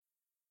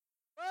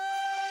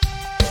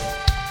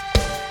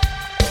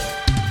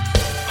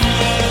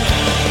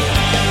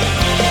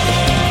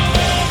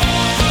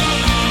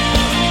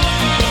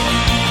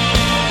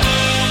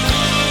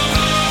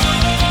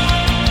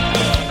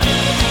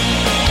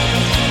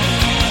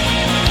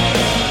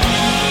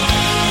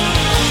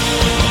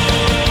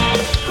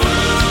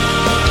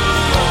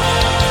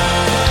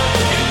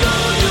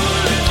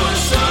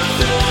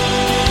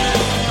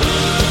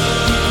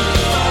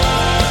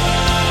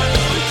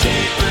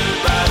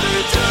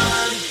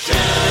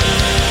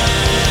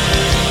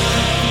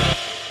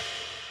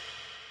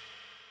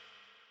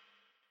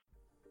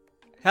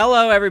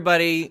Hello,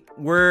 everybody.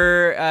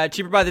 We're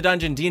Cheaper by the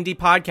Dungeon D&D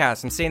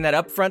podcast. I'm saying that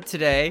up front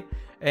today,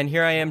 and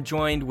here I am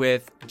joined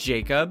with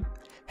Jacob.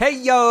 Hey,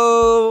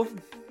 yo!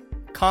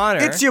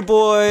 Connor. It's your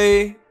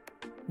boy,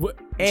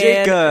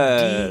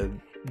 and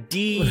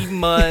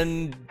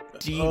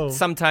Jacob.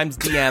 Sometimes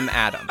DM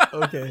Adam.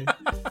 Okay.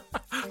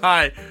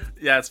 Hi.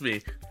 Yeah, it's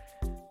me.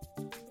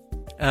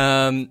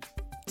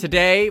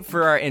 Today,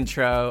 for our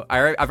intro,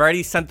 I've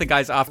already sent the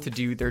guys off to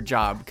do their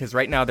job, because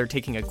right now they're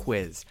taking a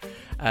quiz.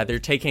 They're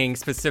taking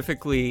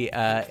specifically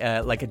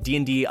like a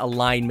D&D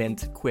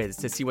alignment quiz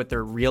to see what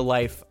their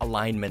real-life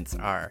alignments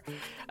are.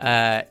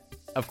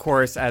 Of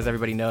course, as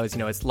everybody knows,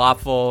 it's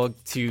lawful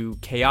to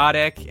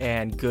chaotic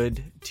and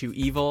good to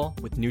evil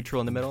with neutral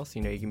in the middle. So,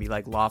 you can be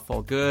like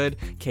lawful good,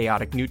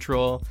 chaotic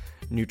neutral,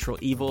 neutral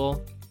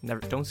evil.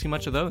 Don't see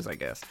much of those, I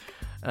guess.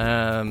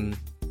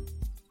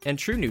 And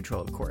true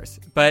neutral, of course.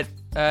 But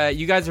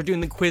you guys are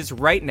doing the quiz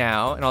right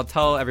now, and I'll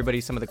tell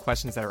everybody some of the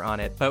questions that are on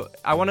it. But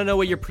I want to know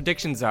what your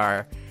predictions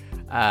are.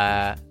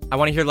 I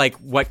want to hear like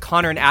what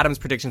Connor and Adam's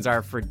predictions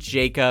are for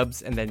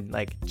Jacob's, and then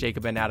like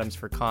Jacob and Adam's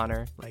for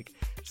Connor.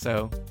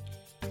 So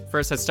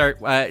first, let's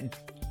start.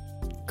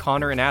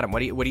 Connor and Adam, what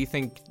do you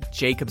think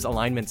Jacob's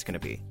alignment's going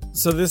to be?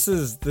 So this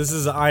is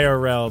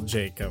IRL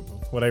Jacob.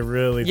 What I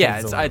really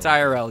think it's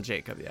IRL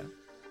Jacob. Yeah,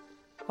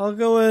 I'll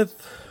go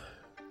with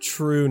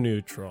true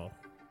neutral.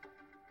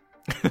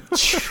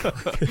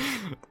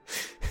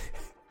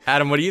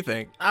 Adam, what do you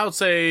think? I would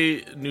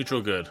say neutral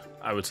good,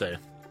 I would say.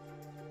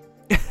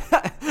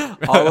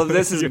 All of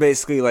this is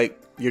basically like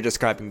you're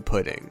describing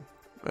pudding.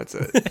 That's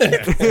it.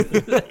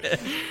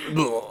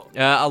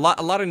 A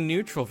lot of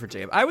neutral for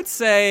Jacob. I would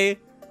say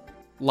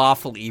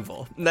lawful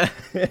evil.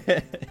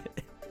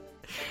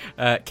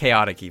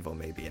 Chaotic evil,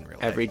 maybe, in real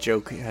life. Every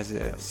joke has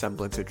a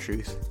semblance of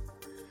truth.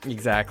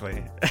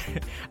 Exactly.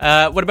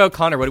 What about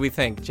Connor? What do we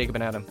think? Jacob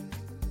and Adam.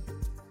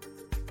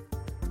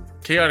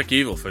 Chaotic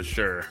evil for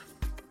sure.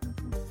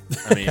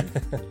 I mean,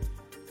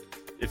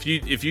 if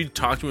you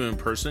talk to him in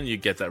person, you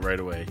get that right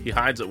away. He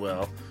hides it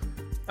well.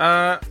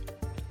 I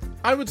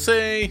would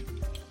say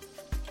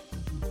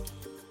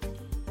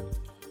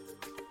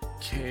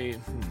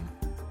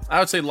I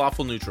would say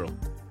lawful neutral.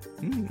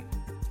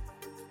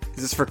 Is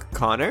this for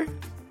Connor?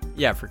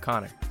 Yeah, for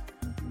Connor.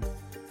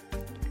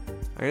 I'm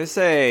gonna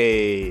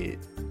say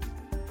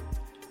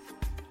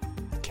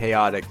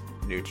chaotic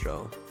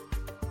neutral.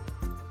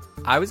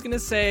 I was gonna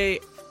say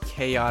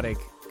chaotic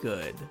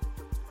good.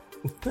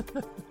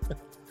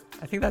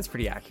 I think that's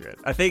pretty accurate.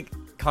 I think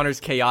Connor's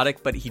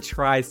chaotic, but he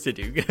tries to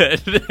do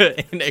good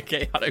in a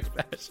chaotic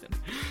fashion.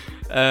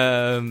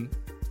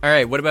 All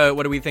right, what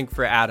do we think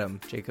for Adam,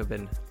 Jacob,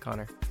 and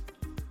Connor?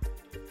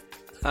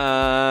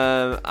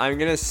 I'm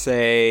gonna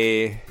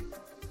say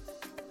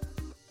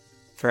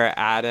for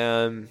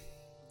Adam,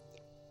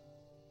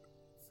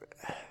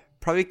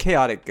 probably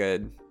chaotic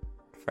good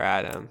for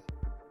Adam.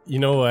 You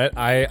know what?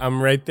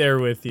 I'm right there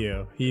with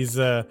you. He's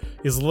a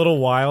little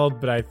wild,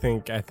 but I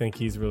think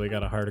he's really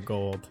got a heart of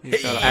gold.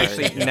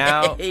 Actually,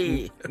 now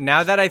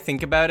that I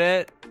think about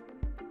it,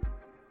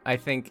 I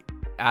think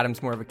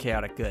Adam's more of a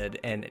chaotic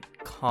good, and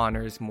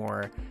Connor's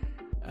more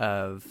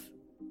of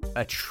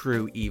a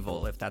true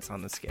evil, if that's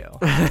on the scale.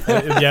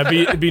 Yeah,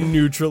 it'd be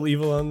neutral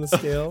evil on the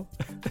scale,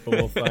 but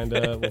we'll find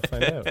out.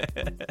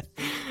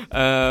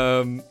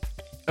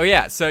 Oh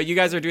yeah, so you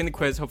guys are doing the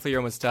quiz. Hopefully you're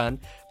almost done.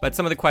 But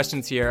some of the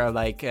questions here are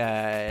like,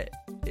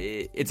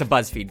 it's a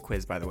BuzzFeed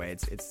quiz, by the way.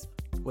 It's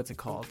what's it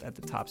called at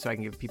the top, so I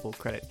can give people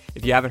credit.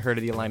 If you haven't heard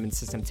of the alignment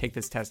system, take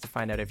this test to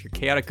find out if you're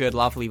chaotic good,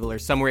 lawful evil, or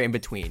somewhere in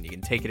between. You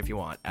can take it if you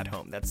want at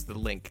home. That's the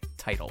link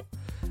title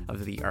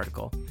of the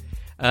article.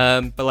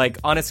 But like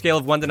on a scale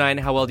of 1 to 9,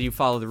 how well do you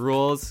follow the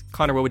rules?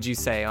 Connor, what would you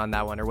say on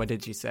that one, or what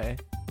did you say?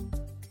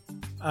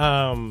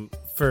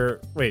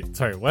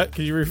 Sorry, what?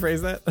 Could you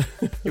rephrase that?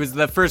 It was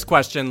the first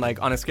question, like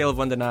on a scale of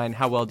 1 to 9,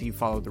 how well do you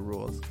follow the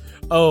rules?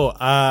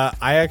 I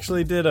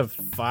actually did a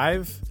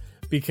 5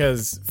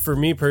 because for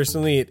me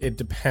personally, it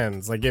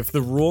depends. Like if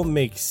the rule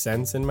makes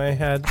sense in my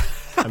head,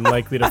 I'm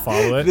likely to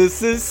follow it.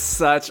 This is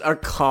such a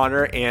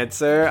Connor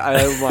answer.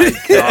 Oh my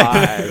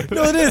god.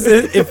 No, it is.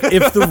 If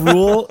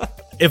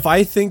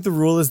I think the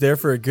rule is there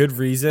for a good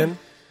reason,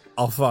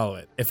 I'll follow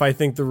it. If I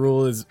think the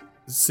rule is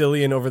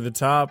silly and over the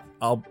top,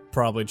 I'll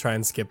probably try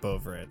and skip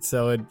over it.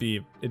 So it'd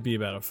be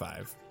about a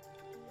 5.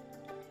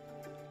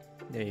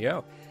 There you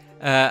go.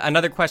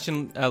 Another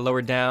question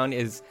lower down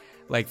is,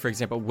 like, for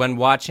example, when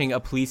watching a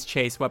police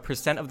chase, what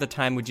 % of the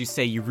time would you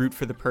say you root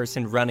for the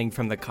person running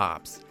from the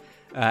cops?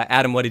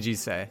 Adam, what did you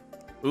say?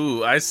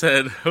 I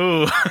said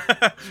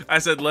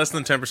less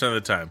than 10% of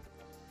the time.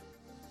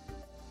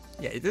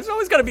 Yeah, there's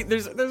always got to be,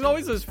 there's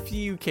always those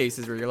few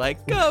cases where you're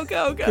like, go,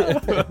 go,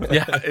 go.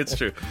 Yeah, it's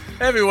true.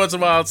 Every once in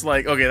a while, it's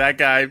like, okay, that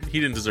guy,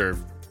 he didn't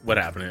deserve what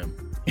happened to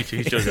him.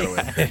 He should have got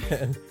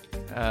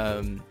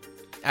away.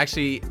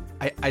 Actually,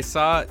 I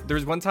saw, there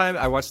was one time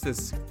I watched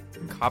this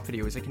cop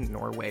video. It was like in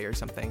Norway or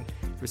something.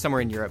 It was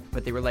somewhere in Europe,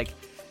 but they were like,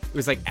 it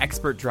was like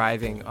expert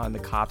driving on the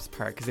cops'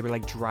 part, because they were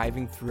like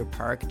driving through a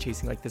park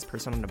chasing like this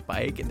person on a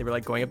bike, and they were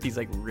like going up these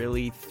like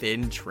really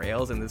thin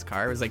trails in this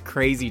car. It was like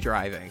crazy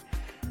driving.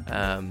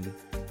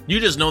 You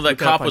just know that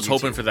Look it up cop on was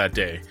hoping YouTube. for that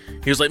day.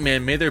 He was like,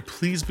 man, may there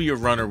please be a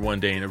runner one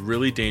day in a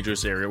really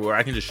dangerous area where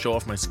I can just show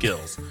off my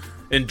skills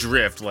and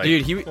drift. Like,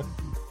 Dude,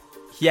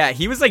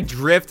 he was like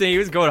drifting. He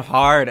was going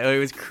hard. Oh, it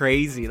was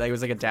crazy. Like, it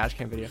was like a dash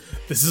cam video.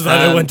 This is what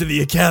I went to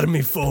the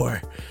academy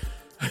for.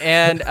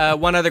 And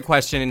one other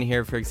question in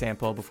here, for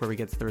example, before we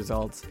get to the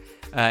results.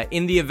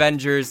 In the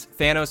Avengers,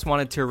 Thanos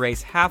wanted to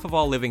erase half of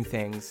all living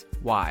things.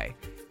 Why?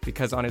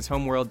 Because on his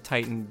homeworld,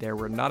 Titan, there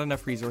were not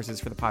enough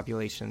resources for the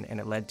population, and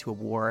it led to a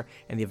war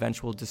and the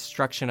eventual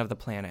destruction of the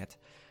planet.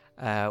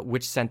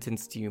 Which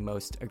sentence do you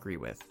most agree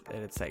with?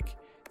 And it's like,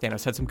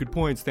 Thanos had some good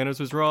points. Thanos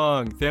was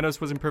wrong.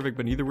 Thanos wasn't perfect,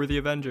 but neither were the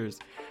Avengers.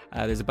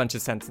 There's a bunch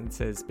of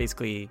sentences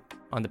basically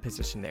on the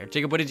position there.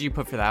 Jacob, what did you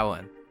put for that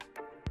one?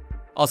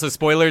 Also,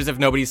 spoilers if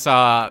nobody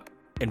saw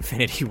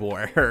Infinity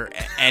War or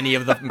any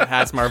of the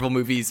past Marvel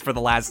movies for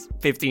the last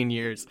 15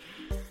 years.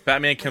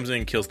 Batman comes in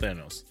and kills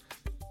Thanos.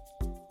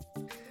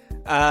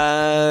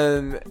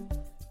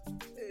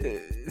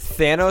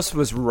 Thanos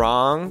was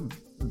wrong,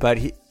 but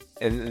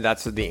and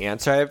that's the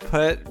answer I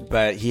put,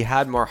 but he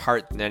had more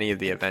heart than any of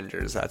the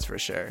Avengers, that's for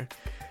sure.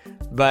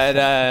 But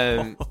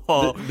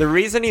the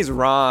reason he's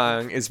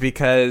wrong is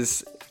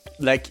because,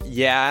 like,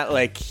 yeah,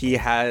 like he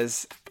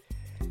has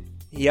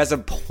a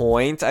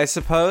point, I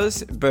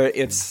suppose, but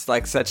it's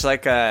like such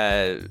like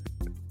a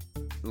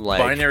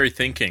Binary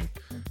thinking.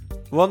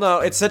 Well, no,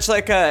 it's such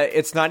like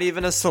it's not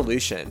even a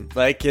solution.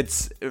 Like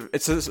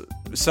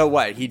so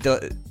what?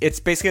 It's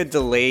basically a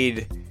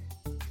delayed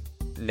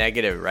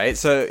negative, right?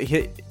 So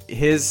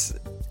his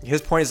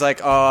point is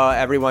like, oh,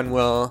 everyone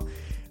will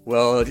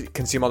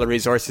consume all the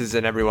resources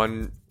and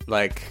everyone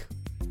like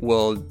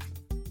will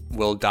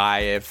die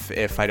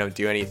if I don't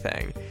do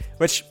anything.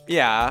 Which,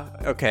 yeah,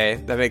 okay,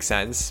 that makes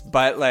sense.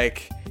 But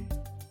like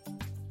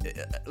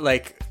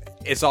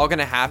it's all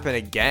gonna happen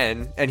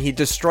again, and he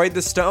destroyed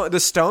the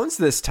stones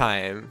this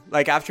time.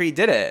 Like, after he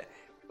did it,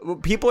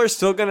 people are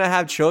still gonna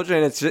have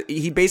children. It's just,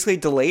 he basically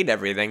delayed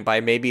everything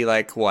by maybe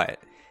like what,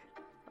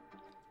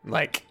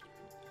 like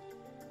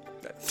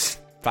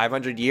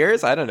 500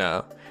 years? I don't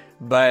know,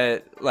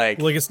 but like,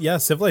 Well, I guess, yeah,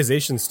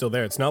 civilization's still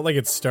there. It's not like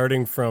it's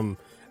starting from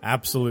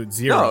absolute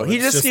zero. No,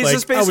 he's It's just like,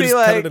 basically we just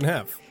like cut it in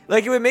half.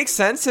 Like, it would make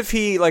sense if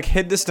he like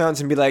hid the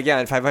stones and be like, yeah,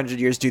 in 500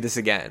 years, do this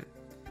again.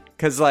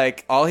 Because,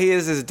 like, all he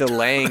is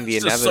delaying the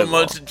It's just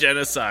inevitable. so much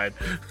genocide.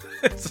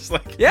 It's just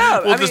like, Yeah,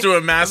 we'll I just mean, do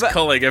a mass but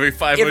culling every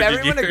 500 If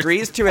everyone years.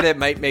 agrees to it, it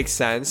might make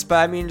sense. But,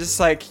 I mean,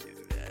 just like,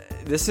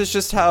 this is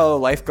just how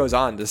life goes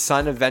on. The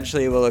sun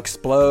eventually will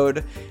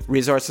explode.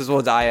 Resources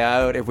will die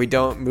out. If we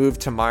don't move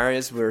to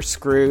Mars, we're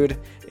screwed.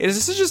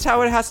 This is just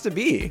how it has to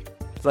be.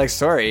 Like,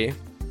 sorry.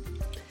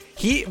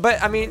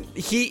 But, I mean,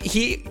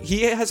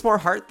 he has more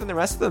heart than the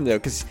rest of them, though.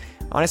 Because,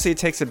 honestly, it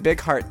takes a big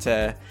heart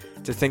to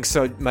think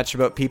so much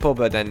about people,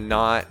 but then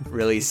not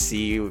really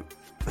see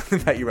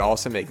that you're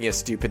also making a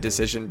stupid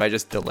decision by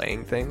just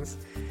delaying things.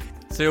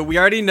 So we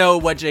already know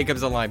what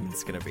Jacob's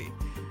alignment's gonna be.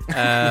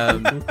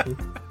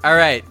 All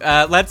right,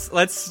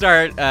 let's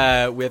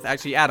start with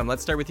actually Adam.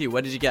 Let's start with you.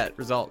 What did you get?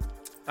 Result.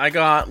 I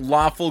got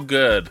lawful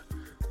good.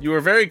 You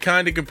are very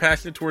kind and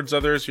compassionate towards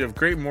others. You have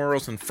great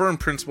morals and firm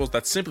principles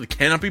that simply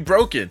cannot be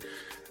broken.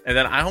 And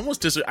then I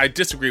almost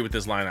disagree with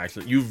this line,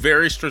 actually. You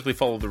very strictly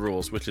follow the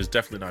rules, which is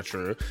definitely not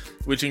true,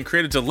 which can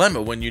create a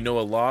dilemma when you know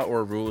a law or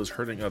a rule is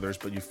hurting others,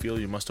 but you feel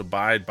you must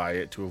abide by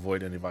it to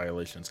avoid any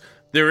violations.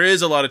 There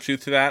is a lot of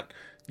truth to that.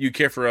 You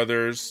care for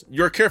others.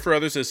 Your care for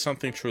others is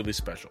something truly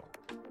special.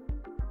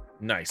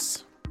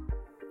 Nice.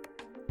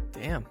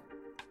 Damn.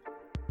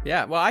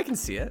 Yeah. Well, I can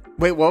see it.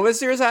 Wait, what was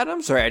yours,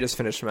 Adam? Sorry, I just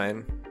finished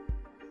mine.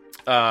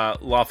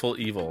 Lawful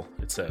evil,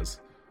 it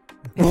says.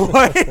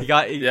 What? You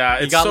got. Yeah,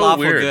 you it's got so lawful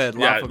weird. good.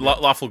 Yeah,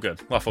 Lawful lawful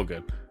good. Lawful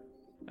good.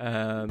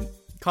 good.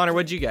 Connor,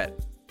 what'd you get?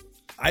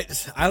 I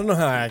don't know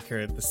how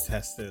accurate this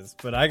test is,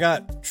 but I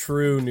got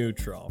true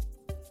neutral.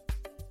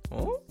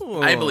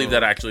 Oh, I believe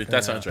that, actually.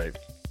 That sounds right.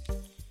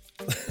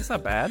 That's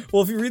not bad.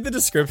 Well, if you read the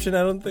description,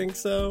 I don't think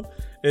so.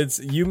 It's,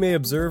 you may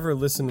observe or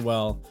listen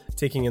well,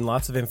 taking in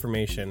lots of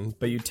information,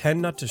 but you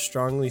tend not to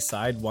strongly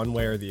side one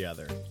way or the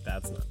other.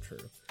 That's not true.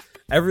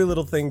 Every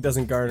little thing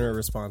doesn't garner a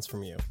response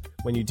from you.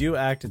 When you do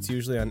act, it's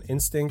usually on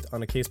instinct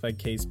on a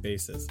case-by-case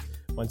basis,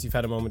 once you've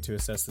had a moment to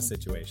assess the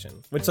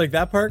situation. Which, like,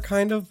 that part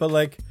kind of, but,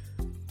 like...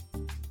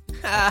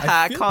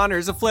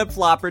 Connor's a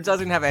flip-flopper,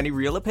 doesn't have any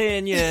real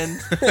opinion.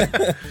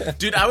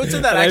 Dude, I would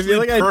say that I actually feel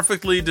like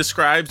perfectly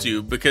describes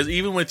you, because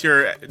even with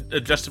your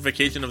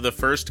justification of the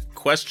first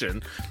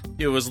question,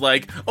 it was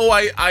like, oh,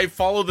 I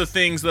follow the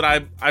things that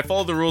I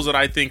follow the rules that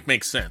I think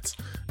make sense.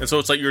 And so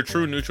it's like you're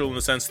true neutral in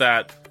the sense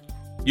that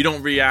you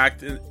don't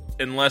react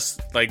unless,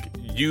 like,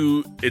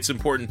 it's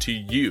important to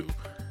you.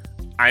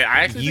 I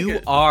actually You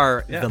think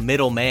are yeah. the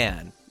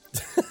middleman.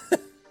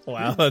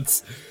 Wow,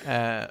 that's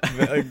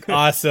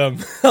awesome.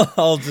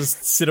 I'll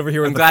just sit over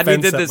here with I'm the glad we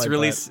fence did up this my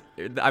really.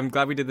 butt. I'm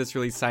glad we did this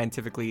really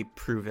scientifically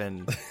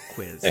proven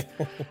quiz.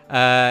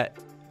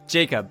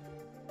 Jacob.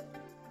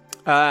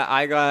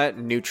 I got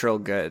neutral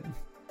good.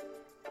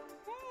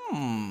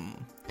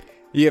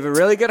 You have a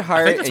really good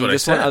heart, and you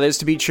just want others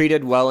to be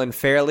treated well and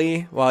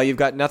fairly. While you've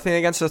got nothing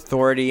against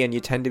authority and you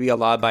tend to be a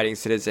law-abiding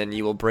citizen,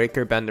 you will break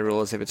or bend the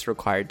rules if it's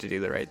required to do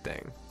the right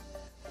thing.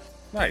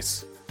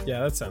 Nice.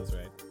 Yeah, that sounds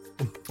right.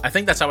 I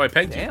think that's how I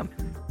pegged you. Damn.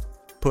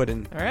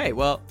 Puddin'. All right.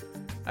 Well,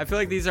 I feel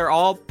like these are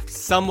all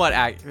somewhat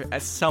accurate.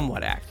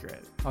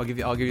 I'll give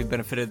you the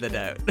benefit of the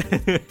doubt.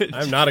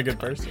 I'm not a good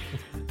person.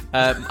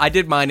 I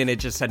did mine and it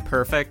just said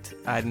perfect.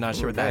 I'm not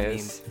sure what that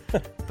nice.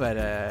 means.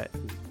 But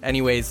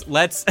anyways,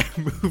 let's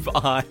move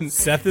on.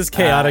 Seth is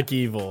chaotic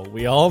evil.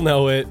 We all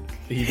know it.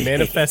 He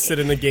manifests it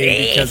in the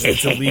game because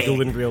it's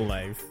illegal in real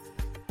life.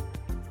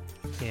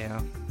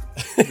 Yeah.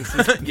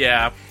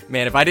 Yeah.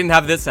 Man, if I didn't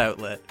have this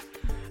outlet.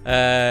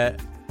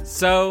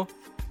 So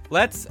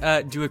let's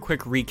do a quick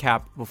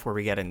recap before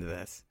we get into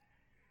this.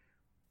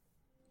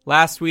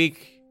 Last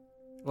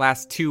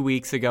 2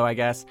 weeks ago, I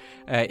guess,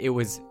 it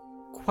was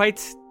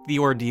quite the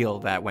ordeal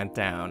that went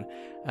down.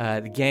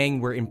 The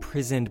gang were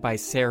imprisoned by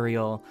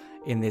Serial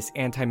in this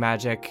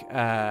anti-magic,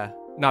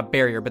 not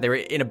barrier, but they were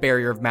in a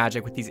barrier of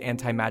magic with these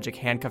anti-magic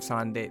handcuffs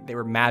on. They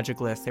were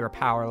magicless, they were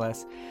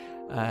powerless,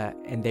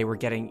 and they were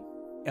getting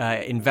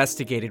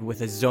investigated with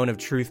a zone of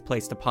truth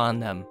placed upon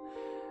them.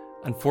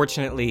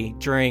 Unfortunately,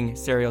 during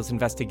Serial's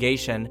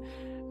investigation,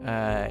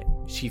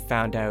 she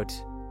found out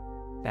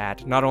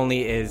that not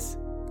only is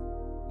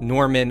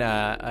Norman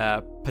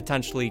a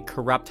potentially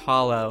corrupt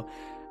hollow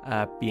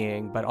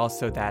being, but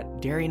also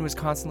that Darian was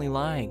constantly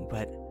lying.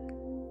 But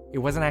it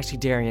wasn't actually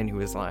Darian who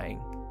was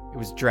lying. It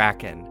was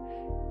Draken,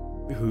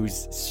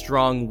 whose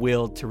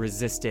strong-willed to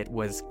resist it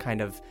was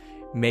kind of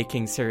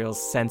making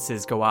Serial's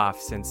senses go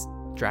off since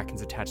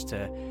Draken's attached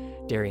to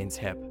Darian's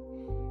hip.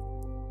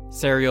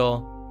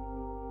 Serial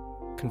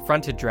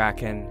confronted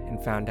Draken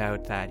and found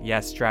out that,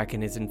 yes,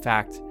 Draken is in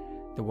fact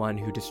the one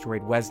who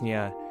destroyed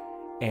Wesnia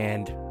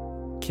and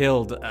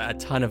killed a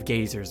ton of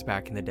gazers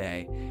back in the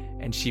day.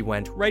 And she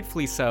went,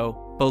 rightfully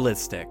so,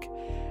 ballistic.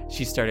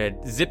 She started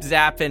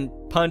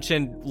zip-zapping,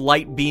 punching,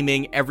 light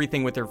beaming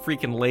everything with her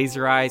freaking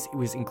laser eyes. It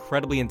was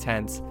incredibly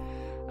intense.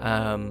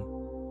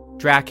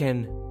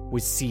 Draken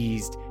was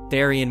seized,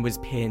 Darian was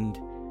pinned,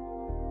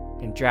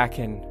 and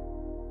Draken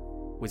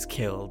was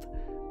killed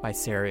by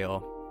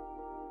Serial.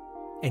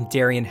 And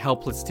Darian,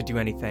 helpless to do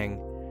anything,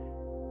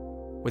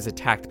 was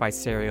attacked by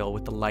Serial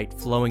with the light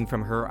flowing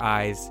from her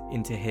eyes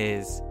into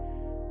his,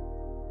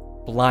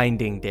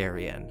 blinding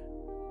Darian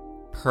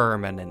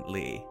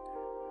permanently.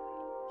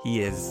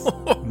 He is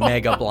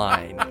mega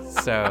blind.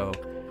 So,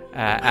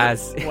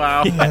 as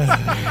wow, just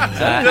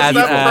that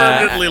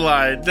permanently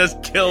line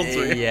just kills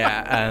me.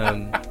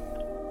 Yeah.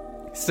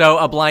 So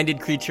a blinded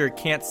creature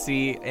can't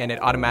see, and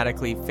it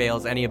automatically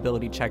fails any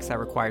ability checks that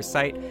require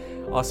sight.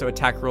 Also,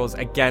 attack rolls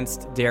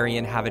against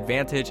Darian have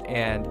advantage,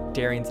 and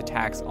Darian's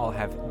attacks all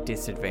have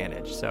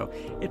disadvantage. So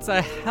it's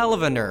a hell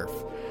of a nerf.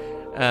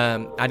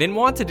 I didn't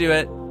want to do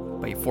it,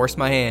 but you forced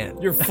my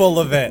hand. You're full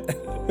of it.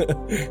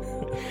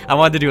 I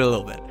wanted to do it a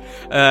little bit.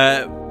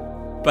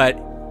 But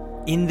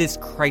in this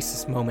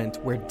crisis moment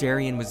where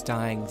Darian was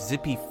dying,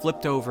 Zippy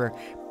flipped over,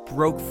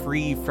 broke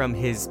free from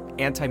his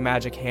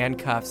anti-magic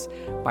handcuffs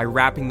by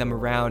wrapping them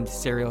around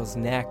Serial's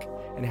neck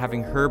and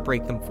having her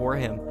break them for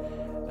him.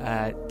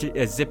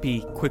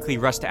 Zippy quickly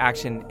rushed to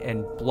action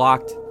and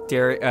blocked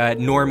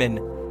Norman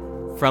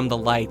from the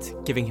light,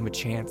 giving him a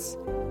chance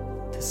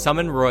to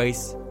summon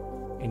Royce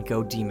and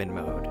go demon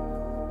mode.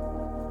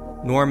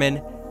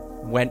 Norman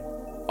went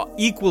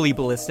equally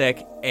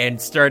ballistic and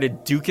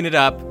started duking it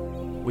up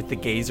with the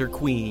Gazer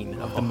Queen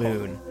of the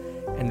Moon.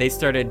 And they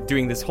started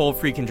doing this whole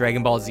freaking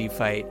Dragon Ball Z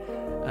fight.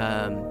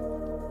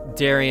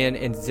 Darian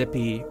and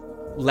Zippy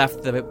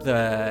left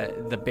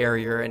the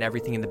barrier and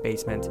everything in the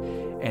basement,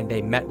 and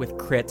they met with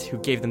Crit, who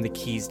gave them the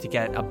keys to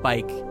get a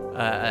bike,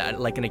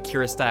 like an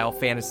Akira-style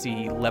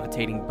fantasy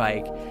levitating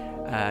bike,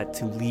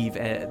 to leave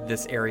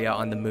this area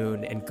on the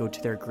moon and go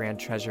to their grand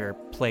treasure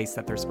place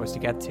that they're supposed to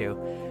get to.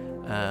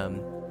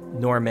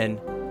 Norman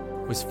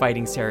was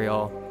fighting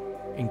Serial,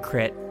 and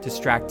Crit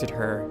distracted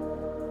her,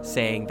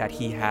 saying that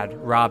he had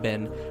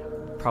Robin,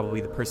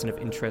 probably the person of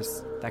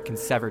interest that can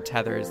sever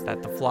tethers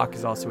that the flock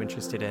is also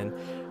interested in,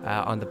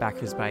 on the back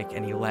of his bike,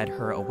 and he led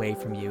her away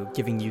from you,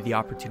 giving you the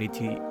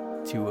opportunity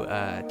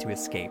to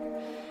escape.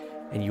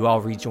 And you all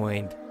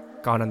rejoined,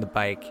 got on the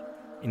bike,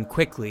 and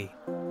quickly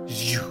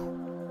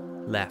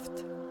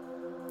left.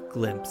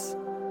 Glimpse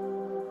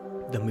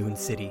the Moon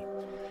City.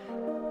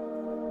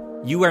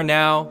 You are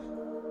now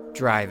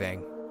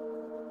driving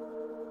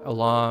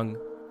along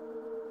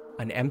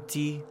an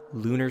empty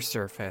lunar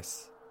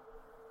surface,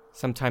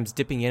 sometimes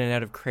dipping in and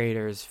out of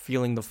craters,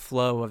 feeling the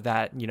flow of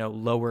that,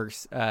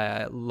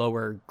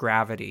 lower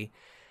gravity,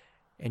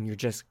 and you're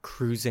just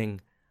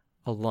cruising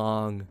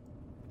along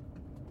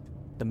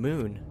the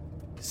moon,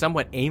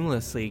 somewhat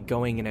aimlessly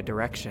going in a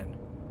direction.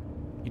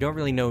 You don't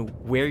really know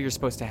where you're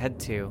supposed to head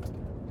to,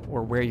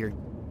 or where you're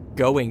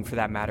going for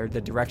that matter.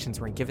 The directions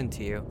weren't given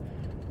to you.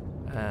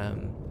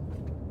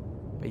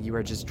 But you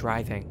are just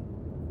driving.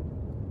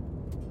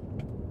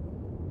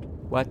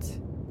 What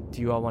do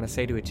you all want to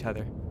say to each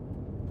other?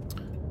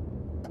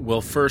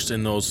 Well, first,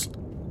 in those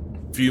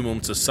few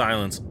moments of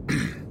silence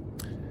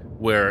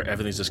where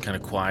everything's just kind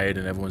of quiet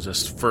and everyone's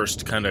just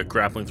first kind of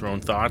grappling with their own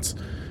thoughts,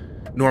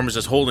 Norman's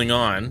just holding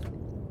on,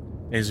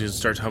 and he just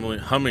starts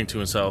humming to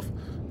himself.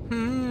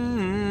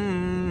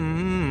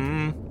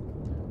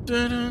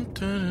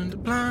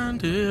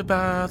 Blinded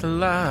by the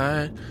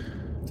light.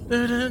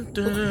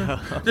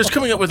 Just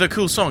coming up with a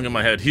cool song in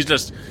my head. He's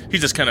just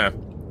kind of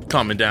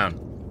calming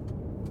down.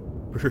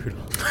 Brutal.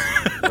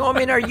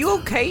 Norman, are you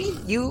okay?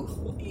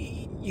 You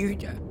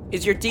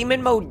is your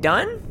demon mode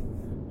done?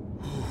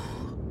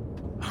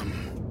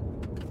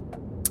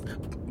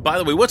 By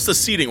the way, what's the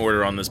seating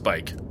order on this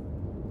bike?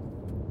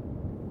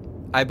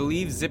 I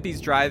believe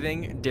Zippy's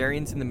driving,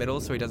 Darian's in the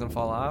middle so he doesn't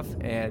fall off,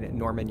 and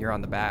Norman, you're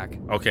on the back.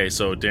 Okay,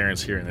 so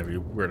Darren's hearing every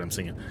word I'm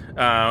singing.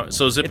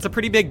 So Zip... It's a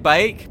pretty big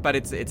bike, but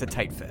it's a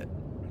tight fit.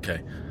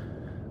 Okay.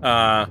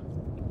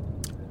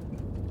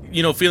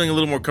 Feeling a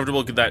little more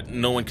comfortable that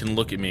no one can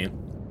look at me.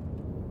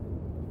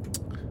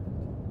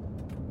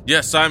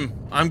 Yes, I'm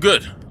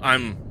good.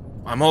 I'm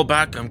all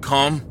back. I'm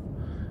calm.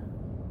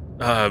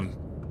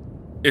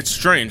 It's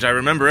strange. I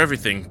remember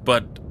everything,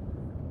 but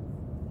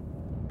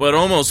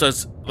almost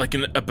as like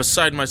a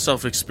beside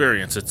myself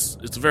experience.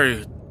 It's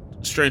very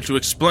strange to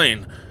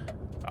explain.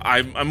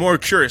 I'm more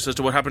curious as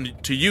to what happened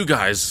to you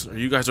guys. Are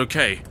you guys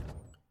okay?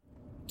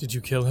 Did you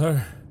kill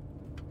her?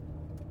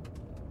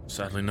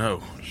 Sadly,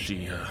 no.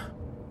 She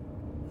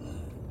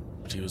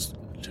was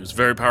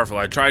very powerful.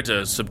 I tried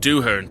to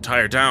subdue her and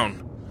tie her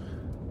down.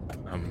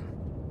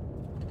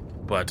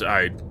 But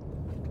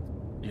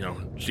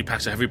she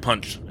packs a heavy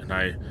punch, and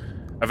I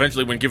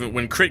eventually,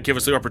 when Crit gave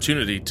us the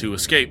opportunity to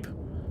escape,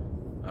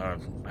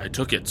 I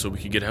took it so we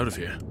could get out of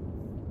here.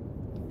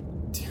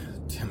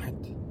 Damn it.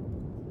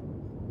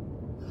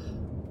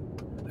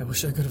 I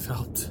wish I could have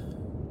helped.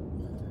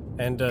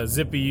 And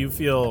Zippy, you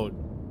feel,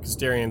 because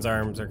Darian's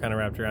arms are kind of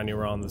wrapped around you,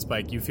 we're all on this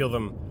bike, you feel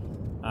them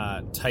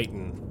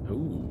tighten.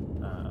 Ooh.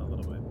 A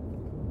little bit.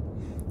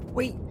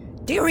 Wait,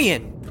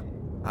 Darian!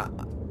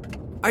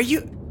 Are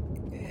you...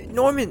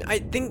 Norman, I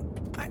think...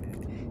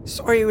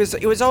 Sorry, it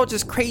was all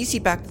just crazy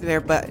back there,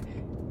 but...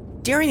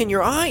 Darian,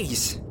 your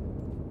eyes!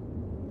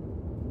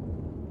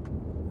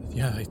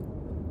 Yeah,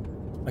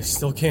 I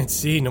still can't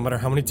see, no matter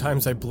how many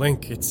times I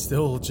blink. It's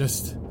still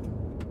just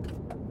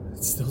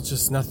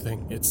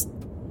nothing. It's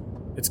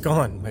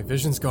gone. My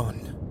vision's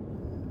gone.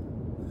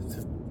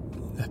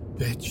 That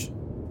bitch.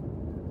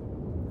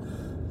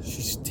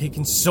 She's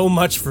taken so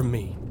much from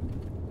me.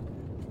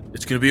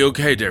 It's gonna be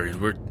okay, Darian.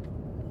 We're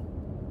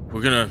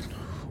gonna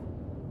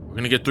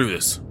get through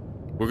this.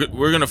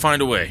 We're gonna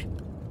find a way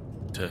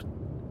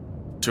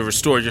to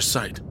restore your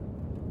sight.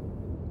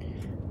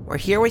 We're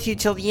here with you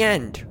till the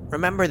end.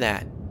 Remember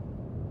that.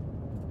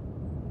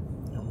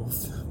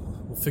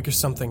 We'll figure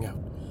something out.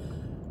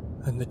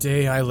 And the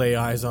day I lay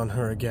eyes on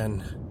her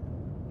again...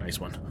 Nice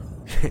one.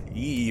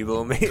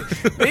 Evil. Maybe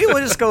we'll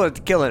just go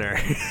with killing her.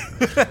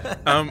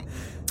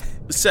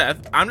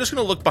 Seth, I'm just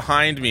gonna look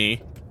behind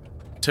me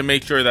to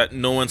make sure that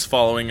no one's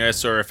following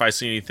us or if I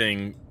see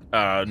anything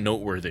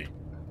noteworthy.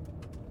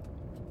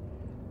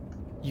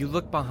 You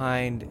look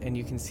behind and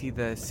you can see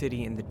the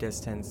city in the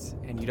distance,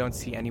 and you don't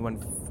see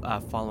anyone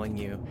following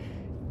you.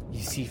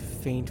 You see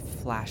faint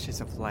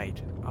flashes of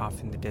light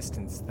off in the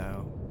distance,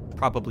 though.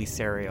 Probably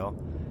Serial.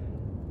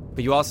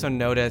 But you also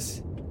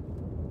notice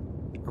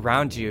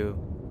around you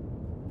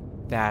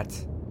that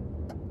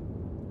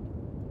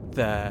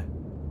the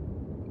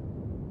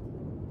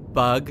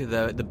bug,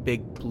 the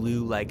big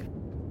blue like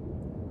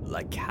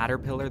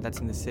caterpillar that's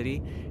in the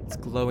city, it's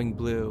glowing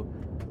blue.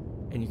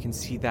 And you can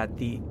see that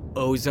the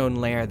ozone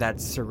layer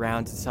that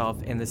surrounds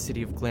itself in the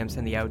city of Glimpse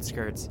and the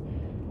outskirts,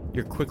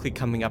 you're quickly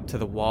coming up to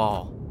the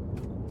wall.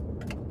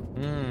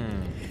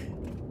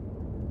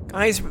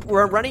 Guys,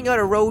 we're running out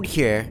of road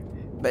here,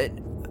 but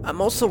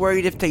I'm also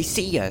worried if they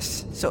see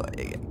us. So,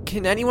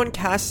 can anyone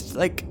cast,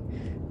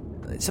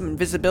 some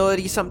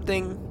invisibility,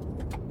 something?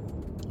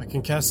 I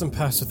can cast some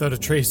pass without a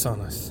trace on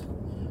us,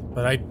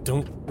 but I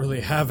don't really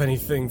have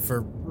anything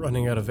for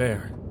running out of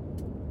air.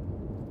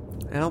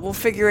 We'll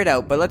figure it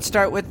out, but let's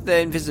start with the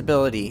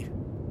invisibility.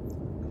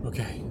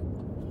 Okay.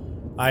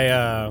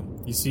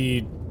 You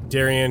see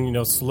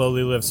Darian,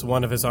 slowly lifts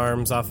one of his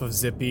arms off of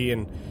Zippy,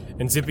 and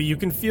Zippy, you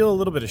can feel a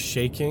little bit of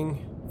shaking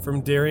from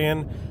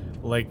Darian,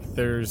 like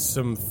there's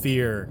some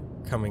fear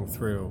coming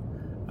through.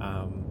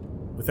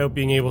 Without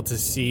being able to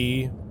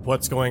see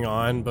what's going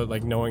on, but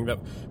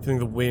feeling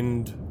the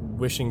wind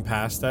wishing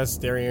past us,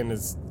 Darian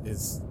is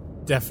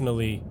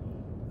definitely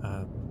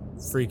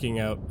freaking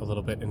out a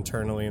little bit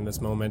internally in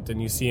this moment,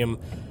 and you see him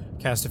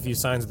cast a few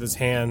signs with his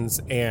hands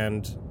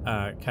and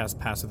cast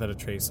Pass Without a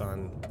Trace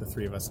on the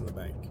three of us in the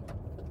bank.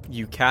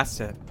 You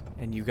cast it,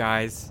 and you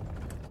guys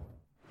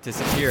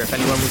disappear. If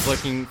anyone was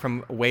looking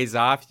from ways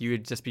off, you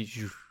would just be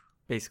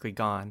basically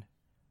gone.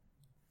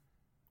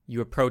 You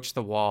approach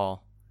the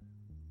wall,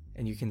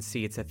 and you can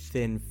see it's a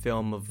thin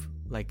film of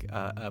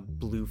a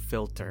blue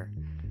filter.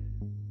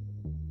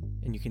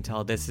 And you can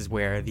tell this is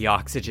where the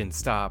oxygen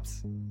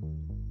stops.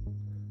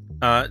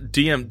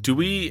 DM, do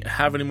we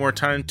have any more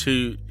time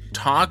to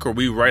talk, or are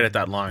we right at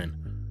that line?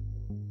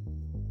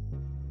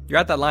 You're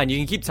at that line. You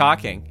can keep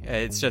talking.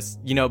 It's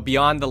just,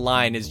 beyond the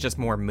line is just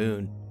more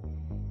moon.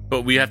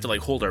 But we have to,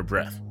 hold our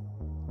breath.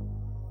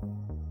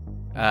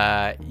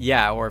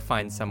 Yeah, or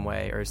find some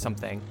way or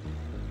something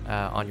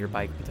on your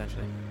bike,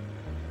 potentially.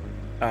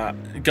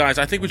 Guys,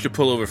 I think we should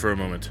pull over for a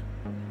moment.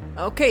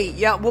 Okay,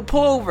 yeah, we'll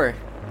pull over.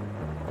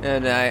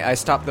 And I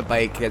stop the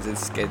bike as it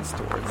skids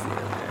towards the end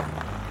there.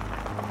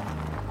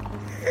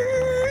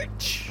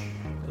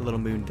 A little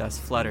moon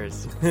dust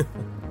flutters.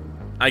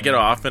 I get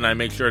off, and I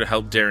make sure to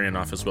help Darian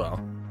off as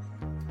well.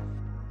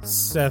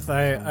 Seth,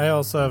 I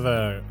also have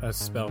a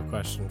spell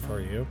question for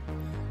you.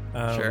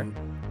 Sure.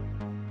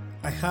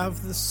 I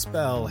have the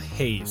spell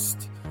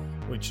Haste,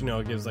 which,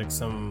 gives,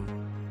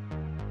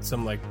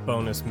 some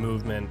bonus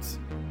movement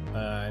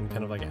and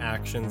kind of,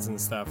 actions and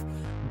stuff.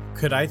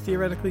 Could I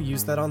theoretically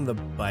use that on the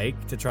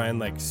bike to try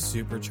and,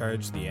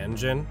 supercharge the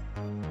engine?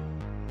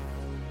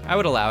 I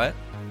would allow it.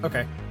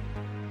 Okay.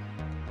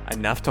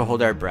 Enough to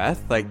hold our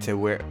breath? To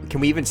where... Can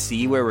we even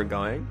see where we're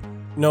going?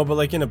 No,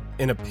 but,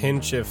 in a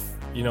pinch, if,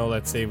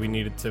 let's say we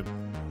needed to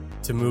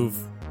move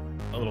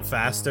a little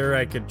faster,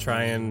 I could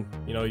try and,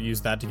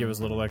 use that to give us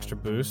a little extra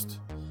boost.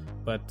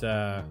 But,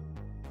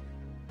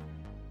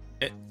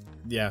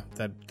 yeah,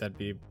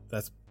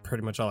 that's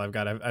pretty much all I've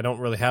got. I don't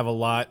really have a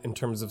lot in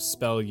terms of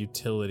spell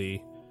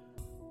utility.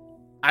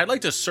 I'd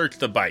like to search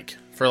the bike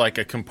for, a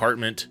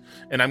compartment,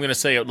 and I'm going to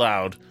say out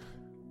loud,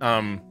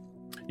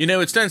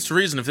 it stands to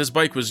reason if this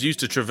bike was used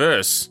to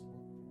traverse,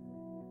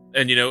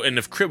 and, and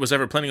if Crit was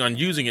ever planning on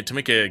using it to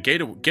make a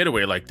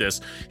getaway like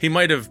this, he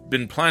might have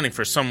been planning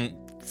for some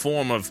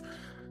form of,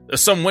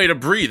 some way to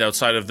breathe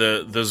outside of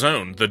the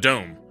zone, the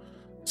dome.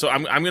 So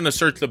I'm going to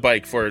search the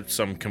bike for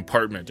some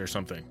compartment or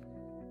something.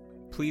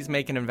 Please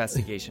make an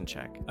investigation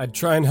check. I'd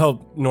try and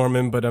help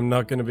Norman, but I'm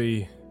not going to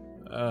be...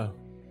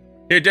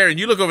 Here, Darren,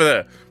 you look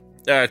over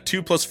there.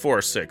 2 +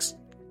 4 = 6.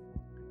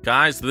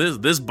 Guys,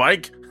 this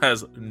bike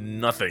has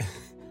nothing.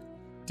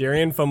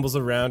 Darian fumbles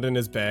around in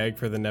his bag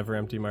for the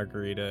never-empty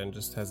margarita and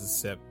just has a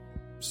sip,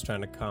 just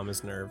trying to calm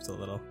his nerves a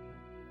little.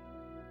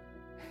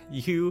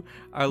 You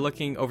are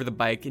looking over the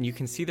bike, and you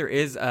can see there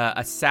is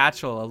a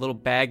satchel, a little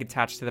bag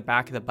attached to the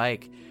back of the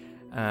bike.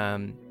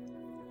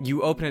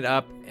 You open it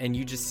up, and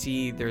you just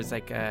see there's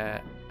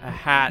a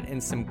hat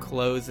and some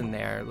clothes in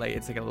there.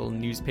 It's a little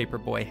newspaper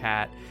boy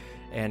hat,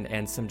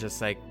 and some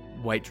just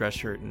white dress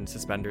shirt and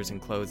suspenders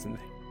and clothes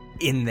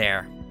in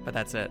there. But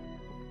that's it.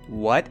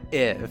 What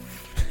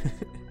if...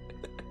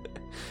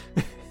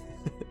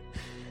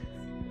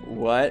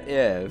 What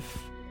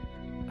if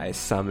I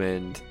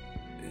summoned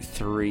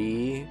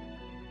 3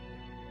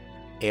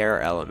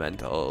 air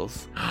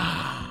elementals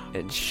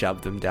and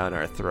shoved them down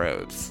our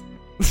throats?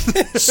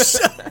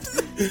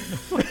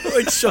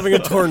 Shoving a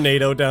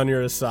tornado down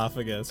your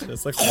esophagus.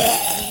 Just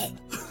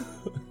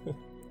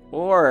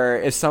Or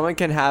if someone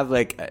can have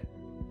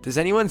does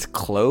anyone's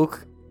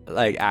cloak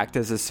act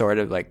as a sort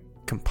of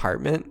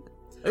compartment?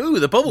 Ooh,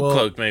 the bubble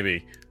cloak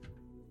maybe.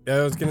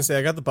 I was gonna say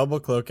I got the bubble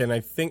cloak, and I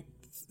think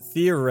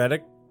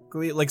theoretically,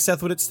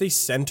 Seth, would it stay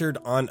centered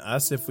on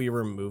us if we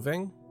were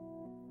moving?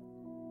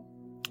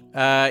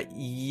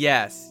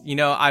 Yes.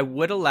 I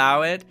would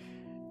allow it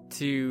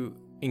to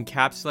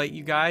encapsulate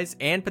you guys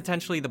and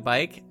potentially the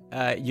bike.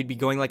 You'd be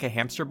going like a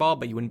hamster ball,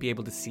 but you wouldn't be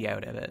able to see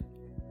out of it.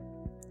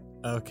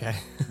 Okay.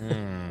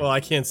 Well, I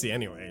can't see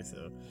anyway,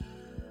 so.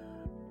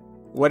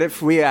 What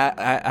if we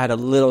had a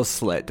little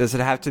slit? Does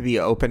it have to be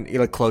open,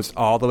 closed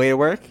all the way to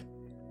work?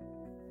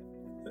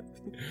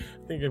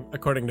 I think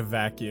according to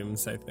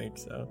vacuums, I think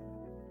so.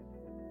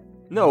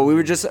 No, we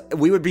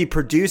would be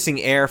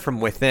producing air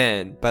from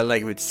within, but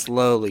it would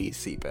slowly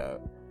seep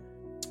out.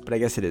 But I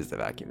guess it is the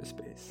vacuum of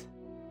space.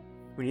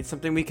 We need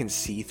something we can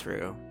see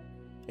through.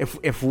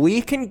 If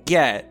we can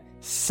get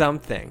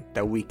something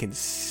that we can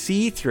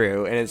see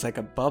through and it's like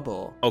a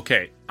bubble.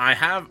 Okay, I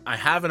have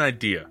an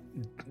idea.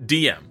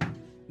 DM.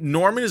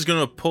 Norman is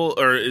gonna pull,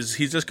 or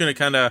he's just gonna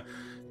kind of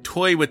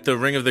toy with the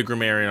ring of the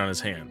Grammarian on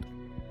his hand,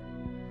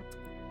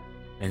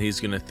 and he's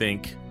gonna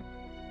think,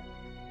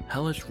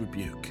 hellish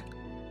rebuke.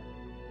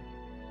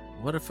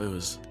 What if it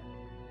was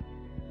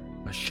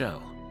a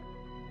shell?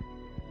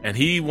 And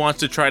he wants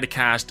to try to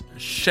cast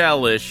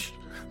Shellish.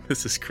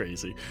 This is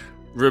crazy.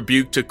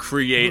 Rebuke to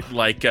create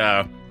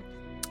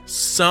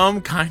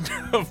some kind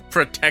of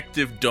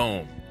protective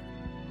dome.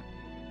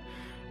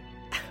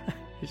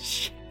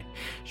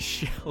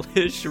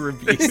 Shellish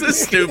rebuke. Is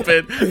this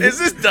stupid? Is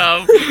this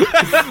dumb?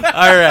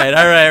 All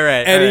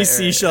right. Any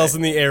seashells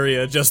in the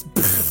area, just.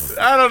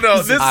 I don't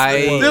know.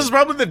 This is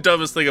probably the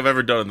dumbest thing I've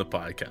ever done in the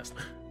podcast.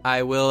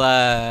 I will.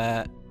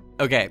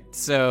 Okay,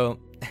 so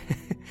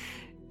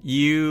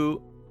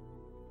you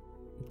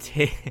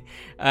take.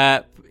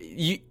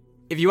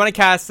 If you want to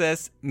cast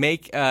this,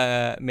 make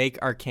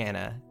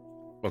Arcana.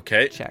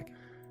 Okay. Check.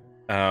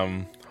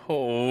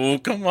 Oh,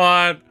 come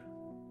on.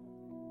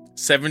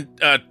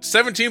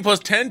 17 plus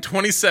 10,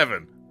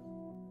 27.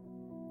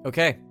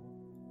 Okay.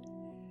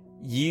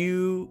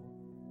 You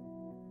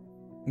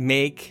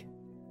make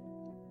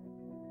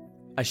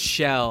a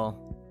shell.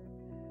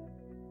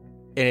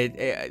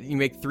 And you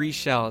make 3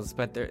 shells,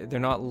 but they're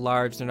not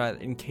large, they're not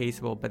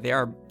encasable, but they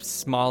are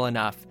small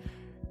enough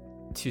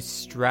to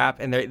strap,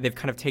 and they've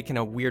kind of taken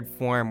a weird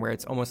form where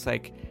it's almost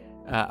like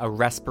a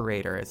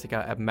respirator. It's like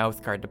a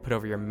mouth guard to put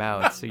over your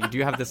mouth. So you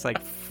do have this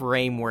like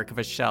framework of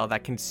a shell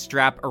that can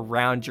strap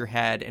around your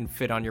head and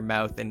fit on your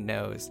mouth and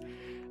nose.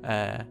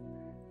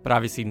 But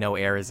obviously no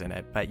air is in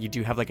it, but you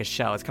do have like a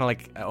shell. It's kind of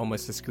like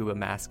almost a scuba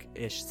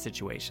mask-ish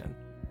situation.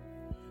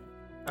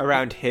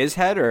 Around his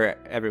head or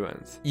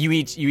everyone's? You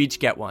each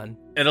get one.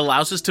 It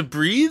allows us to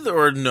breathe,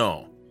 or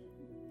no?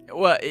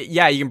 Well,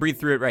 yeah, you can breathe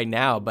through it right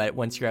now, but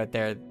once you're out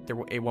there,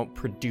 it won't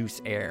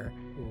produce air.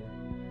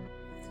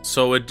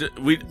 So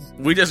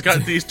we just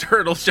got these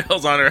turtle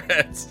shells on our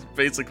heads,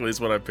 basically,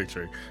 is what I'm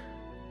picturing.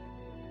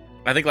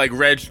 I think like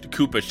Reg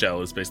Koopa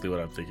shell is basically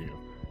what I'm thinking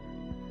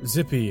of.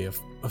 Zippy,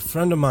 a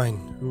friend of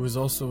mine who was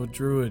also a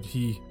druid,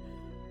 he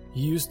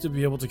used to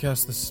be able to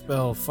cast the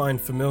spell Find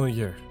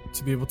Familiar,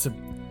 to be able to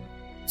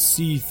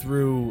see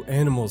through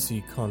animals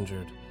he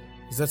conjured.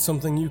 Is that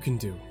something you can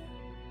do?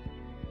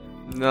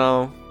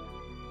 No.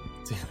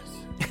 Damn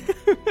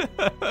it.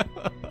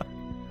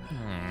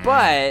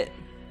 But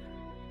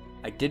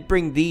I did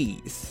bring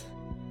these.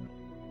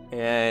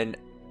 And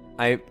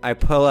I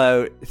pull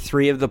out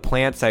 3 of the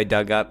plants I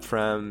dug up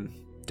from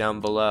down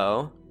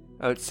below,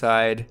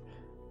 outside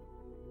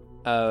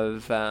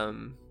of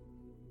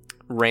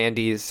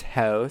Randy's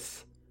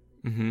house.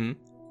 Mm-hmm.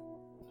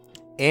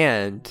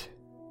 And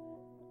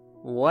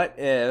what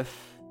if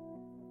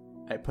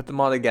I put them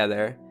all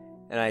together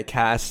and I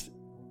cast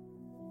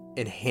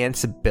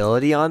enhance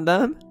ability on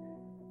them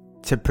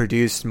to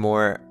produce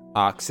more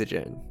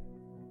oxygen,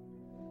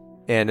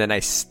 and then I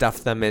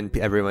stuff them in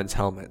everyone's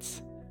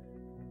helmets?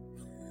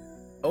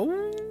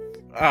 Oh.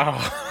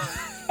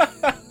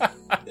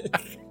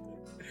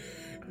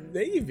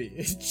 Maybe.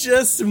 It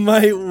just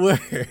might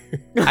work.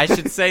 I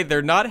should say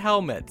they're not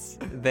helmets.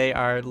 They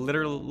are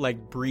literal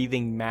like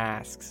breathing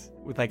masks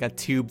with like a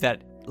tube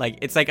that like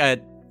it's like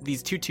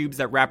these 2 tubes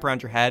that wrap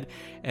around your head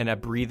and a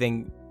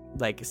breathing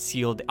like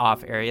sealed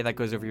off area that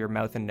goes over your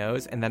mouth and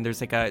nose, and then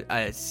there's like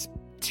a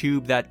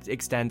tube that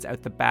extends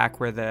out the back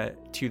where the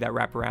 2 that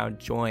wrap around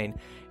join,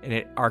 and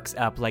it arcs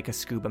up like a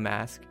scuba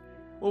mask.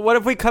 Well, what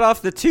if we cut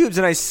off the tubes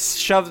and I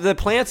shove the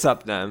plants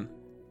up them?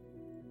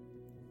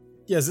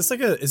 Yeah, is this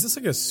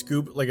like a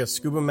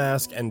scuba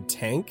mask and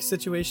tank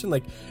situation?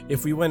 Like,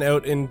 if we went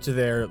out into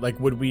there, like,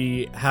 would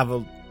we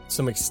have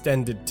some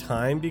extended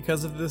time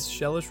because of this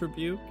Shellish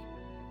rebuke?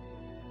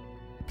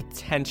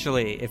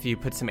 Potentially, if you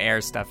put some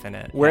air stuff in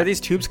it. Where Yeah. are these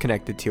tubes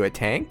connected to? A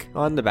tank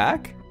on the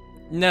back?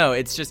 No,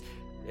 it's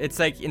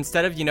like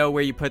instead of,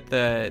 where you put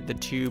the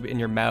tube in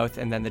your mouth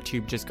and then the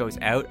tube just goes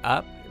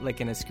up, like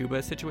in a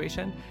scuba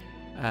situation,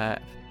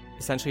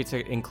 essentially it's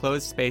an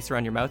enclosed space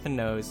around your mouth and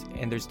nose,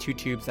 and there's 2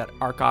 tubes that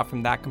arc off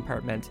from that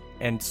compartment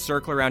and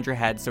circle around your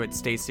head so it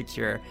stays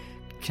secure,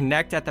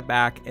 connect at the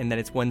back, and then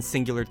it's one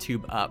singular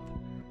tube up.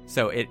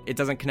 So it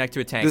doesn't connect to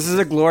a tank. This is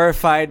a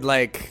glorified,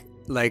 like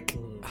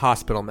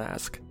hospital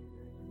mask.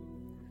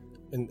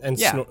 And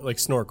Yeah. like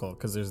snorkel,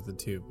 because there's the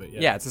tube, but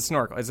yeah. Yeah, it's a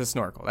snorkel.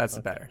 That's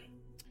better.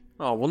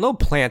 Oh, well, no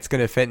plant's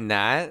gonna fit in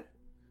that.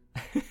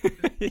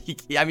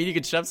 I mean, you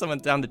could shove someone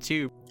down the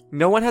tube.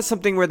 No one has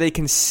something where they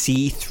can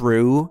see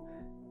through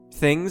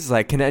things.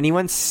 Like, can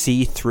anyone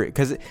see through?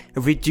 Because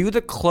if we do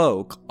the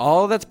cloak,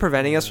 all that's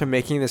preventing us from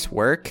making this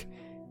work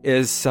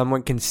is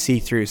someone can see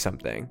through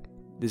something.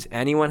 Does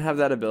anyone have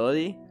that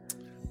ability?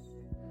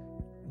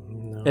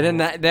 No. And then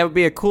that would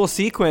be a cool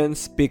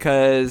sequence,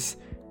 because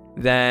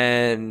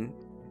then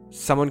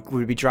someone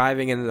would be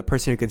driving and the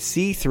person who could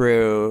see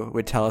through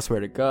would tell us where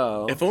to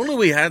go. If only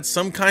we had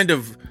some kind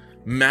of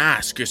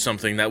mask or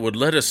something that would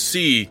let us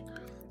see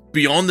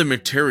beyond the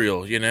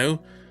material,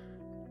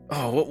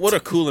 Oh, what a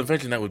cool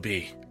invention that would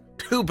be.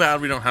 Too bad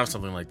we don't have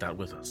something like that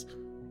with us.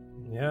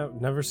 Yeah,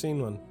 never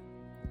seen one.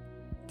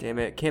 Damn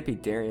it, it can't be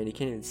Darian. He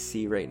can't even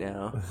see right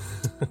now.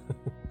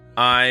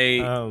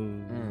 Okay.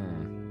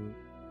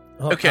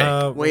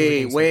 what were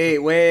we gonna say?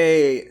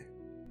 Wait.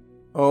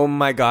 Oh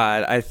my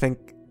god, I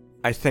think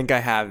I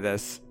have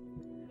this.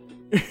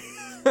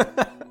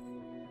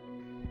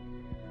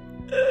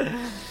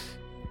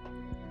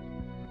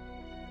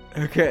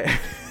 Okay.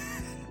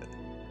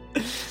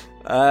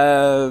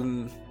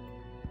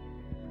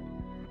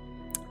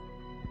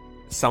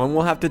 Someone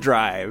will have to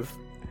drive.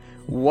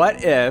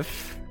 What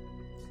if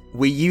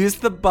we use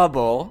the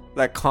bubble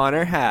that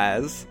Connor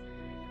has?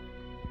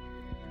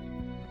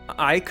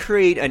 I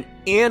create an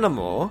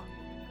animal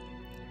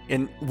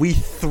and we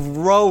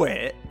throw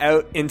it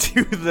out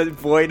into the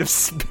void of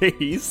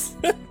space.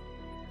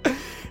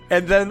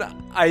 And then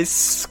I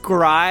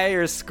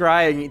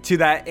scrying to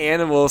that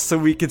animal so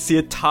we could see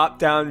a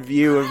top-down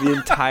view of the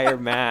entire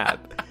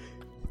map.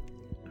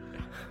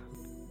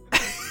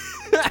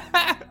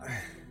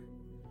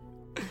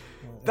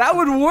 That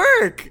would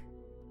work!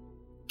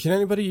 Can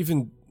anybody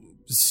even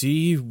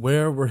see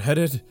where we're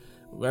headed?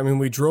 I mean,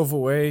 we drove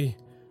away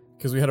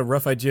because we had a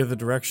rough idea of the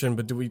direction,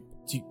 but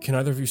can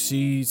either of you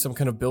see some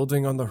kind of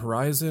building on the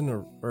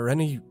horizon or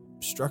any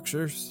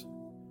structures.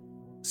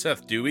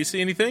 Seth, do we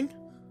see anything?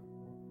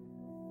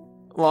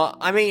 Well,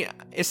 I mean,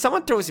 if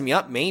someone throws me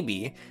up,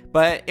 maybe,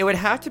 but it would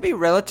have to be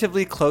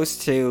relatively close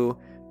to.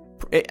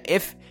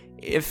 If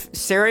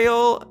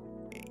Serial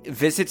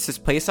visits this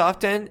place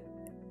often,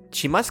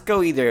 she must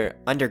go either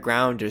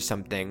underground or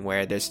something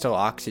where there's still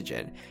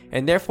oxygen,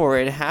 and therefore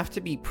it'd have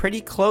to be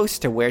pretty close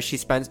to where she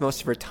spends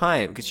most of her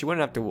time, because she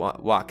wouldn't have to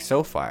walk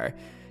so far.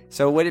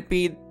 So would it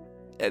be?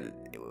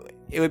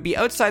 It would be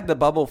outside the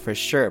bubble for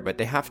sure, but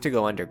they have to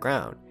go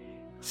underground.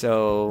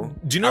 So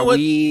do you know what?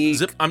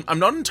 Zip, I'm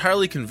not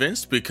entirely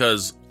convinced,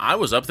 because I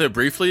was up there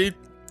briefly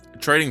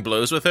trading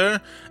blows with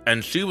her,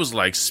 and she was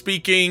like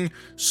speaking,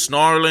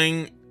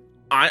 snarling.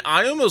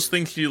 I almost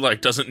think she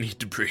like doesn't need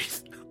to breathe.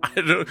 I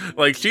don't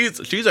like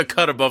she's a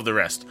cut above the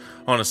rest,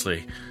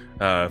 honestly.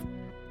 I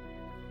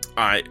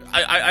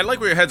like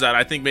where your head's at.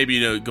 I think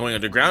maybe going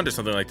underground or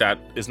something like that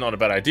is not a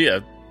bad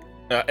idea,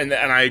 and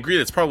I agree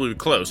that's probably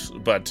close,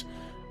 but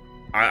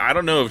I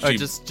don't know if she...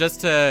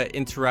 Just to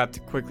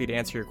interrupt quickly to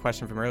answer your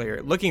question from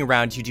earlier. Looking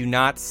around, you do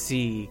not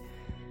see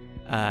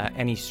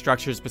any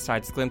structures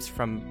besides glimpse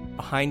from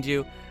behind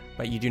you,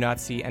 but you do not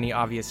see any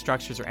obvious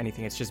structures or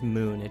anything. It's just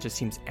moon. It just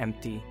seems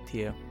empty to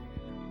you.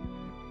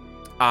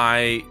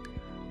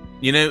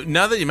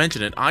 Now that you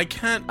mention it, I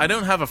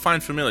don't have a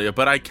find familiar,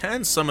 but I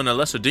can summon a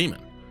lesser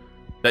demon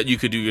that you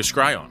could do your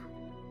scry on.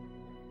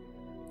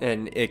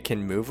 And it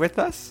can move with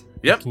us?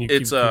 Yep. Can you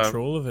keep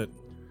control of it?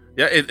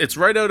 Yeah, it's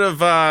right out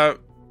of...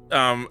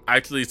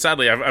 actually,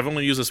 sadly, I've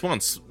only used this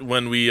once.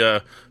 When we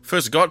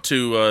first got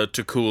to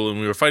Cool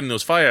and we were fighting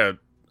those fire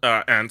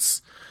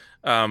ants,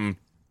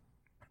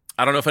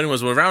 I don't know if anyone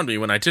was around me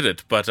when I did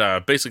it,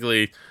 but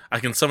basically, I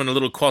can summon a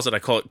little Quasit. I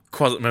call it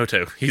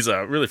Quasimoto. He's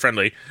really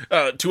friendly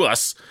to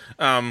us,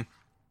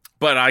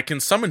 but I can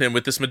summon him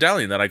with this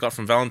medallion that I got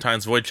from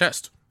Valentine's Void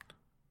Chest.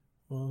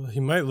 Well, he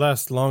might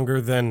last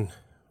longer than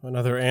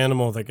another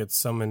animal that gets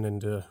summoned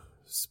into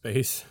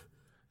space.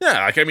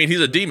 Yeah,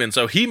 he's a demon,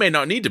 so he may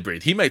not need to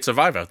breathe. He might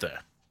survive out there.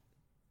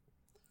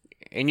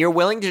 And you're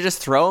willing to just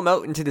throw him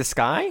out into the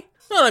sky?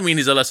 Well,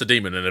 he's a lesser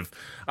demon, and if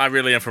I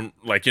really am from,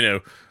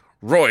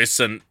 Royce,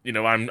 and,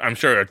 I'm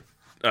sure,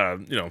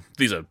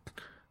 these are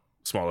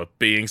smaller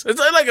beings. It's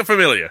like a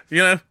familiar,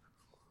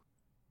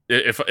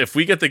 If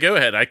we get the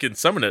go-ahead, I can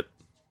summon it.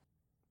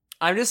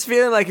 I'm just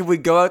feeling like if we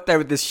go out there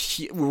with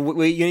this, we're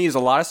going to use a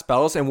lot of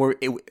spells, and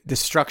the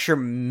structure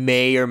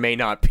may or may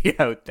not be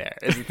out there,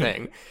 is the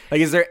thing.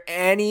 Is there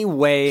any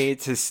way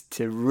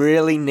to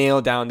really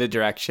nail down the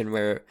direction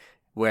where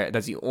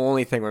that's the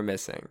only thing we're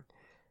missing?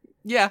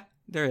 Yeah,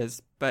 there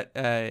is, but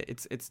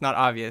it's not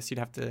obvious. You'd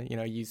have to,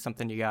 use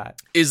something you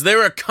got. Is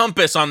there a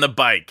compass on the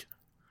bike?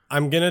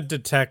 I'm going to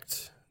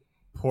detect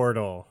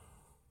portal.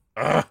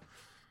 Ugh.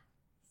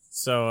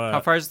 So how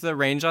far is the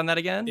range on that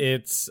again?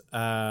 It's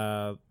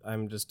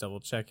I'm just double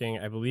checking.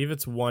 I believe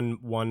it's one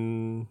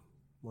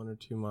or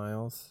 2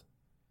 miles.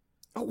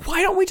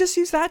 Why don't we just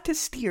use that to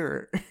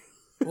steer?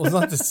 Well, it's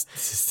not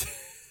this.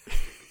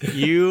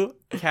 You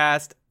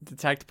cast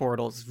detect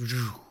portals.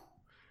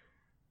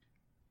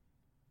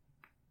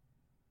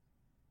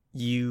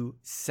 You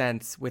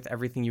sense with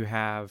everything you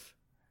have,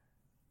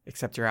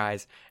 except your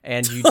eyes,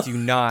 and you do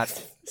not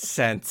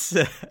sense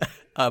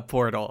a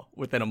portal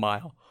within a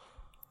mile.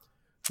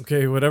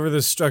 Okay, whatever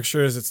this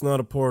structure is, it's not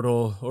a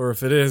portal, or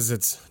if it is,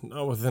 it's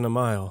not within a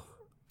mile.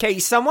 Okay,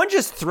 someone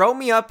just throw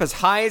me up as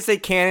high as they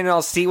can, and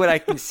I'll see what I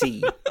can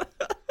see.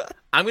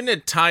 I'm going to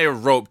tie a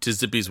rope to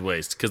Zippy's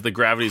waist, because the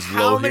gravity's low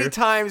How here. many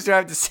times do I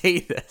have to say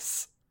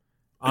this?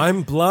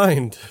 I'm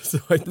blind. So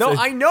I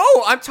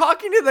know! I'm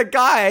talking to the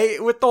guy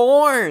with the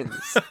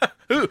horns!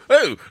 Who?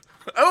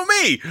 Oh,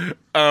 me!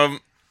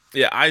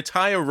 Yeah, I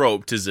tie a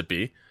rope to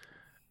Zippy.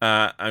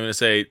 I'm going to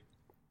say...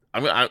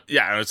 I'm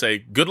gonna say,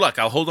 good luck.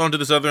 I'll hold on to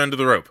this other end of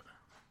the rope.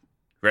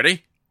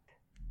 Ready?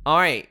 All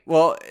right.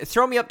 Well,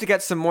 throw me up to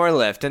get some more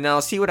lift, and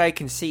I'll see what I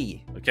can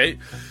see. Okay.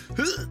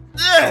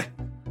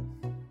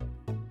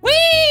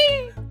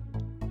 Whee!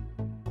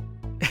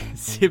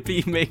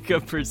 Zippy, make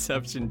a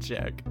perception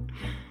check.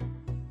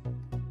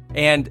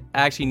 And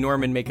actually,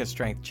 Norman, make a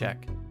strength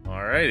check.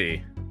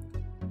 Alrighty.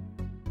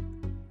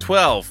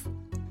 12.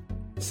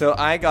 So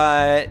I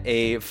got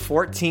a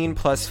 14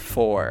 plus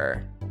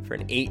 4 for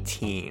an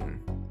 18.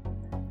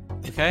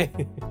 Okay.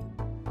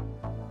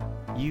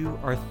 You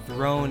are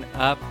thrown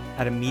up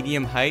at a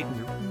medium height,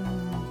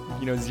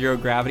 zero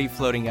gravity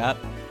floating up.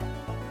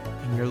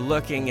 And you're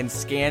looking and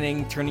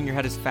scanning, turning your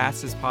head as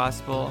fast as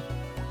possible.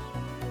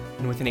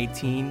 And with an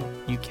 18,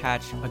 you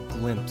catch a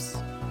glimpse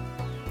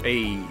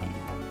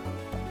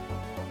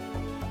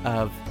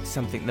of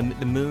something.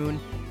 The moon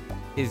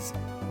is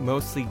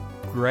mostly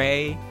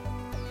gray,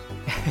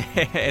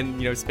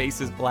 and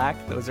space is black.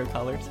 Those are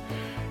colors.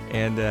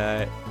 And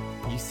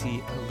you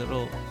see a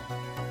little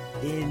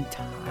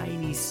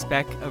tiny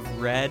speck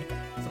of red,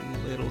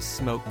 some little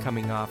smoke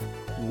coming off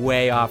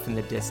way off in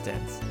the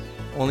distance.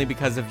 Only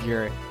because of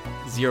your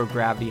zero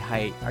gravity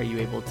height are you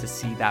able to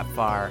see that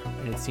far,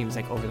 and it seems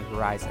like over the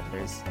horizon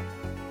there's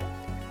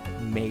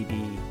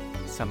maybe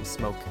some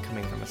smoke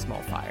coming from a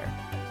small fire.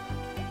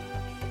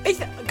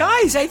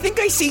 Guys, I think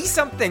I see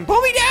something.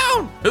 Pull me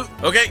down. Ooh,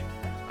 okay.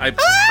 I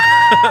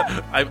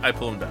I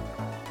pull him down.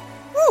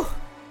 Whew.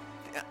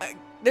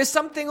 There's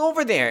something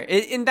over there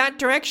in that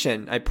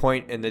direction. I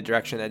point in the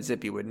direction that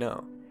Zippy would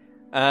know.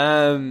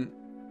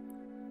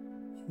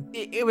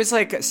 It was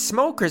like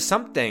smoke or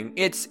something.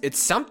 It's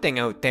something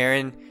out there,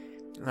 and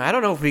I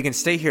don't know if we can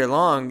stay here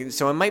long.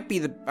 So it might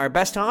be our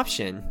best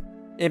option.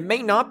 It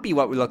may not be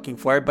what we're looking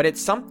for, but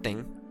it's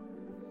something.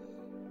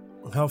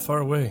 How far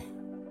away?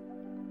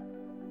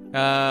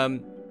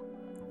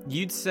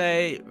 You'd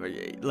say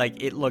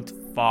like it looked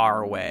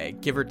far away,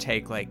 give or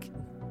take like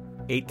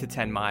 8 to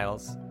 10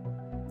 miles.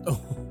 Oh.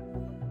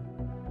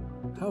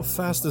 How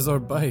fast is our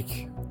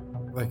bike?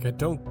 Like, I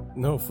don't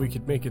know if we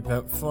could make it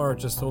that far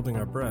just holding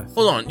our breath.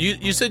 Hold on.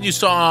 You said you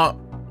saw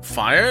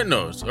fire?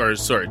 No, or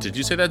sorry, did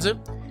you say that, Zip?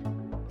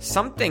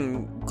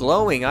 Something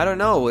glowing. I don't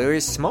know. There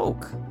is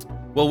smoke.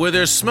 Well, where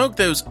there's smoke,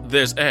 there's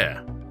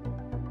air.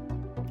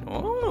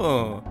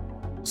 Oh.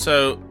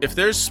 So if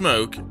there's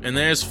smoke and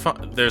there's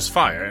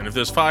fire, and if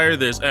there's fire,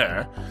 there's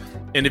air,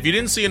 and if you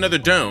didn't see another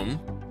dome,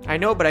 I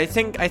know, but I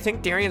think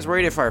Darian's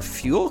worried if our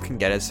fuel can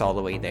get us all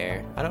the way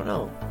there. I don't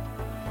know.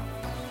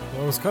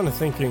 Well, I was kind of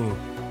thinking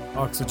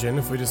oxygen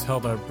if we just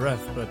held our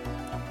breath, but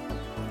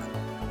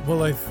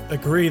well, I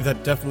agree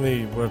that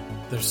definitely where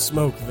there's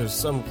smoke, there's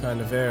some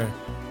kind of air.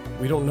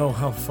 We don't know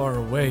how far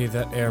away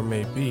that air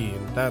may be,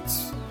 and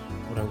that's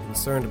what I'm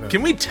concerned about.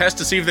 can we test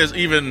to see if there's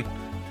even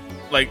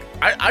like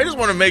I just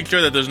want to make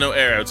sure that there's no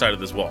air outside of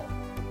this wall.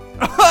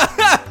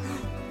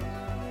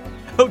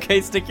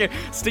 Okay, stick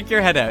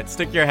your head out.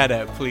 Stick your head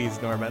out,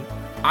 please, Norman.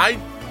 All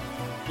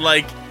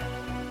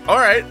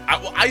right,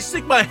 I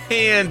stick my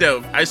hand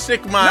out. I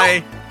stick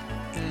my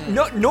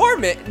No,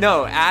 Norman.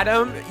 No,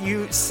 Adam.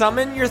 You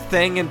summon your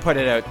thing and put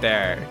it out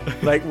there.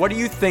 Like, what are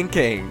you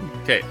thinking?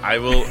 Okay, I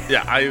will.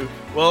 Yeah,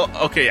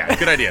 okay, yeah,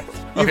 good idea.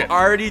 Okay. You've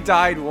already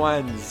died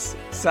once.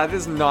 Seth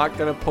is not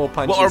gonna pull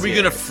punches. Well, are we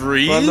here. gonna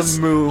freeze? We're on the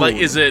moon. Like,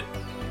 is it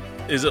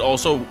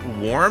also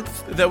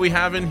warmth that we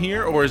have in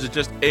here, or is it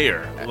just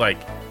air? Like,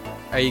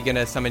 Are you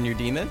gonna summon your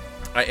demon?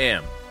 I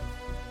am.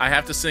 I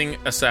have to sing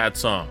a sad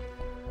song.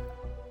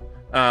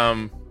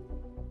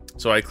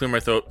 So I clear my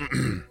throat.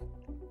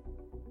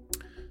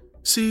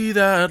 See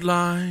that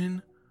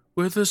line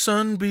where the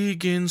sun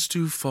begins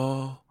to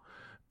fall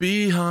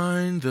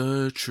behind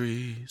the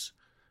trees.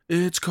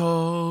 It's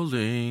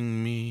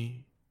calling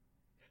me.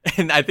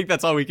 And I think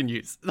that's all we can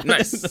use.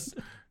 Nice.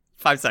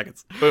 5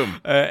 seconds.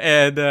 Boom.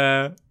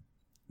 And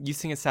you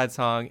sing a sad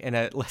song, and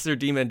a lesser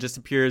demon just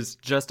appears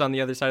just on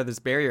the other side of this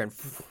barrier, and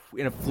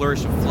in a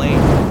flourish of flame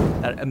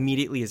that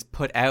immediately is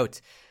put out,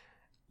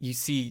 you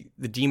see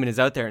the demon is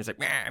out there, and it's like,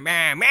 meh,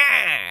 meh, meh.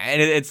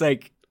 And it's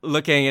like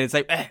looking, and it's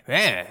like, meh,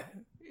 meh.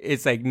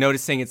 It's like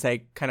noticing it's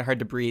like kind of hard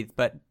to breathe,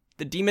 but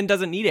the demon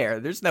doesn't need air.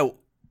 There's no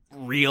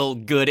real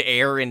good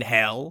air in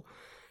hell.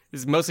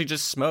 It's mostly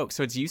just smoke,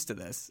 so it's used to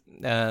this.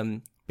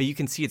 But you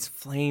can see its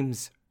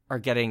flames are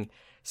getting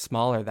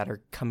smaller that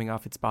are coming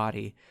off its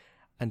body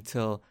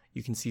until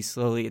you can see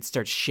slowly it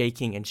starts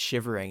shaking and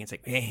shivering. It's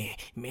like, meh,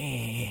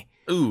 meh.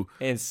 Ooh.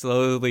 And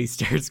slowly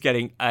starts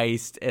getting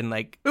iced and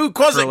like Ooh,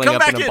 Quasi, curling come up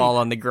back in a in. ball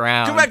on the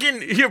ground. Come back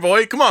in here,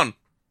 boy. Come on.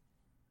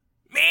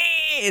 Meh,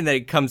 and then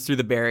it comes through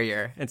the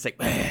barrier. And it's like,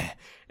 meh,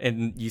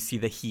 and you see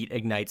the heat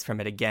ignites from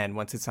it again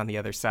once it's on the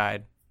other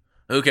side.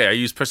 Okay, I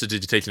use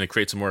prestidigitation to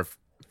create some more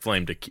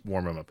flame to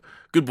warm him up.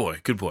 Good boy,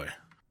 good boy.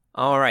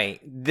 All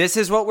right, this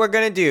is what we're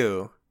gonna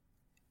do.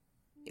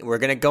 We're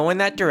gonna go in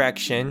that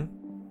direction,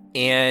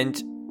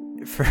 and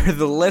for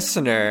the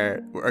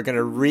listener, we're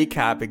gonna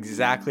recap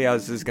exactly how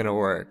this is gonna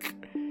work.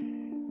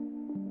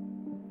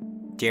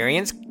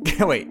 Darian's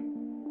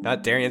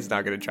Darian's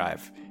not gonna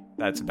drive.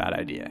 That's a bad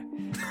idea.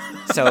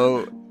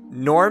 So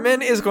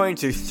Norman is going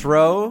to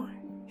throw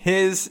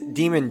his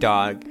demon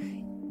dog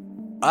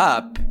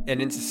up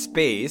and into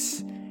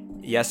space.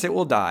 Yes, it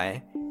will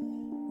die.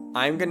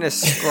 I'm gonna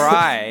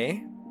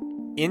scry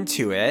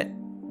into it.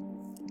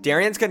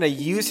 Darian's gonna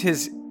use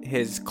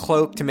his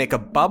cloak to make a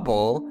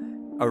bubble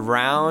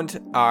around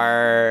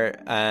our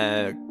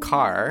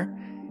car,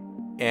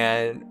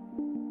 and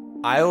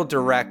I'll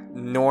direct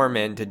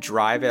Norman to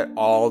drive it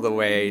all the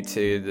way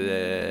to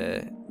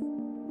the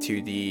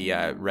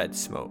red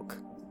smoke.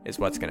 Is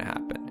what's gonna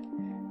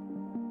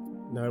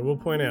happen. Now, I will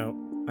point out,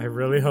 I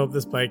really hope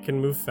this bike can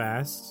move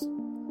fast,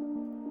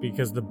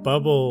 because the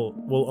bubble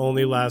will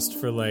only last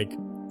for like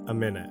a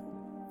minute.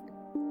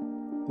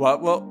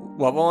 What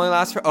will only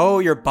last for? Oh,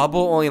 your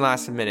bubble only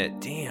lasts a minute.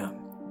 Damn.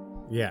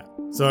 Yeah.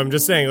 So I'm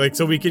just saying, like,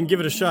 so we can give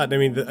it a shot. I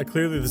mean,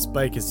 clearly this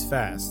bike is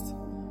fast.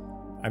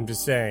 I'm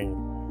just saying,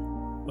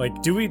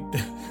 like, do we...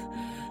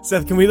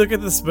 Seth, can we look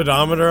at the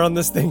speedometer on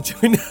this thing? Do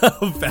we know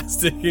how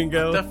fast it can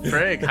go? What the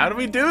frig? How do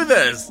we do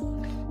this?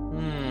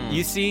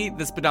 You see,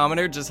 the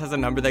speedometer just has a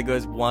number that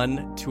goes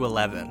 1 to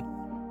 11.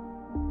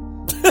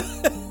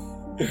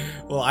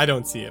 Well, I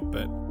don't see it,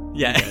 but...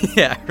 Yeah,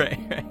 yeah, right.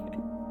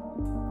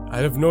 I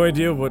have no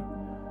idea what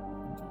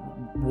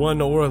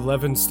 1 or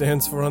 11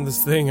 stands for on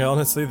this thing.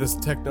 Honestly, this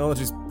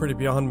technology's pretty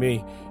beyond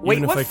me. Wait,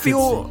 even if I what could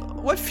fuel? see.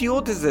 What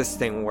fuel does this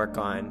thing work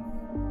on?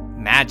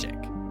 Magic.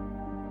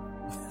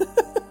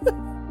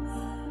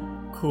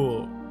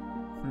 Cool.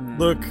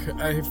 Look,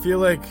 I feel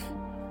like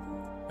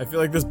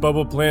this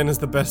bubble plan is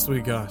the best we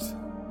got.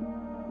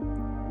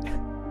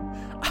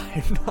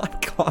 I'm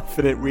not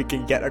confident we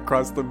can get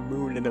across the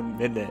moon in a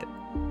minute.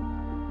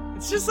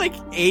 It's just like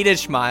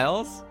 8-ish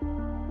miles.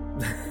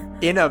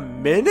 In a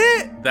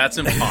minute? That's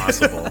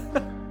impossible.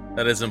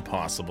 That is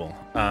impossible.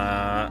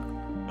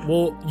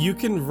 Well, you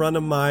can run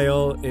a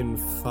mile in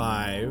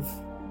 5.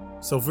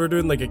 So if we're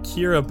doing like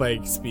Akira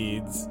bike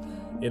speeds,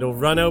 it'll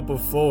run out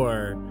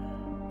before.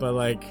 But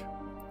like,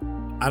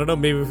 I don't know,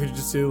 maybe if we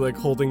just do like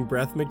holding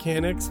breath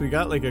mechanics. We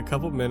got like a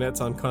couple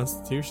minutes on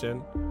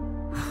Constitution.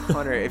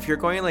 Connor, if you're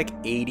going like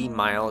 80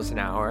 miles an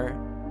hour,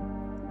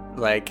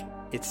 like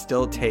it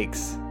still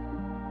takes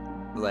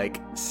like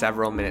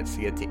several minutes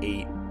to get to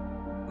 8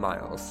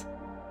 miles.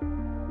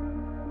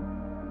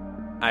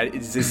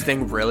 Is this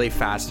thing really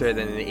faster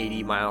than an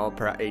 80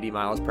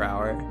 miles per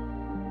hour?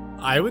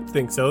 I would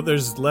think so.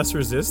 There's less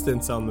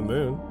resistance on the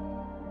moon.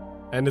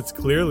 And it's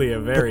clearly a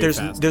very But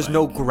fast there's bike.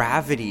 no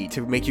gravity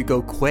to make you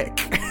go quick.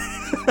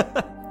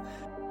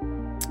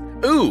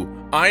 Ooh,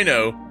 I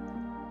know.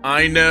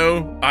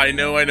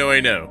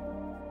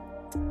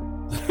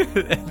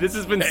 This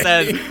has been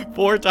said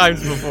 4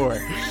 times before.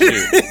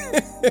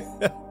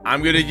 Shoot.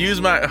 I'm gonna use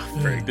my. Oh,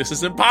 frick, this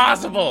is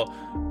impossible.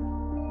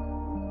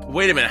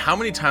 Wait a minute. How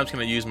many times can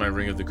I use my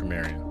Ring of the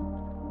Grammarian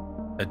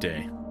a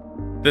day?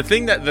 The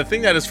thing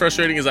that is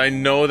frustrating is I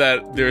know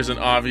that there's an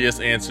obvious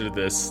answer to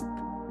this.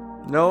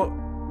 No,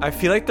 I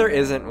feel like there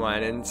isn't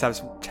one, and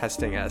Seb's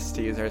testing us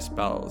to use our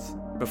spells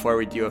before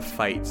we do a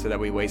fight so that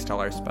we waste all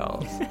our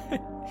spells.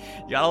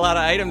 You got a lot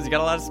of items. You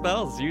got a lot of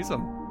spells. Use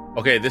them.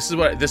 Okay, this is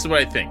what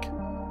I think.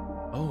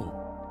 Oh,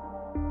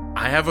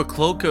 I have a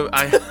cloak of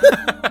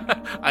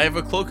I have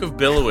a cloak of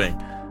billowing.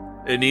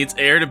 It needs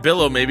air to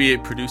billow. Maybe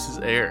it produces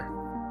air.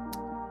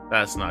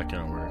 That's not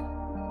gonna work.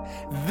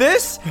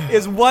 This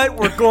is what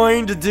we're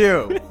going to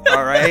do,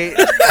 all right?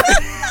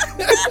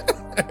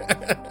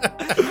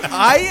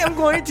 I am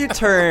going to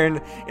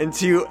turn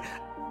into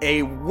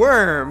a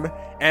worm,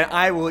 and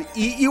I will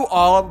eat you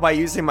all by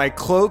using my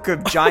cloak of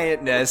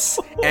giantness,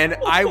 and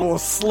I will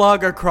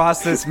slug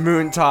across this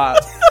moontop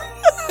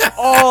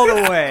all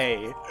the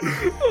way.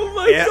 Oh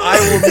my And I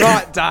will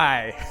not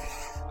die.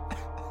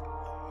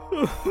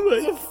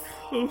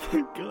 Oh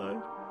my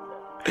god.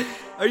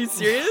 Are you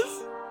serious?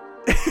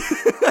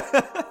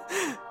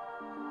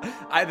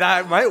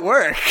 That might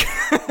work.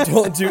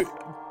 Well, do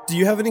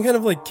you have any kind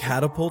of like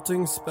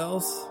catapulting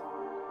spells?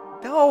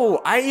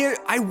 No,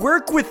 I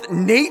work with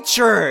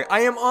nature.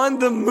 I am on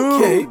the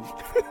moon.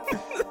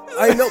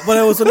 I know, but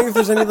I was wondering if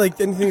there's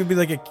anything would be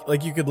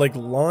like you could like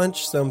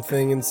launch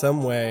something in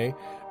some way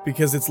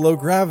because it's low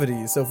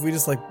gravity. So if we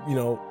just like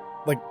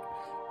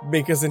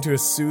make us into a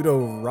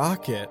pseudo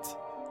rocket.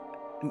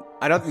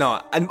 I don't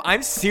know.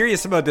 I'm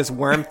serious about this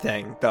worm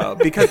thing though,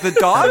 because the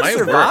dogs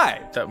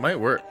survive. That might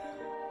work.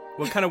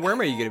 What kind of worm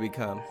are you going to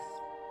become?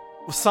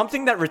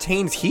 Something that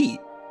retains heat,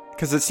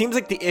 because it seems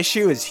like the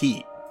issue is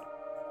heat.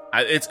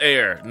 It's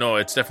air. No,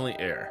 it's definitely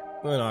air.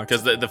 No,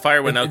 Because the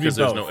fire went out because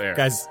there's no air.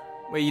 Guys,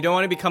 Wait, you don't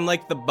want to become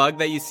like the bug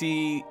that you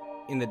see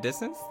in the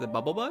distance? The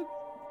bubble bug?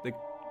 The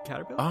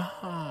caterpillar?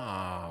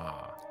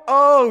 Ah.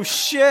 Oh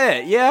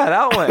shit! Yeah,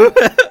 that one.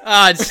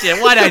 Ah,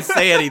 shit. Why did I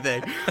say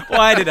anything?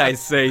 Why did I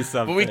say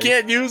something? But we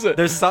can't use it.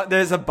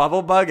 There's a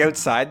bubble bug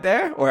outside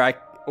there,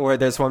 or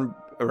there's one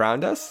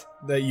around us.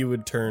 that you would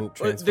Well,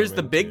 transform there's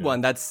the big into.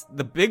 one. That's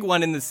the big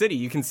one in the city.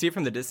 You can see it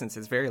from the distance.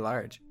 It's very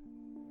large.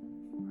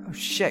 Oh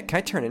shit! Can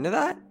I turn into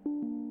that?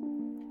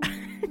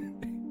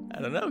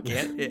 I don't know.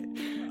 Can't it?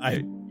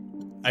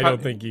 I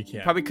don't think you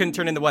can. Probably couldn't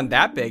turn into one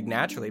that big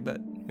naturally, but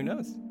who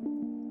knows?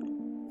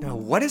 No.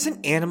 What is an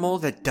animal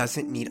that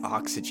doesn't need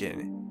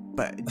oxygen?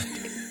 But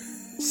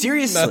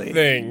seriously,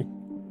 Nothing.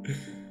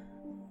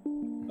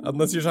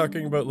 Unless you're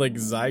talking about like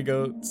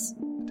zygotes.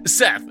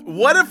 Seth,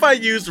 what if I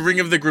used Ring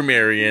of the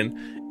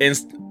Grammarian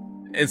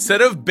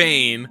instead of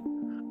Bane,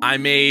 I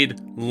made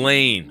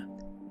Lane,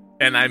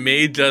 and I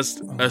made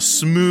just a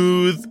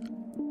smooth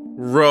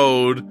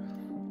road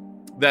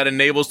that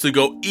enables to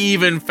go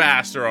even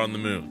faster on the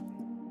moon.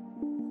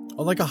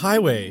 Oh, like a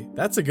highway.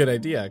 That's a good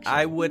idea, actually.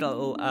 I would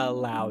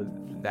allow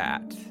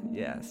that.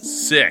 Yes.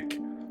 Sick.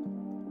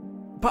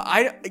 but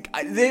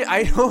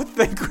I don't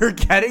think we're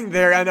getting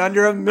there in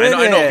under a minute.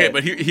 I know. Okay,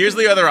 but here's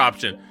the other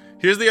option.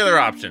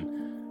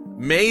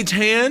 Mage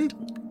Hand,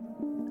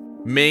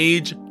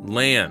 Mage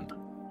Land.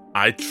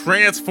 I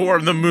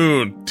transform the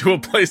moon to a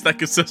place that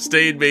can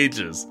sustain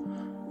mages.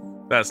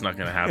 That's not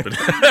gonna happen.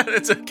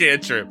 It's a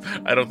cantrip.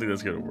 I don't think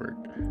that's gonna work.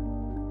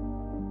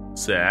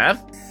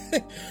 Seth?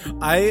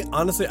 I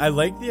honestly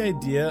like the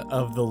idea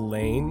of the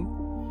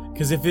lane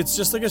Because if it's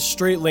just like a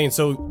straight lane,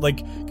 so like,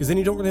 because then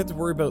you don't really have to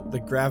worry about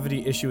the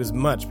gravity issue as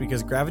much,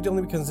 because gravity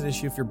only becomes an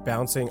issue if you're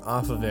bouncing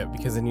off of it,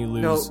 because then you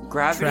lose No,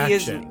 gravity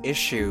is traction. an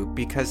issue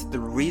because the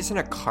reason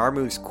a car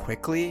moves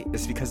quickly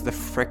is because of the The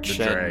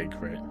friction. drag,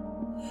 right?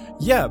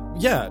 Yeah,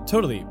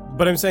 totally.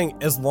 But I'm saying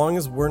as long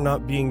as we're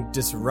not being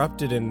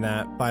disrupted in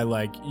that by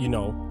like, you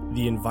know,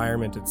 the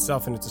environment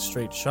itself and it's a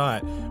straight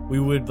shot,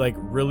 we would like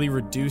really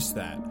reduce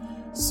that.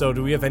 So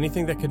do we have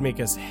anything that could make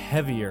us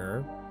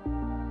heavier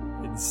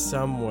in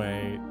some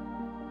way?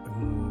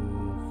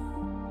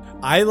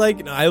 I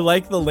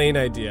like the lane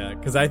idea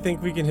because I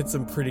think we can hit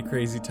some pretty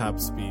crazy top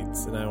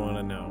speeds, and I want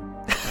to know.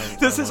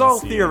 This is all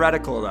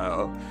theoretical,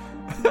 though.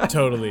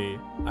 Totally.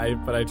 I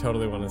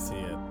totally want to see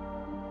it.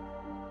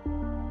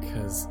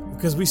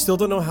 Because we still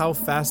don't know how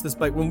fast this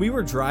bike. When we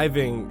were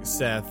driving,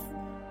 Seth,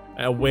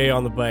 away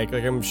on the bike,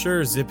 like I'm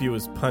sure Zippy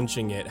was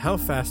punching it. How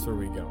fast were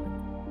we going?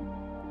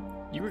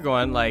 You were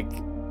going like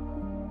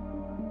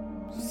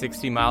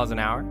 60 miles an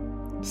hour.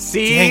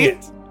 See? Dang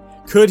it.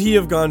 Could he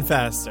have gone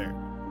faster?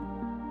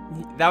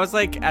 That was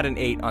like at an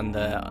 8 on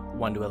the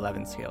 1 to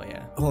 11 scale,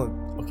 yeah. Oh,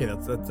 okay,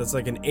 that's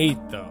like an 8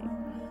 though.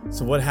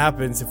 So what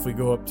happens if we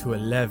go up to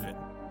 11?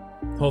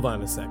 Hold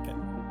on a second.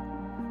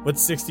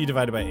 What's 60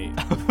 divided by 8?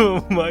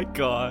 Oh my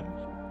god.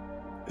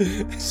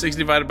 6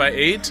 divided by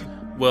 8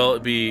 will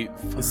be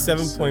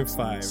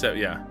 7.5. So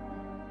yeah.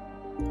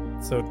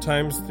 So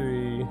times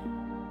 3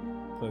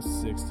 plus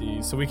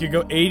 60. So we could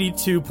go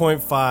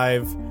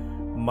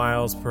 82.5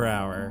 miles per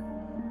hour.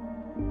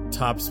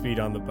 Top speed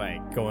on the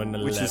bike, going to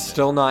 11. Which is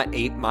still not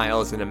 8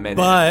 miles in a minute.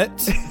 But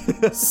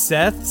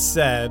Seth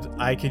said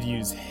I could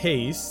use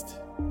haste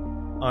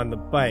on the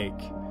bike,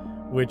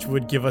 which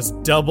would give us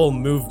double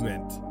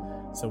movement.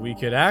 So we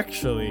could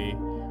actually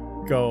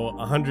go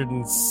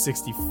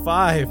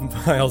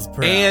 165 miles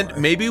per hour. And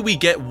maybe we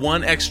get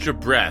one extra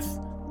breath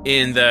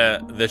in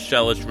the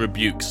Shellish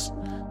rebukes.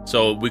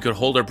 So we could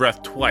hold our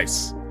breath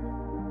twice.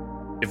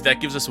 If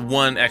that gives us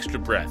one extra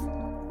breath.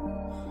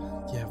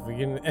 Yeah, we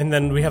can, and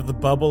then we have the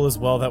bubble as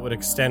well that would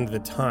extend the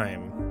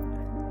time.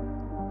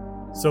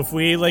 So if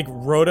we like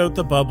rode out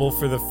the bubble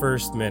for the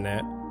first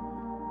minute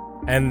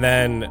and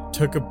then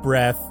took a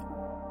breath.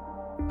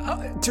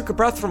 Took a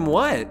breath from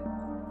what?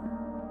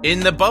 In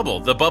the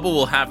bubble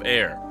will have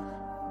air.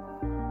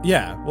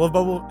 Yeah, we'll have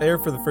bubble air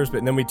for the first bit,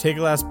 and then we take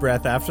a last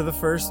breath after the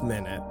first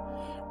minute.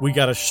 We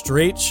got a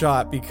straight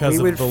shot because We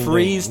of would the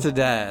freeze lane. to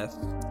death.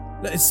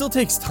 It still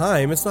takes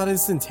time. It's not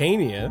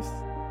instantaneous.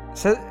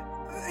 So,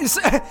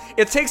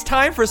 it takes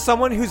time for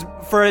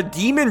for a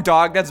demon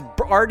dog that's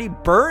already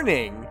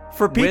burning.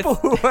 For people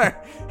who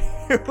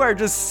are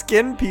just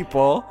skin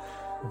people.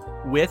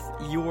 With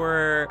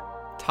your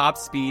top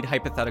speed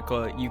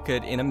hypothetical, you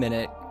could in a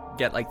minute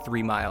get like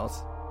 3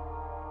 miles.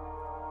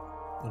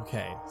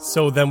 Okay,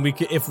 so then we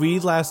could, if we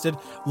lasted,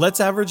 let's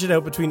average it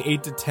out between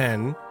 8 to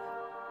 10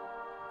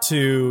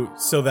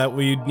 so that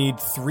we'd need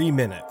 3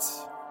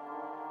 minutes.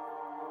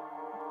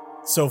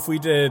 So if we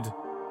did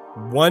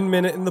 1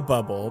 minute in the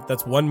bubble,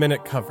 that's 1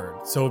 minute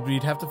covered. So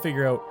we'd have to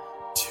figure out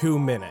 2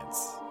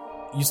 minutes.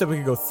 You said we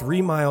could go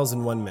 3 miles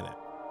in 1 minute.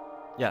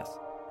 Yes.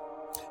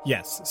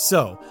 Yes.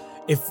 So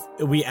if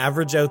we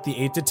average out the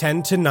 8 to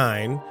 10 to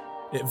 9,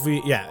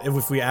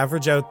 if we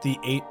average out the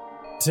 8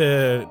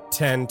 to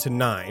 10 to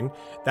 9,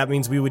 that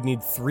means we would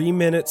need 3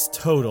 minutes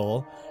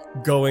total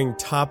going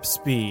top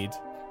speed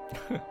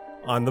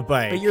on the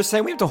bike. But you're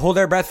saying we have to hold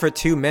our breath for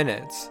 2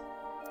 minutes.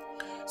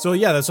 So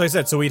yeah, that's what I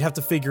said. So we'd have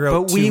to figure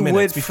out But 2 we minutes.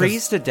 would because-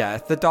 freeze to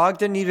death. The dog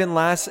didn't even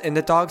last, and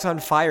the dog's on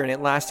fire, and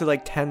it lasted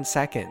like 10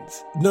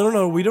 seconds.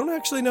 No. We don't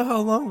actually know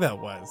how long that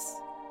was.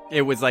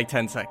 It was like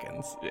 10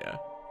 seconds. Yeah.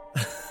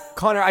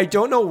 Connor, I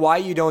don't know why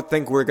you don't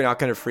think we're not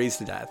going to freeze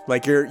to death.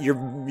 Like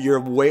you're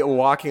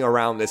walking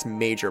around this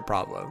major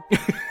problem.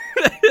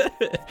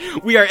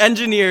 We are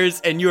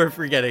engineers, and you are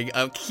forgetting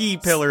a key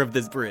pillar of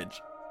this bridge.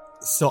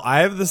 So I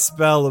have the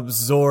spell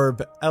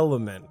Absorb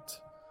Element.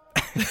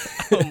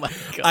 Oh my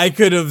god. I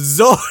could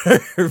absorb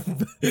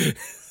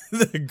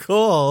the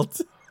gold.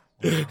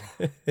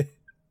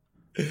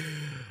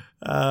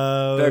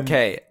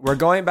 Okay, we're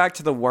going back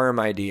to the worm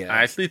idea.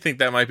 I actually think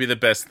that might be the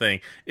best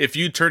thing. If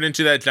you turn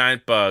into that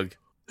giant bug,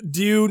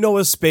 Do you know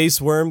a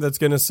space worm that's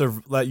gonna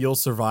that you'll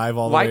survive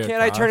all the way Why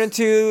can't I across? turn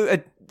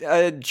into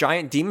a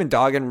giant demon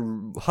dog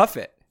and huff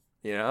it?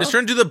 You know? just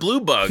turn into the blue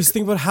bug. Just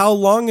think about how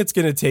long it's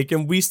gonna take,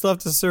 and we still have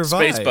to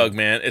survive. Space bug,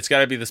 man. It's got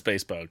to be the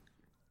space bug.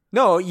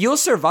 No, you'll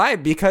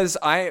survive because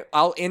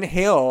I'll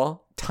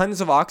inhale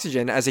tons of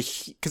oxygen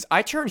because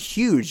I turn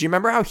huge. Do you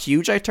remember how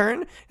huge I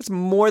turn? It's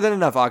more than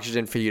enough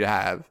oxygen for you to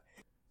have.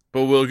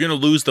 But we're going to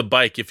lose the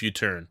bike if you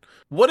turn.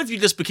 What if you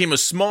just became a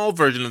small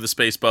version of the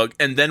space bug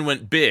and then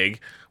went big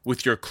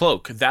with your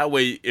cloak? That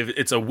way, if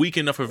it's a weak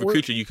enough of a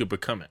creature, you could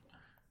become it.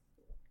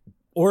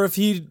 Or if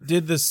he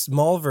did the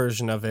small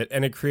version of it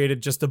and it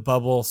created just a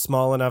bubble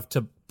small enough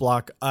to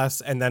block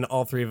us, and then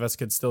all three of us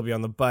could still be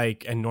on the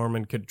bike, and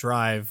Norman could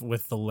drive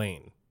with the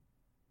lane.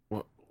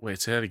 Wait,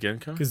 say that again,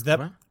 Connor? Because that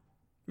What?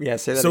 Yeah,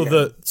 say that So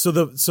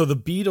again. the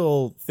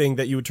beetle thing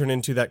that you would turn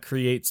into that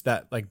creates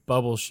that like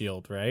bubble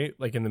shield, right?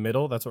 Like in the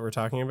middle, that's what we're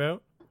talking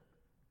about.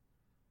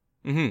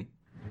 Mm-hmm.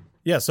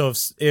 Yeah, so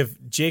if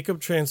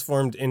Jacob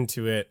transformed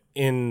into it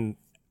in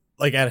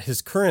like at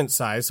his current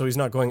size, so he's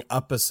not going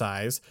up a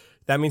size,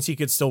 that means he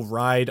could still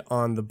ride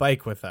on the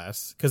bike with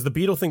us because the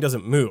beetle thing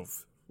doesn't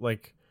move.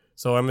 Like,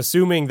 so I'm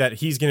assuming that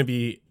he's going to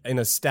be in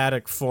a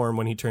static form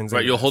when he turns. Right,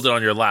 into you'll this. hold it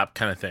on your lap,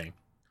 kind of thing.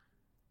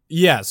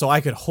 Yeah, so I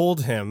could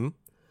hold him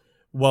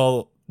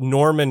while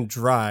Norman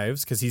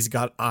drives because he's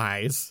got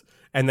eyes,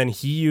 and then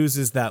he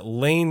uses that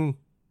lane,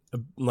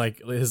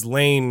 like his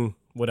lane,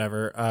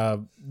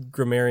 whatever,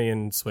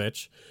 grammarian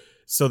switch.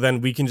 So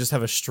then we can just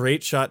have a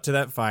straight shot to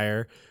that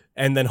fire,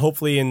 and then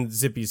hopefully in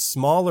Zippy's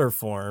smaller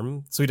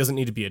form, so he doesn't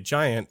need to be a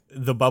giant,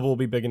 the bubble will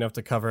be big enough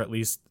to cover at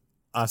least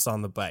us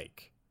on the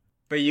bike.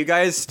 But you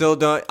guys still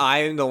don't.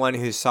 I'm the one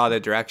who saw the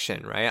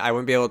direction, right? I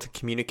wouldn't be able to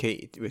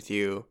communicate with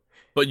you.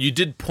 But you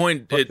did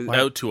point it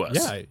out to us.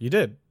 Yeah, you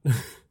did.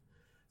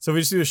 So if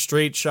we just do a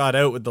straight shot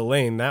out with the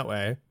lane that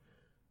way,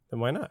 then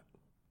why not?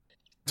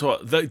 So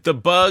the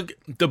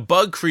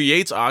bug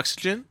creates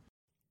oxygen.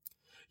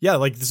 Yeah,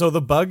 like, so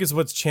the bug is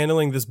what's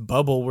channeling this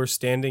bubble we're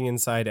standing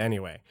inside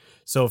anyway.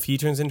 So if he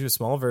turns into a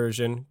small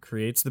version,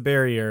 creates the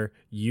barrier,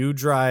 you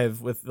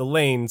drive with the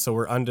lane so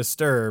we're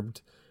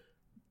undisturbed,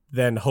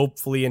 then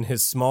hopefully in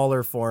his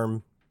smaller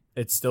form,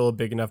 it's still a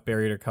big enough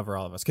barrier to cover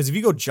all of us. Because if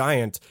you go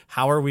giant,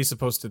 how are we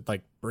supposed to,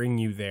 like, bring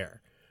you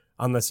there?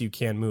 Unless you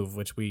can move,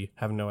 which we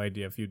have no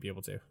idea if you'd be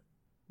able to.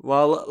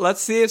 Well,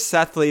 let's see if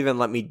Seth will even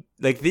let me.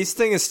 Like, this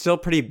thing is still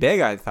pretty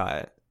big, I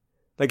thought.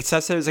 Like,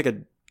 Seth said it was like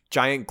a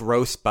giant,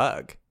 gross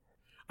bug.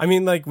 I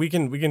mean, like, we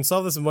can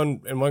solve this in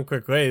one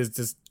quick way,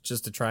 is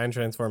just to try and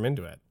transform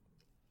into it.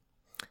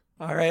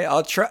 All right,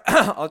 I'll try.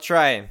 I'll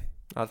try.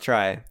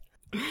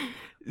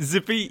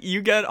 Zippy,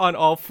 you get on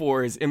all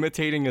fours,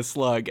 imitating a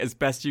slug as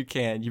best you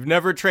can. You've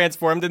never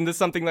transformed into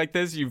something like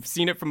this. You've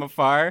seen it from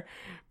afar,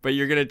 but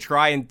you're gonna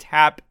try and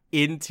tap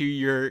into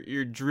your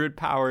druid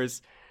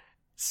powers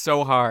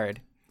so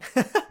hard.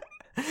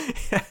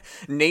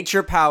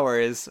 Nature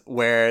powers,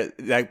 where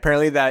like,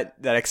 apparently that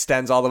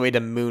extends all the way to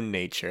moon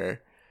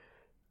nature.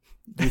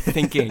 You're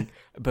thinking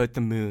about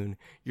the moon.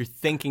 You're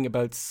thinking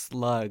about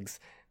slugs.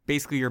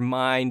 Basically, your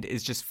mind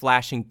is just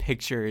flashing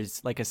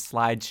pictures like a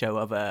slideshow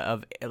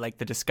of like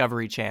the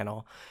Discovery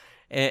Channel.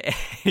 And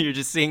you're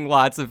just seeing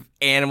lots of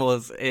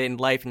animals in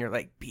life, and you're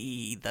like,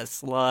 be the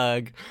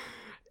slug.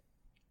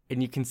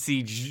 And you can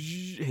see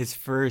his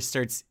fur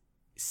starts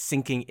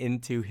sinking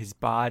into his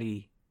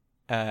body.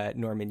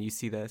 Norman, you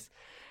see this.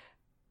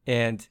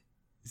 And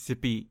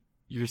Zippy,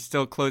 you're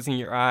still closing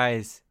your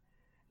eyes.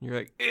 You're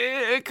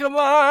like, come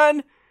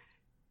on.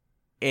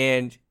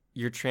 And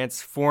you're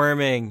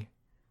transforming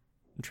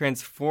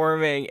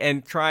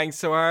and trying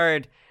so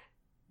hard.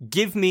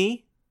 Give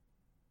me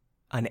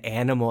an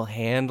animal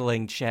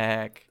handling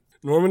check.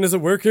 Norman, is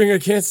it working? I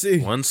can't see.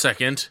 1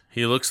 second.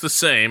 He looks the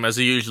same as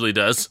he usually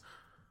does.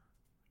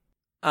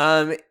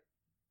 I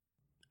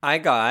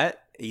got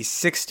a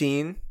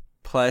 16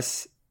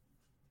 plus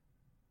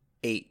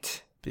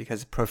 8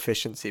 because of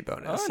proficiency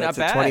bonus. Oh, That's not a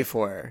bad.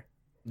 24.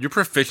 You're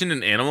proficient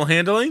in animal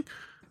handling?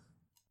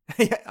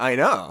 Yeah, I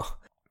know.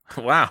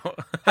 Wow.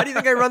 How do you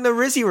think I run the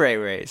Rizzy Ray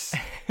race?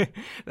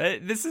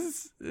 This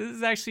is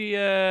actually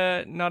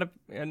not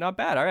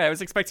bad. All right, I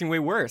was expecting way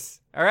worse.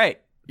 All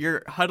right,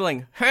 you're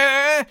huddling,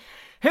 and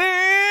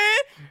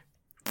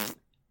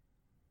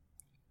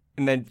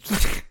then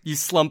you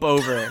slump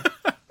over,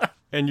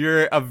 and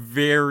you're a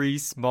very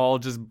small,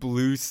 just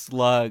blue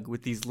slug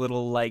with these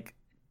little like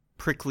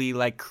prickly,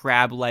 like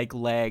crab-like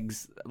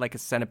legs, like a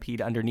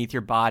centipede underneath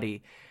your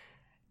body,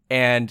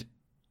 and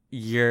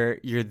you're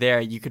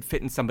there. You could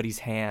fit in somebody's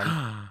hand.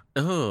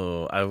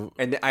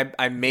 And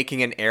I'm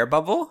making an air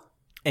bubble?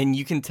 And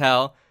you can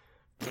tell,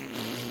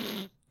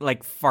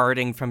 like,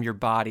 farting from your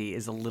body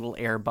is a little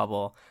air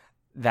bubble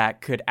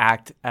that could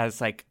act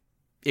as, like,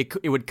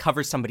 it would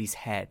cover somebody's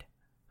head.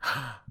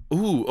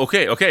 Ooh,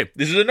 okay.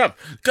 This is enough.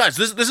 Guys,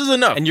 this is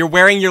enough. And you're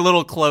wearing your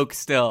little cloak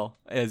still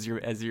as your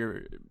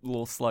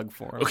little slug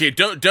form. Okay,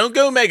 don't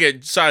go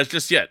mega size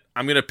just yet.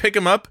 I'm going to pick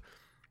him up.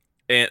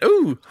 And,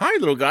 ooh, hi,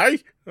 little guy.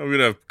 I'm going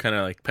to kind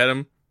of, like, pet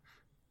him.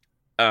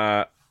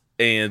 And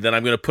then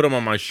I'm going to put him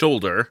on my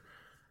shoulder.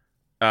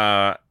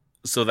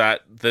 So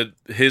that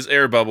his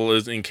air bubble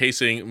is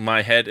encasing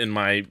my head in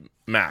my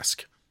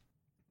mask.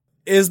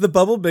 Is the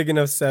bubble big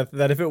enough, Seth,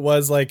 that if it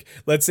was like,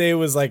 let's say it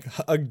was like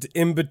hugged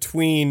in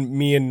between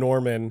me and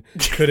Norman,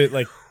 could it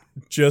like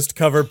just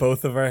cover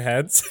both of our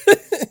heads?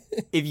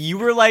 If you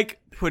were like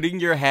putting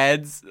your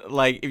heads,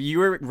 like if you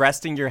were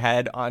resting your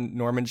head on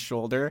Norman's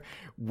shoulder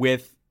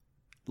with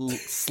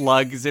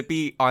slug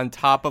Zippy on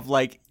top of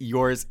like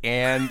yours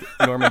and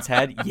Norman's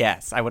head,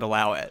 yes, I would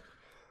allow it.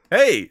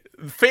 Hey,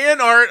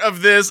 fan art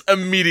of this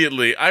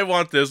immediately. I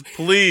want this,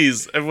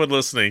 please, everyone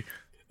listening.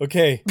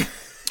 Okay.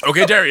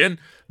 Okay, Darian,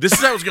 this is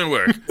how it's going to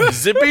work.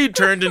 Zippy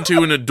turned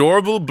into an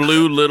adorable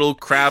blue little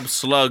crab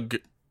slug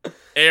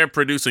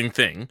air-producing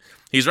thing.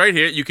 He's right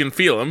here. You can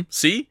feel him.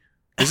 See?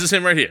 This is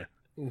him right here.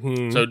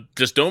 So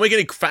just don't make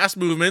any fast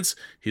movements.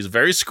 He's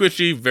very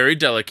squishy, very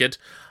delicate.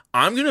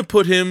 I'm going to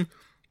put him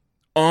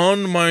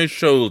on my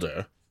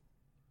shoulder.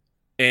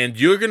 And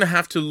you're going to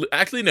have to...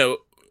 Actually, no.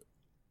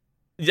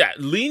 Yeah,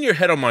 lean your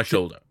head on my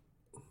shoulder.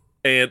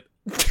 And...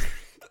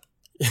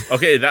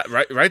 Okay, that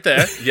right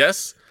there.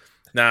 Yes.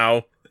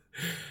 Now...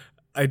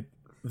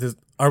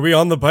 Are we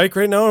on the bike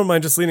right now, or am I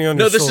just leaning on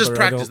your shoulder? No, this is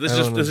practice.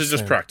 This is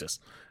just practice.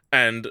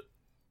 And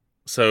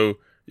so...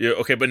 Yeah,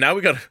 okay, but now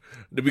we got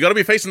to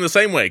be facing the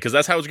same way, because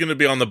that's how it's going to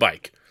be on the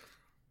bike.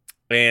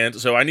 And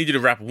so I need you to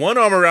wrap one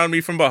arm around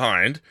me from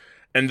behind,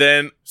 and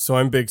then... So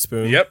I'm Big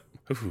Spoon. Yep.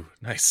 Ooh,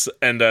 nice.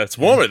 And it's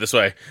warmer this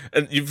way.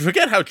 And you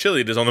forget how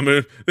chilly it is on the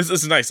moon. This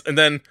is nice. And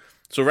then,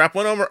 so wrap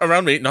one arm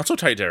around me, not so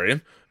tight,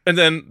 Darian. And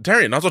then,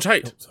 Darian, not so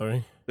tight. Oh,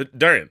 sorry.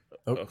 Darian.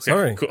 Oh, okay,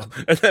 sorry. Cool.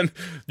 And then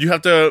you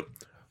have to...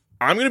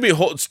 I'm going to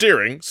be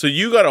steering, so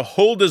you got to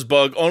hold this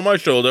bug on my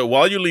shoulder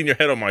while you lean your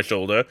head on my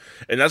shoulder,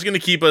 and that's going to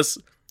keep us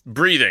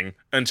breathing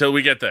until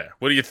we get there.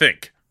 What do you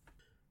think?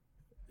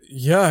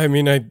 Yeah, I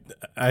mean,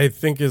 I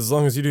think as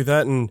long as you do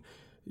that, and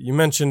you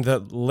mentioned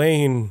that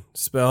lane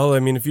spell, I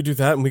mean, if you do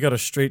that and we got a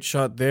straight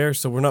shot there,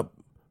 so we're not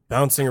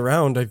bouncing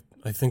around,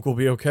 I think we'll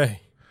be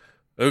okay.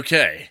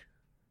 Okay.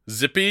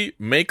 Zippy,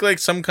 make like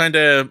some kind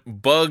of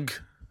bug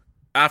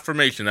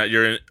affirmation that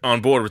you're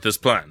on board with this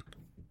plan.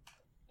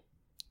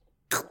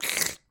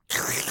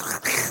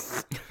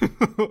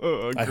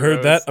 I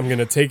heard that. I'm going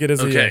to take it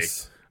as a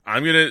yes.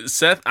 I'm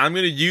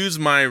gonna use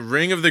my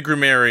Ring of the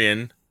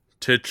Grammarian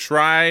to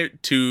try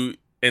to,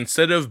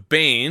 instead of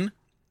Bane,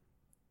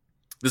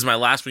 this is my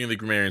last Ring of the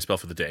Grammarian spell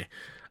for the day.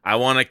 I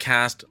want to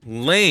cast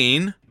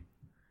Lane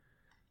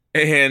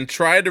and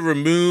try to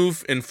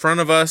remove in front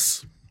of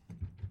us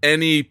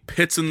any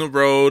pits in the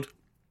road,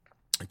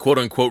 quote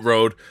unquote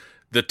road,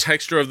 the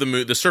texture of the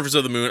moon, the surface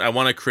of the moon. I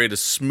want to create a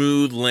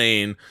smooth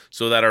lane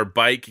so that our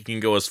bike can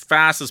go as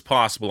fast as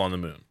possible on the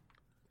moon.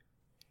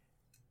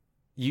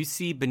 You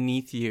see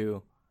beneath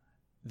you,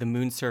 the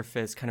moon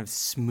surface kind of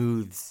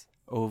smooths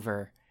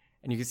over,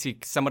 and you can see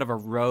somewhat of a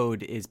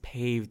road is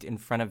paved in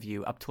front of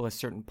you up to a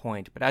certain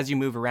point. But as you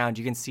move around,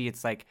 you can see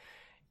it's like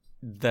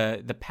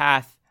the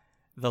path,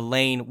 the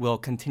lane will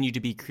continue to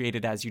be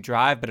created as you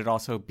drive, but it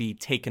also be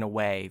taken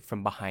away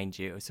from behind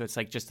you. So it's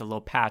like just a little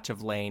patch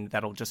of lane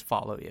that'll just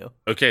follow you.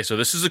 Okay, so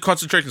this is a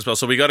concentration spell,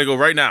 so we got to go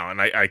right now, and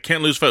I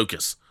can't lose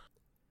focus.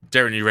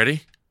 Darren, you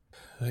ready?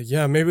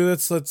 Yeah, maybe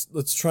let's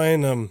try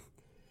and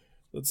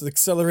let's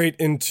accelerate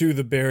into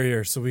the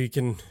barrier so we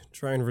can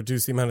try and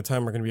reduce the amount of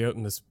time we're going to be out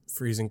in this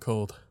freezing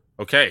cold.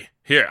 Okay,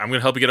 here, I'm going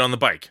to help you get on the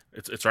bike.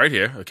 It's right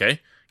here, okay?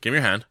 Give me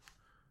your hand.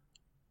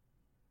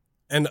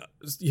 And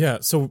yeah,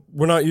 so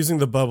we're not using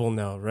the bubble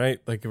now, right?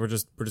 Like we're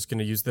just going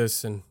to use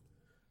this and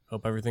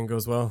hope everything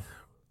goes well.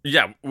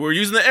 Yeah, we're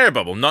using the air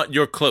bubble, not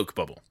your cloak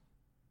bubble.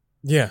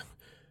 Yeah.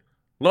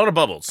 A lot of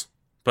bubbles,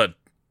 but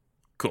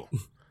cool.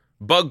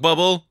 Bug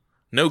bubble,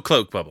 no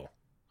cloak bubble.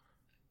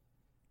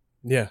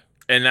 Yeah.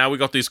 And now we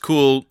got these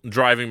cool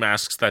driving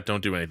masks that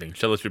don't do anything.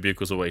 Shell's Rebuke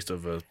was a waste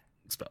of a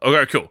spell.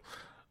 Okay, cool.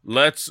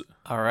 Let's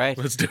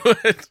do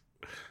it.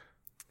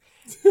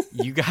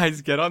 You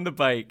guys get on the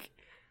bike.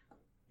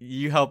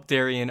 You help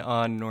Darian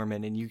on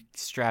Norman, and you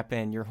strap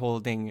in. You're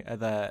holding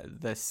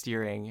the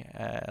steering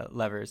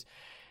levers.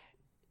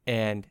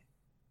 And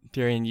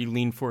Darian, you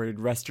lean forward,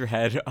 rest your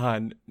head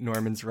on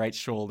Norman's right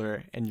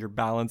shoulder, and you're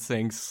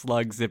balancing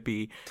Slug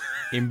Zippy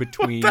in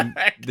between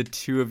the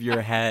two of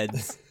your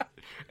heads.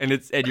 And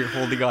you're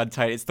holding on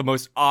tight. It's the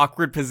most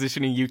awkward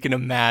positioning you can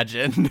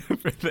imagine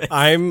for this.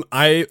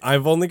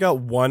 I've only got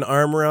one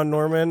arm around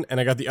Norman, and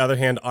I got the other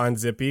hand on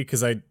Zippy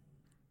because I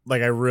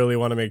really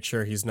want to make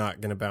sure he's not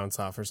going to bounce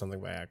off or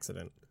something by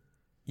accident.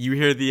 You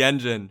hear the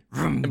engine.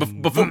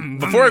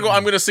 Before I go,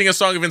 I'm going to sing a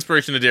song of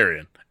inspiration to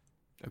Darian.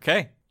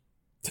 Okay.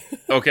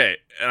 Okay,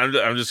 and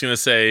I'm just going to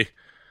say,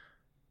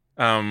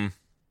 I'm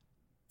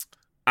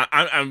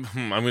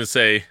going to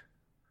say,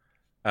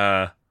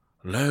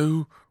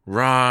 low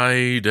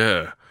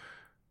rider,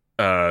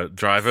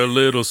 drive a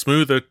little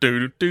smoother,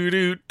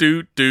 do.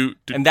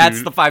 And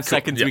that's the 5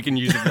 seconds we can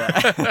use of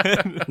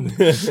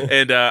that.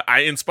 And I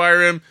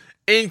inspire him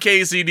in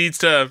case he needs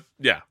to.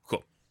 Yeah,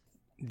 cool.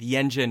 The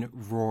engine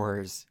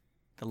roars.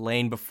 The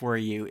lane before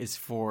you is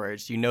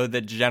forged. You know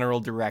the general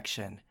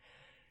direction.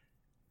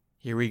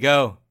 Here we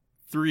go.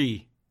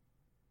 3,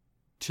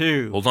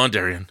 2. Hold on,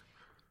 Darian.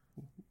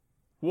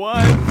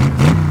 1.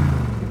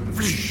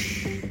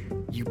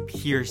 You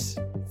pierce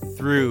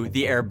through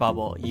the air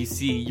bubble. You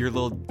see your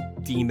little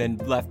demon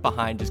left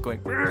behind just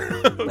going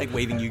like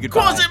waving you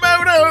goodbye.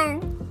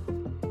 Quasimodo!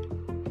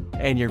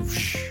 And you're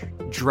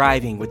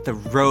driving with the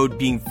road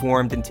being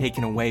formed and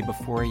taken away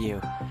before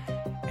you.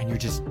 And you're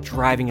just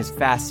driving as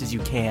fast as you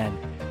can.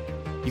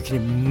 You can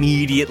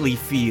immediately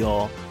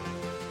feel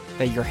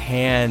that your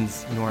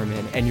hands,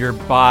 Norman, and your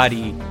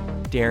body,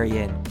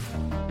 Darian,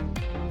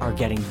 are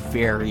getting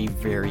very,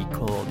 very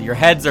cold. Your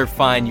heads are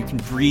fine. You can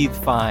breathe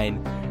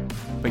fine.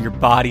 But your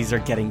bodies are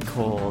getting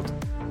cold.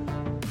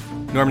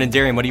 Norman and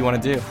Darian, what do you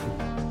want to do?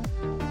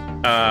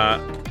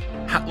 I'm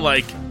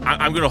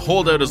going to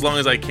hold out as long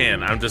as I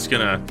can. I'm just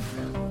going to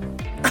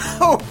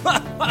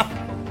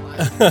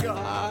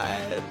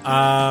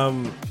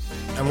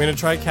I'm gonna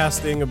try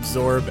casting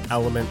absorb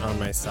element on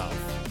myself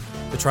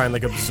to try and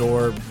like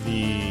absorb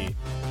the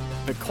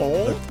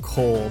cold?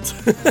 cold.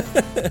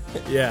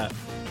 Yeah.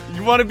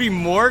 You want to be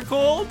more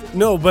cold?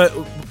 No, but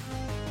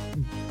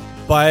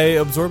by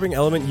absorbing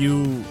element,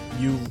 you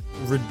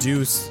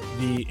reduce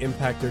the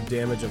impact or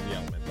damage of the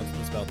element. That's what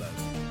the spell does.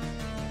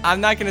 I'm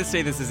not going to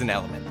say this is an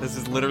element. This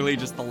is literally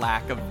just the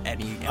lack of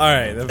any element. All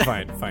right, then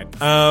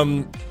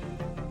fine.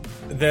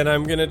 Then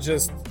I'm gonna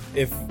just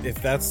if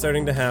that's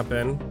starting to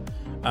happen,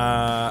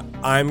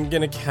 I'm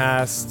gonna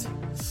cast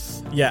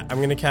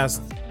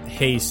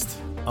haste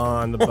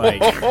on the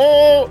bike.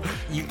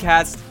 You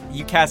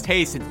cast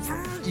haste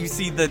and you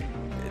see the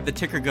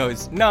ticker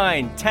goes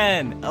 9,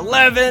 10,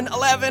 11,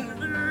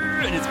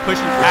 and it's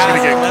pushing past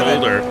It's gonna get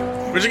 11. colder.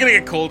 We're just gonna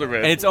get colder,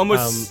 man. And it's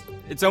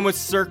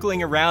almost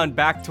circling around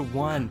back to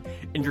 1,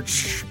 and you're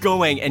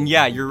going, and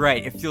yeah, you're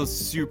right. It feels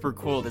super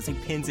cold. It's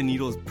like pins and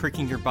needles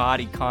pricking your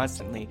body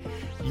constantly.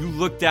 You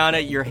look down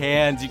at your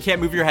hands. You can't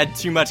move your head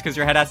too much because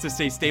your head has to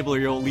stay stable or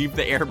you'll leave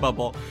the air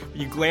bubble.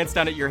 You glance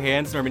down at your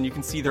hands, Norman. You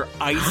can see they're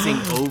icing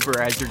over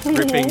as you're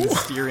gripping the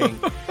steering.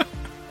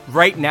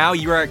 Right now,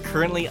 you are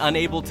currently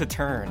unable to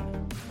turn.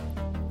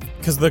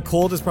 Because the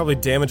cold is probably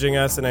damaging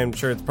us, and I'm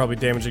sure it's probably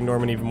damaging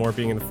Norman even more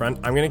being in the front.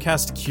 I'm going to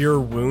cast Cure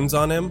Wounds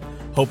on him,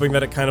 hoping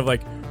that it kind of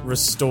like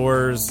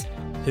restores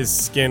his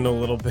skin a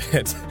little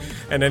bit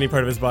and any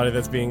part of his body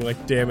that's being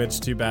like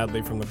damaged too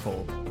badly from the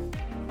cold.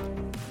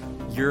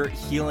 You're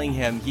healing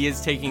him. He is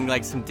taking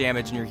like some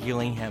damage and you're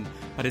healing him,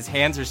 but his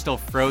hands are still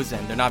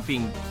frozen. They're not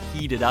being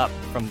heated up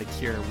from the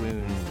Cure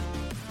Wounds.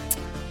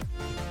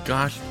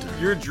 Gosh,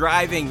 You're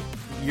driving.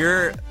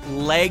 Your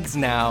legs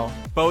now,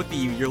 both of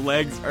you, your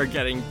legs are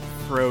getting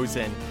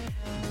frozen.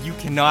 You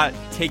cannot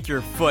take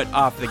your foot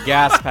off the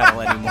gas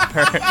pedal anymore.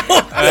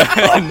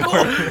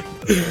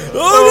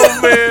 oh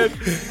man.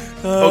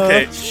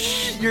 Okay.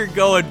 You're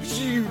going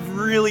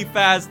really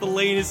fast. The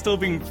lane is still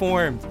being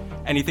formed.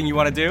 Anything you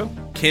want to do?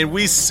 Can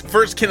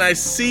I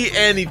see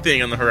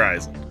anything on the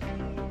horizon?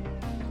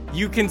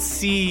 You can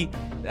see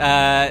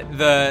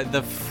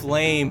the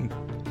flame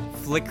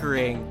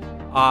flickering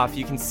off.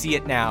 You can see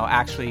it now,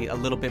 actually, a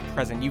little bit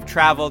present. You've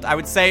traveled, I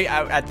would say,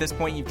 at this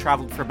point, you've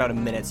traveled for about a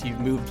minute, so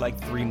you've moved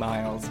like 3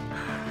 miles.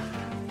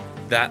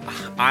 That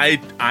I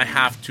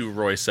have to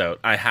Royce out.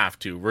 I have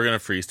to. We're gonna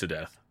freeze to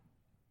death.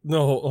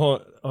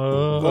 No.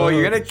 Oh,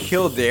 you're gonna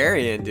kill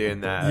Darian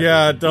doing that.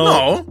 Yeah,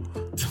 don't. No.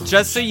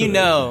 Just so you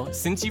know,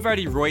 since you've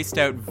already roiced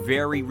out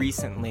very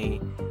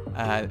recently,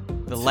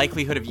 the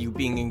likelihood of you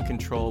being in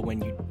control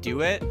when you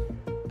do it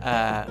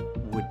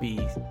would be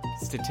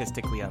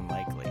statistically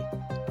unlikely,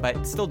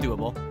 but still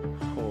doable.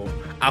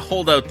 I'll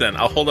hold out then.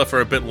 I'll hold out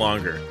for a bit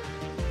longer.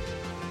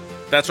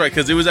 That's right,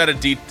 because it was at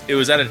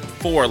a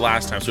 4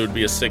 last time, so it would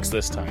be a 6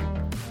 this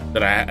time.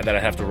 That I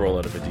have to roll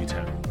out of a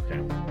D10.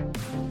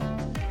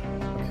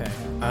 Okay.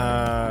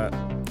 I'm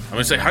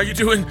gonna say, how you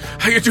doing,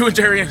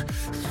 Darian?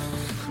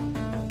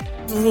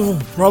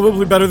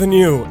 Probably better than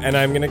you. And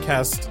I'm gonna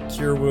cast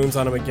Cure Wounds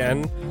on him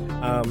again,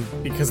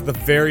 because at the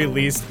very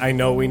least, I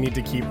know we need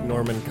to keep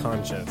Norman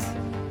conscious.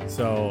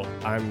 So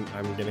I'm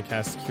gonna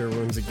cast Cure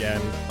Wounds again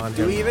on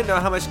Do him. we even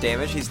know how much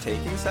damage he's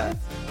taking, Seth?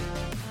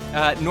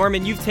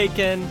 Norman, you've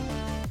taken,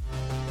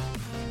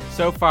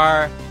 so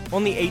far,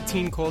 only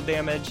 18 cold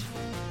damage.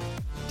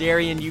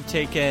 Darian, you've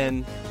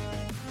taken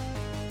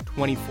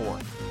 24.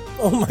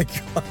 Oh my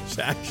gosh!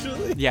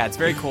 Actually, Yeah, it's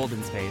very cold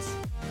in space.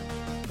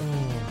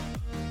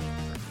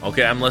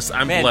 Okay, I'm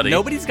Man, bloody.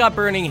 nobody's got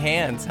burning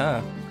hands,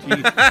 huh?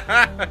 Jeez.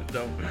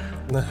 No.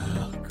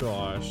 oh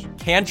gosh.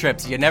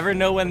 Cantrips, you never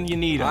know when you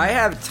need them. I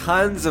have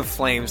tons of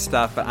flame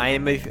stuff, but I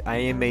am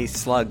a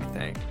slug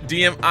thing.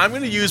 DM, I'm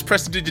gonna use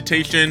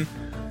prestidigitation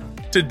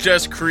to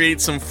just create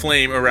some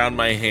flame around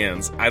my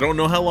hands. I don't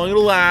know how long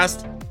it'll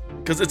last,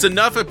 because it's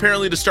enough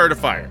apparently to start a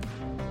fire.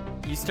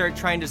 You start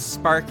trying to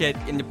spark it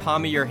in the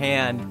palm of your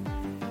hand,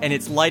 and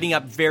it's lighting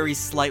up very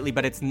slightly,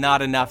 but it's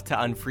not enough to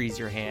unfreeze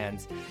your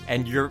hands.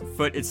 And your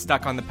foot is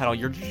stuck on the pedal.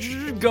 You're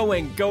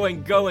going.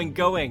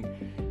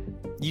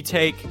 You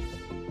take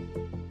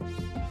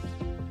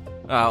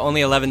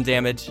only 11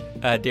 damage,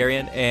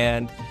 Darian,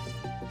 and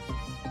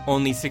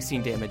only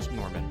 16 damage,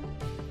 Norman.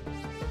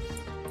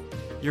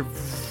 You're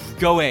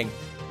going.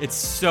 It's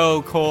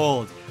so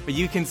cold. But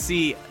you can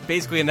see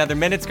basically another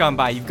minute's gone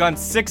by. You've gone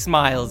 6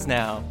 miles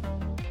now.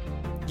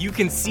 You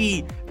can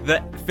see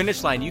the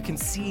finish line. You can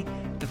see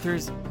that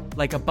there's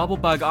like a bubble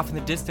bug off in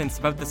the distance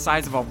about the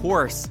size of a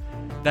horse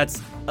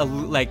that's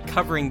like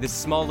covering this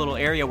small little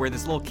area where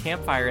this little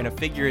campfire and a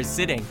figure is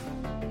sitting.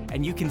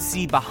 And you can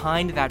see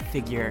behind that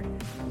figure,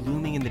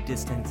 looming in the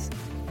distance,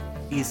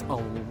 is a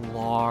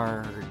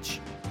large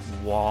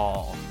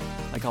wall.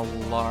 Like a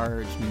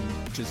large,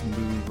 just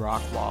moon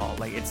rock wall.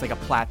 Like it's like a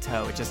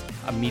plateau. It just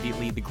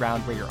immediately, the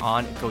ground where you're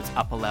on, it goes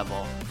up a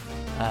level.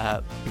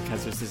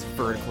 Because there's this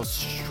vertical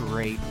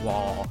straight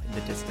wall in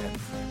the distance.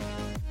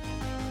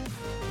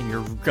 And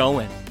you're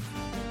going.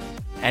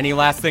 Any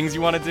last things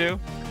you want to do?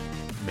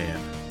 Man,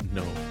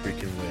 no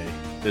freaking way.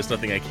 There's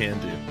nothing I can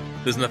do.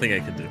 There's nothing I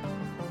can do.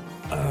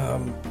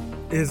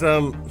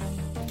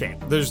 Okay,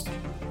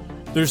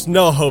 there's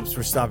no hopes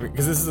for stopping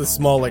because this is a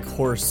small, like,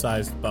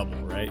 horse-sized bubble,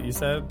 right? You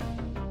said.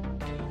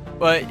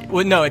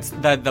 Well, no, it's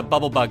the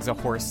bubble bug's a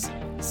horse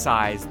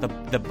size.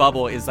 The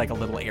bubble is like a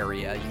little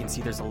area. You can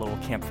see there's a little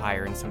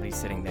campfire and somebody's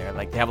sitting there.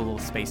 Like, they have a little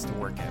space to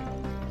work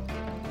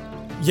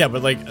in. Yeah,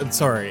 but, like,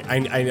 sorry,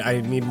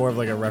 I need more of,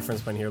 like, a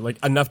reference point here.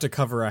 Like, enough to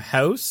cover a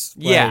house.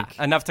 Yeah, Like,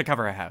 enough to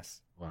cover a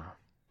house. Wow.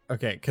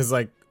 okay, because,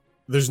 like,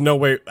 there's no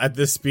way at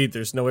this speed.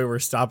 There's no way we're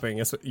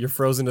stopping. You're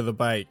frozen to the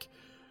bike.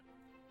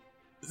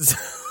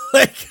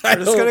 Like, We're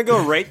just gonna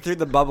go right through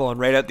the bubble and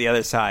right out the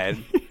other side.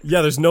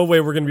 Yeah, there's no way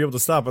we're gonna be able to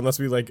stop unless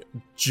we, like,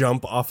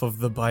 jump off of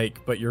the bike,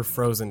 but you're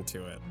frozen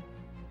to it.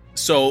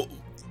 So,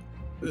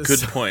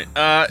 good point.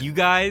 You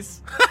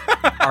guys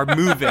are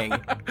moving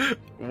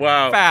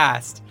Wow.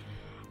 fast.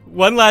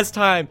 One last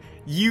time,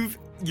 you've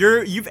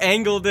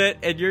angled it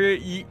and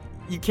you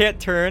can't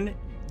turn.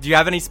 Do you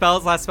have any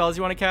last spells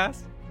you want to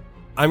cast?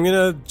 I'm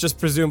gonna just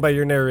presume by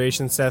your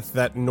narration, Seth,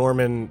 that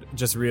Norman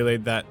just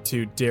relayed that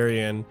to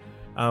Darian.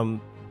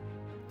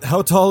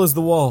 How tall is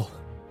the wall?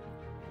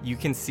 You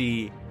can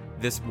see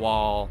this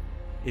wall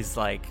is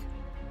like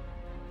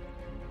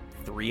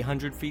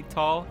 300 feet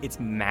tall. It's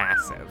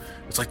massive.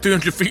 It's like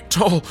 300 feet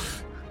tall.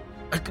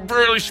 I can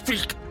barely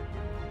speak.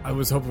 I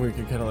was hoping we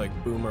could kind of, like,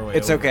 boom our way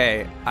It's over.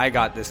 okay. I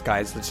got this,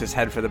 guys. Let's just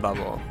head for the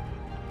bubble.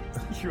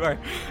 You are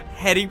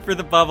heading for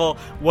the bubble.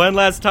 One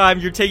last time,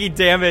 you're taking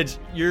damage.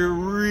 You're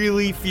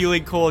really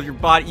feeling cold. Your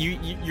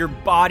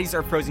bodies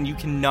are frozen. You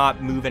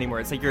cannot move anymore.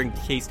 It's like you're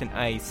encased in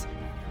ice.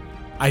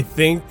 I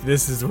think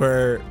this is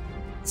where...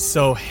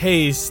 So,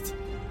 haste,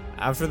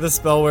 after the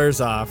spell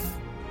wears off,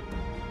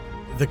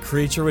 the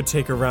creature would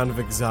take a round of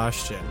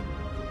exhaustion.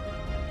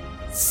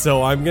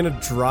 So I'm gonna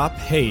drop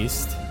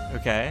haste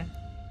Okay.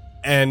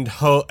 and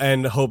hope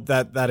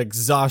that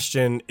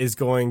exhaustion is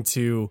going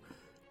to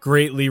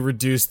greatly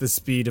reduce the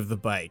speed of the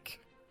bike.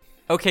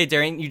 Okay,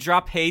 Darian, you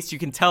drop haste. You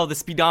can tell the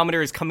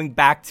speedometer is coming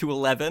back to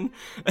 11.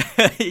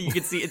 You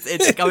can see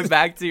it's coming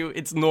back to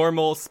its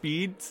normal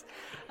speeds.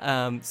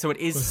 So it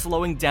is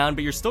slowing down,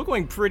 but you're still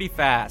going pretty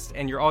fast.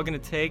 And you're all going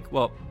to take...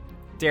 Well,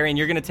 Darian,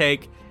 you're going to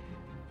take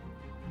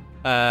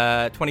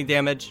 20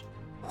 damage.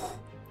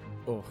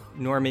 Oh.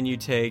 Norman, you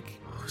take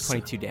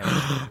 22 damage.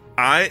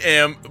 I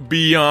am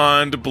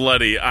beyond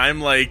bloody. I'm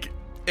like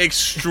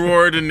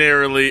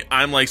extraordinarily,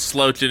 I'm like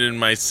slouching in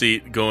my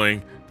seat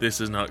going,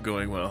 this is not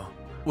going well.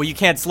 Well, you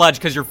can't sludge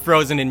because you're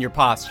frozen in your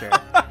posture.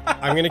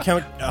 I'm gonna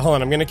count. Hold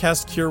on. I'm gonna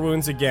cast Cure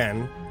Wounds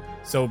again.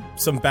 So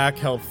some back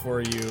health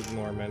for you,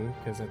 Norman,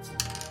 because it's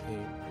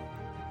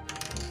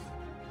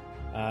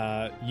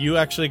 8. You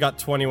actually got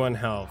 21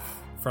 health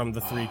from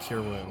the 3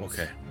 Cure Wounds.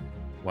 Okay.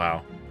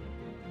 Wow.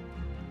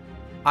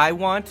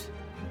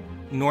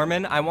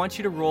 Norman, I want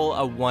you to roll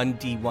a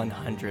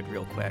 1d100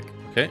 real quick.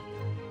 Okay.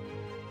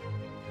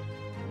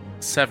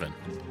 7.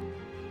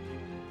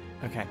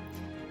 Okay.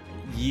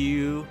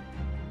 You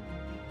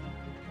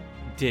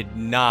did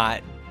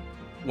not,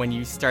 when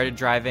you started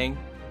driving,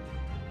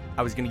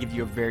 I was going to give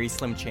you a very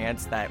slim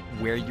chance that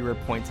where you were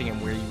pointing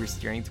and where you were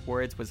steering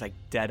towards was like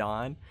dead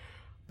on.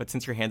 But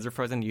since your hands are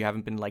frozen, you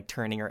haven't been like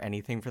turning or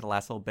anything for the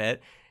last little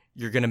bit,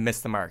 you're going to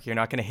miss the mark. You're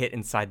not going to hit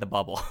inside the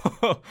bubble.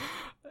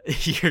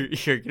 You're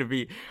going to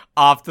be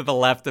off to the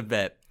left a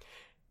bit.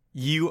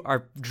 You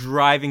are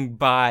driving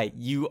by.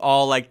 You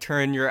all like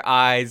turn your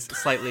eyes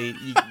slightly.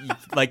 You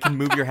like can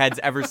move your heads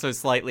ever so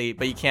slightly,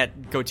 but you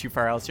can't go too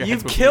far else. Your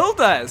heads You've will be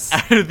killed us.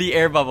 out of the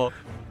air bubble.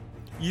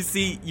 You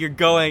see, you're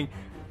going,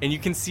 and you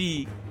can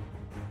see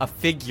a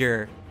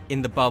figure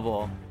in the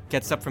bubble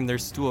gets up from their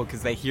stool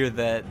because they hear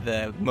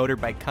the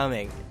motorbike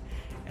coming,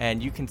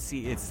 and you can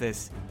see it's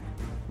this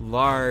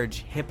large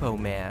hippo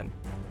man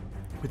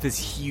with this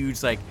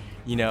huge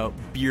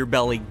beer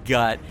belly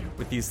gut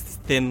with these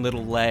thin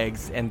little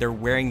legs, and they're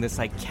wearing this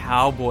like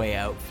cowboy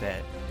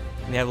outfit,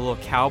 and they have a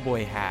little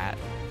cowboy hat,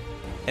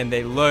 and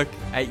they look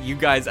at you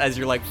guys as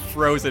you're like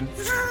frozen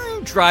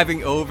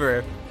driving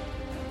over,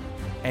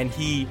 and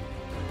he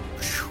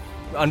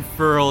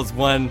unfurls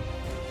one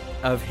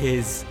of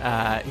his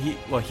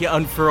he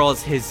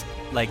unfurls his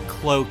like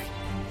cloak,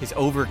 his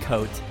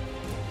overcoat,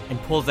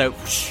 and pulls out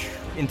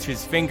into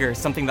his finger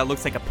something that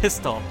looks like a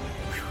pistol,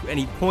 and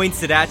he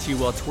points it at you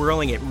while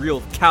twirling it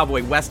real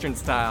cowboy western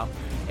style,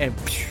 and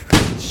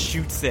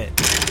shoots it,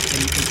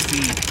 and you can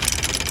see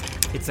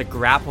it's a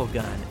grapple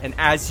gun. And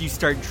as you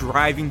start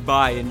driving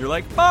by and you're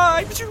like,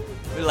 bye,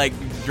 like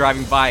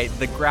driving by,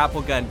 the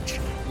grapple gun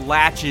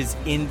latches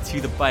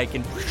into the bike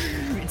and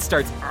it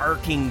starts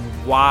arcing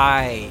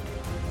wide.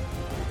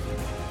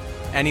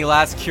 Any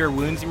last cure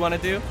wounds you want to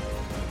do?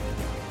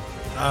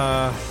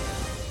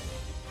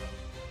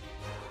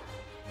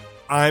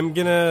 I'm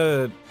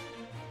gonna...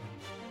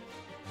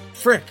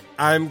 Frick!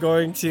 I'm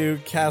going to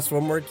cast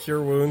one more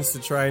Cure Wounds to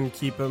try and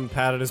keep him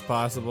padded as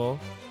possible.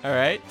 All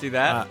right, do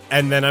that.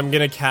 And then I'm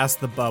gonna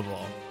cast the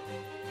bubble.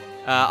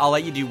 I'll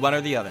let you do one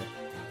or the other.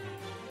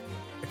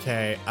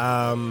 Okay,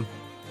 I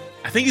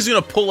think he's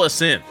gonna pull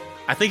us in.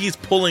 I think he's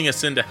pulling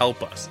us in to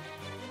help us.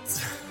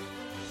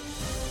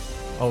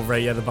 Oh,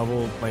 right, yeah, the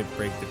bubble might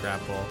break the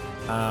grapple.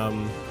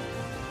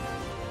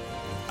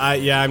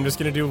 Yeah, I'm just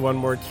going to do one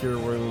more Cure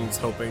Wounds,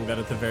 hoping that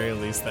at the very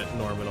least that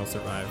Norman will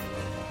survive.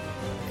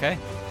 Okay.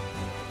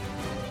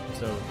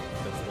 So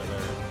that's another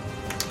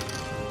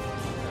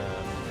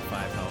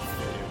 5 health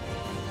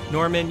for you.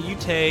 Norman, you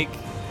take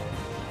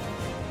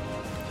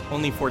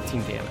only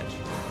 14 damage.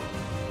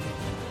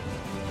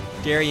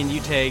 Darian, you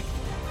take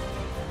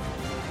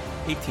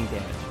 18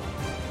 damage.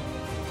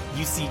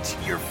 You see,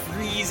 you're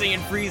freezing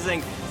and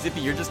freezing.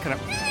 Zippy, you're just kind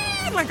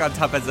of like on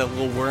top as a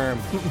little worm.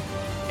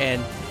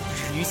 And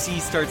you see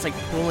he starts like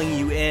pulling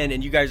you in,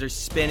 and you guys are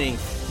spinning.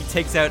 He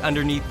takes out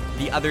underneath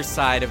the other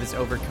side of his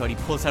overcoat. He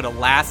pulls out a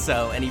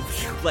lasso, and he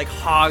like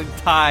hog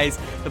ties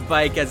the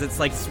bike as it's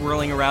like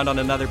swirling around on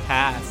another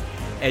pass.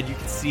 And you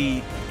can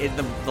see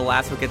the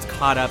lasso gets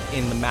caught up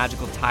in the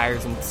magical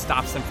tires and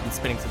stops them from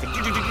spinning. So it's like,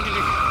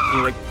 and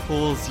he like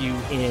pulls you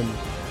in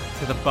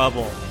to the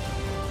bubble.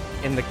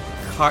 And the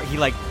car, he's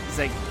like,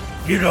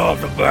 get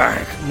off the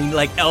bike. And he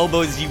like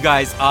elbows you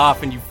guys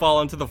off, and you fall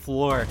onto the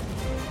floor.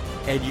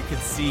 And you can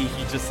see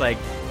he just like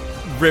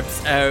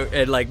rips out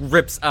and like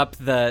rips up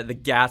the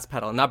gas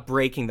pedal, not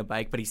breaking the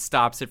bike, but he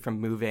stops it from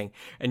moving.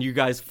 And you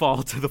guys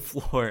fall to the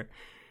floor,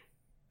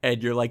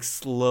 and you're like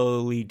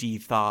slowly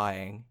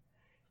de-thawing.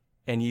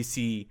 And you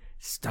see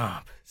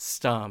stomp,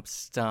 stomp,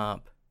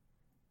 stomp.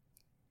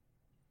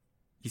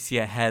 You see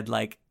a head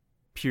like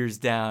peers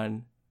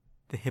down,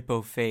 the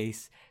hippo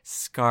face,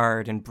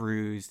 scarred and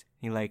bruised.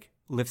 He like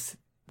lifts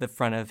the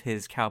front of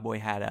his cowboy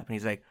hat up, and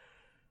he's like,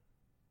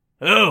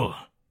 "Oh,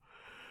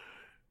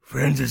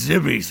 friends of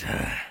Zippy's.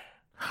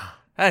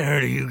 I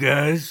heard of you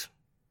guys.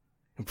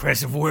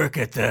 Impressive work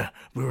at the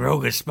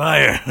Baroga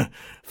Spire.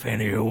 Fan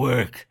of your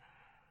work.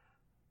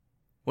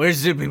 Where's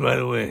Zippy, by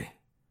the way?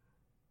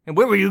 And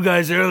where were you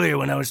guys earlier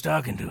when I was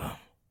talking to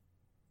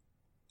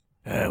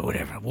him?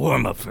 Whatever.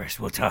 Warm up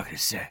first. We'll talk in a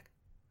sec."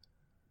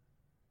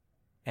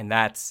 And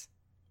that's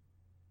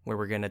where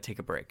we're going to take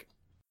a break.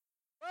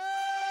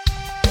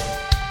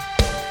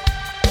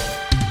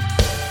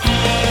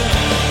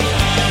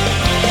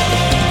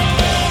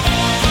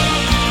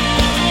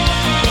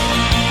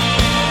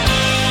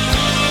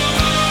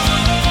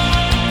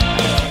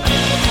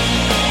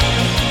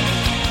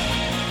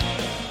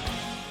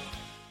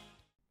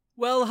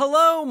 Well,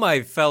 hello,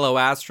 my fellow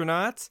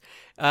astronauts.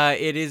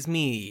 It is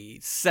me,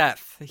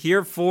 Seth,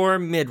 here for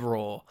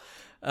Midroll.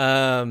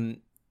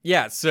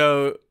 Yeah,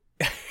 so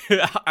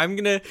I'm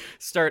going to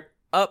start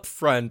up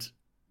front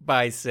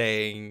by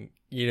saying,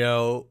 you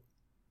know,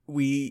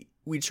 we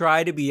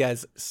try to be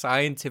as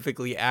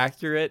scientifically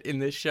accurate in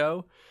this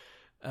show.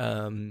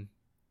 And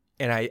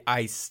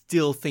I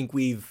still think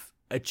we've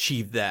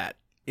achieved that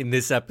in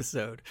this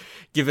episode,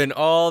 given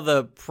all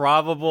the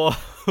probable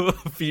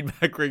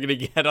feedback we're going to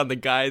get on the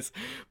guys'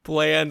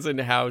 plans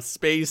and how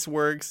space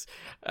works,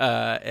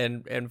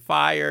 and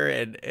fire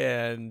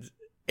and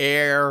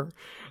air.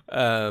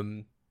 I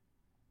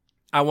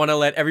want to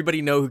let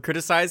everybody know who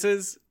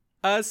criticizes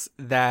us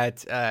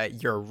that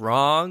you're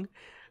wrong.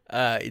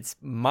 It's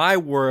my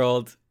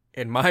world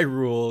and my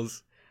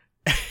rules,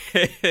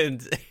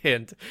 and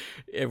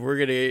we're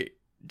gonna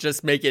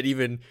just make it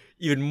even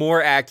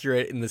more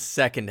accurate in the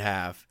second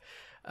half.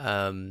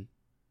 But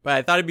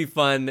I thought it'd be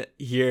fun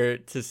here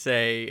to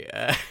say,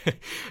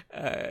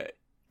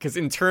 because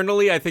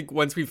internally, I think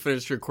once we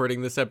finished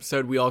recording this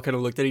episode, we all kind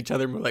of looked at each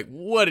other and were like,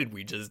 "What did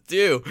we just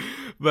do?"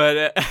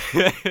 But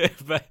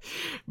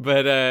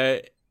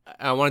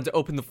I wanted to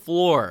open the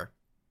floor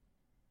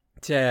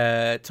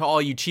to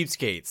all you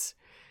cheapskates.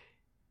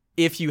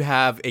 If you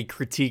have a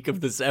critique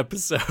of this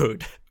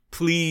episode,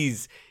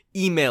 please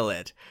email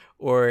it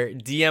or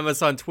DM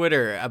us on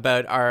Twitter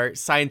about our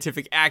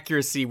scientific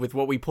accuracy with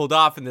what we pulled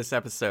off in this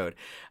episode.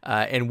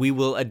 And we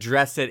will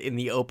address it in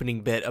the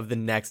opening bit of the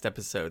next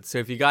episode. So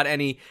if you got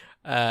any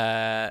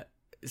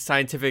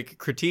scientific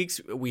critiques,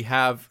 we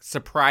have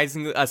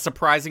a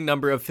surprising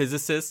number of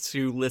physicists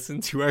who listen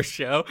to our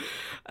show.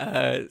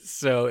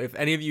 So if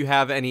any of you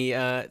have any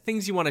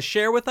things you want to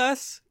share with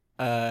us,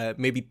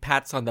 maybe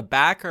pats on the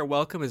back are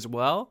welcome as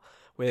well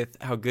with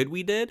how good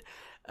we did,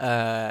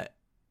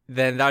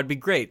 then that would be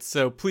great.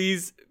 So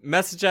please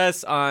message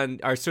us on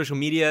our social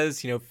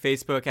medias,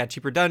 Facebook at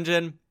Cheaper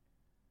Dungeon,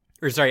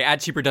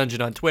 at Cheaper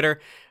Dungeon on Twitter,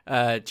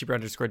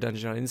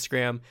 Cheaper_Dungeon on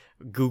Instagram.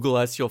 Google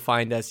us, you'll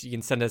find us. You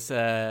can send us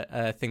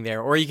a thing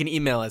there, or you can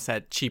email us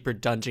at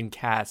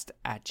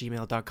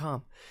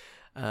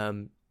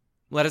cheaperdungeoncast@gmail.com.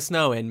 Let us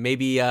know, and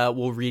maybe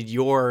we'll read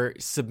your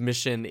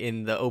submission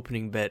in the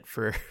opening bit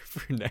for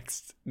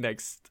next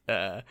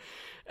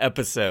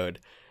episode.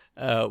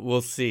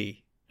 We'll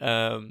see.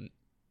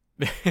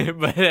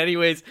 But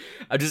anyways,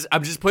 I'm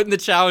just putting the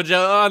challenge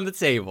on the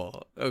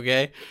table,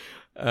 okay?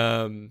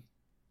 But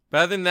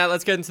other than that,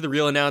 let's get into the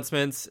real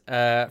announcements.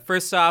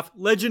 First off,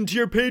 Legend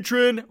tier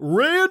patron,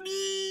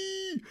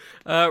 Randy!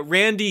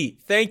 Randy,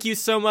 thank you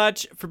so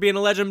much for being a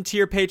Legend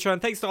tier patron.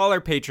 Thanks to all our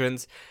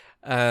patrons.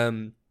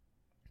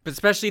 But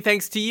especially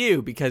thanks to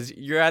you, because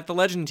you're at the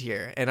Legend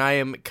tier, and I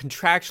am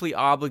contractually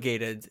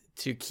obligated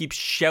to keep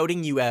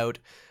shouting you out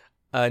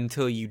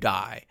until you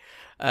die.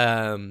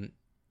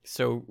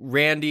 So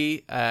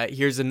Randy,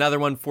 here's another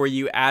one for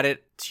you. Add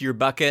it to your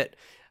bucket.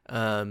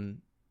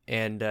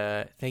 And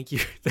thank you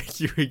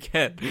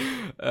again.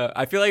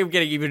 I feel like I'm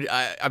getting even.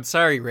 I'm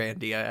sorry,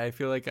 Randy. I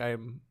feel like I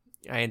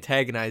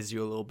antagonized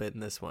you a little bit in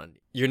this one.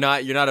 You're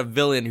not a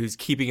villain who's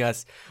keeping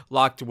us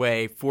locked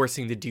away,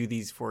 forcing to do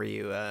these for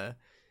you.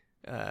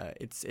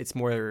 It's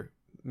more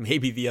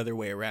maybe the other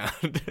way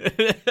around.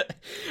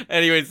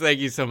 Anyways, thank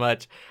you so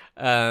much.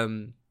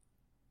 Other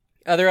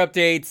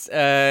updates.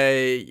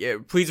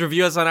 Please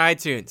review us on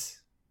iTunes.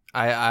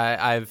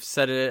 I've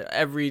said it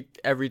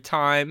every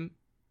time.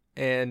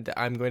 And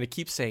I'm going to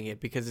keep saying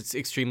it because it's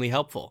extremely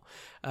helpful.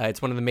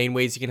 It's one of the main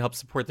ways you can help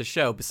support the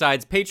show,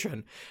 besides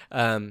Patreon.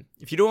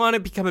 If you don't want to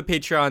become a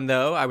Patreon,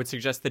 though, I would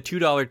suggest the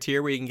 $2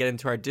 tier, where you can get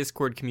into our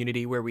Discord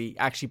community, where we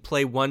actually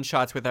play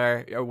one-shots with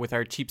our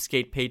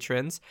cheapskate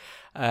patrons.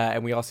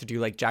 And we also do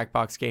like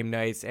Jackbox game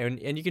nights, and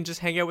you can just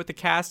hang out with the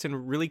cast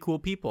and really cool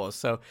people.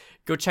 So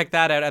go check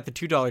that out at the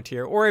 $2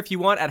 tier. Or if you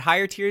want, at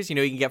higher tiers, you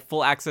can get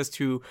full access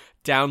to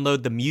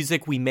download the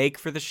music we make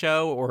for the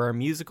show or our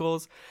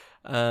musicals.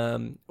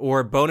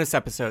 Or bonus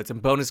episodes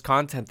and bonus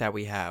content that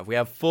we have. We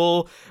have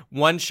full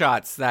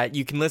one-shots that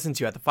you can listen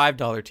to at the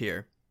 $5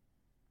 tier.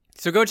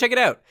 So go check it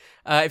out.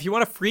 If you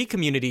want a free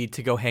community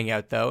to go hang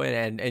out, though,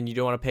 and you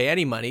don't want to pay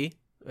any money,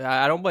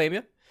 I don't blame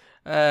you.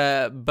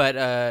 But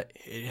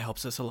it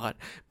helps us a lot.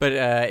 But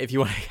if you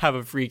want to have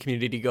a free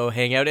community to go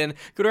hang out in,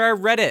 go to our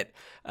Reddit.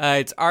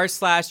 It's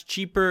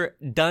r/cheaper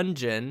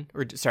dungeon,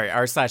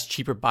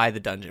 r/cheaper by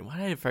the dungeon. Why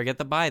did I forget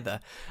the by the?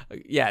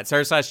 Yeah, it's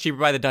r/cheaper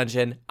by the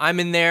dungeon.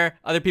 I'm in there.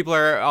 Other people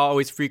are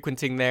always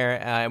frequenting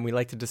there, and we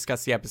like to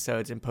discuss the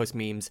episodes and post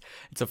memes.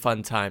 It's a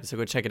fun time, so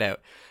go check it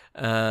out.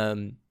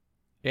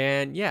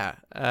 And yeah,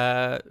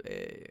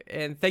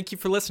 and thank you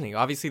for listening.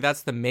 Obviously,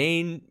 that's the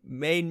main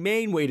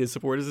way to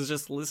support us, is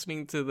just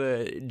listening to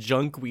the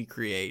junk we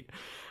create.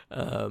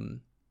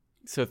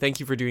 So thank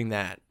you for doing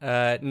that.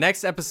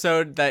 Next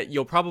episode that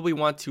you'll probably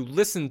want to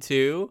listen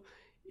to,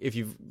 if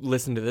you've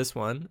listened to this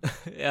one,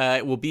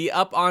 it will be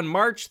up on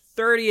March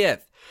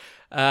 30th.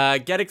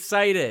 Get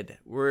excited.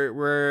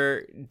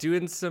 We're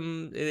doing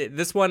some.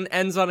 This one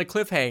ends on a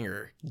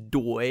cliffhanger,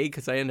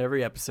 because I end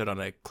every episode on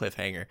a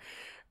cliffhanger.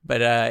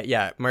 But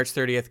yeah, March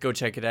 30th, go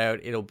check it out.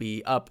 It'll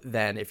be up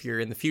then. If you're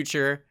in the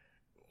future,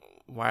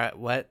 why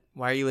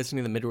are you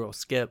listening to the mid-roll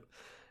skip?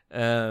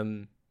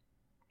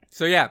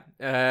 So yeah,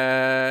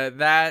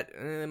 that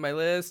my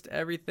list,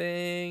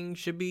 everything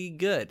should be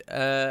good.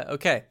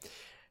 Okay,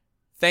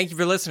 thank you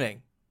for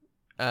listening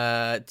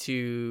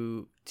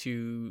to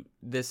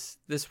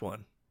this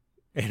one,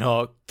 and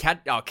I'll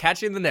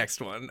catch you in the next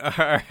one.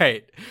 All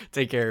right,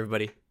 take care,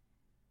 everybody.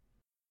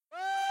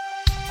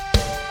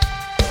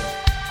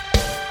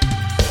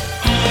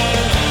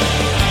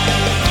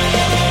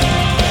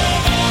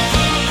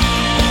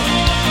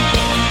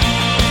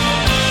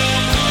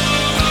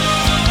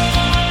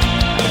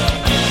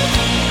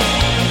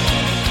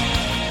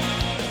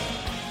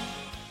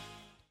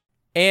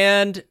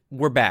 And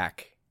we're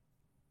back,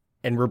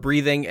 and we're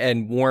breathing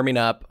and warming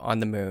up on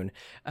the moon.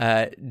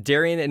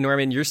 Darian and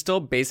Norman, you're still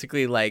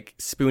basically like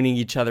spooning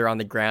each other on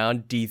the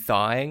ground,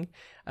 de-thawing.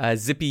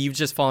 Zippy, you've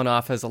just fallen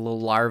off as a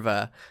little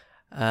larva.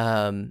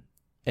 And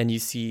you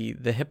see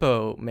the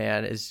hippo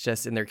man is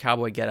just in their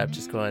cowboy getup,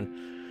 just going,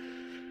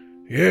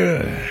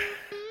 "Yeah.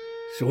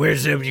 So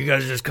where's Zip? You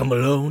guys just come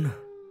alone?"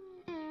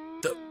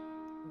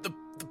 The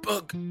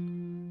bug.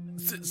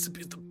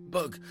 Zippy's the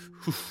bug.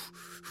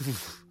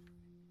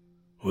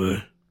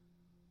 What?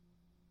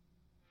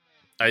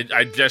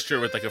 I gesture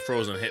with like a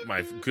frozen hit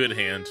my good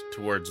hand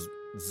towards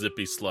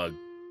Zippy Slug.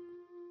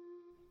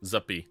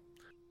 Zippy.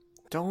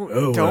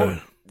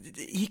 Don't.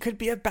 He could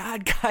be a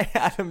bad guy,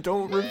 Adam.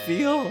 Don't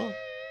reveal.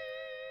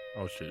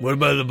 Oh shit. What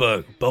about the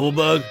bug? Bubble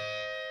bug?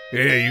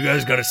 Yeah, you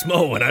guys got a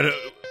small one.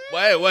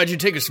 Why'd you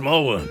take a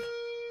small one?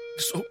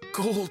 So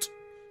cold.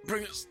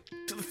 Bring us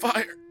to the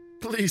fire,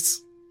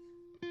 please.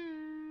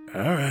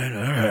 All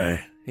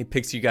right. He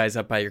picks you guys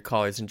up by your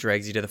collars and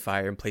drags you to the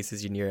fire and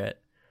places you near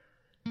it.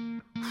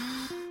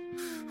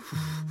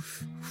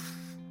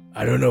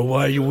 I don't know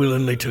why you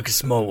willingly took a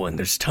small one.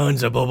 There's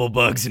tons of bubble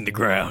bugs in the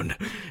ground.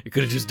 You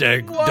could have just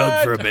dug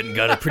for a bit and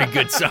got a pretty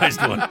good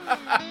sized one.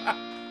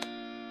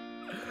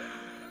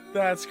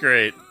 That's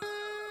great.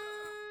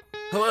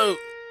 Hello.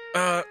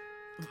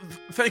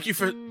 Thank you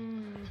for...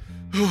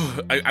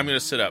 I'm going to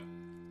sit up.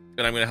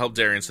 And I'm going to help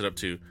Darian sit up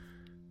too.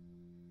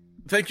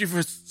 Thank you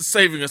for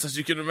saving us. As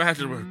you can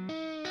imagine, we're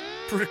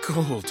pretty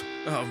cold.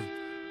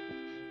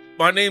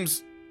 My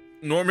name's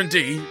Norman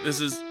D.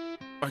 This is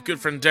my good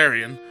friend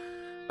Darian.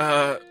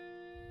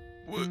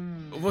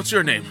 What's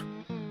your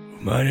name?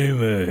 My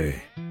name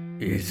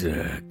is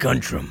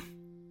Guntram.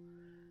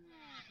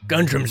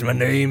 Guntram's my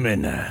name,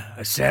 and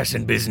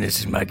assassin business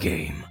is my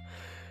game.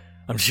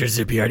 I'm sure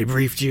Zippy already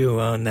briefed you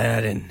on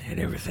that and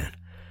everything.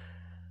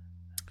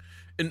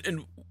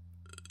 And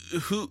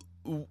who...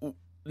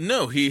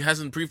 No, he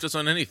hasn't briefed us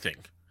on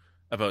anything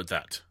about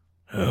that.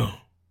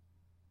 Oh.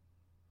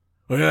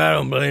 Well, I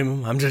don't blame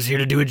him. I'm just here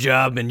to do a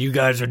job, and you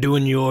guys are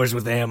doing yours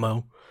with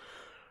ammo.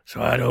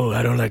 So I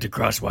don't like to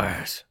cross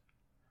wires.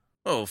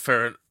 Oh,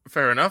 fair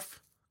enough.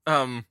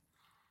 Well,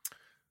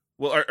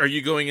 are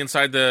you going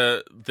inside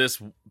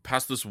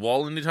past this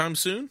wall anytime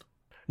soon?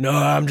 No,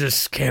 I'm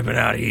just camping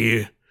out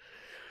here.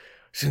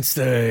 Since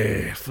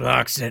the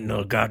Flock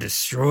Sentinel got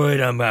destroyed,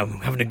 I'm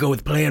having to go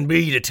with Plan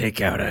B to take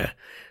out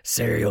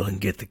Serial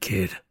and get the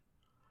kid.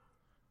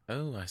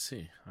 Oh, I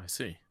see.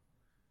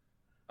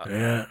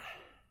 Yeah.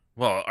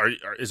 Well,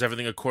 is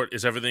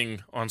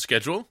everything on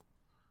schedule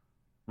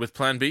with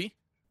Plan B?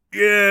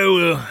 Yeah,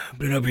 well,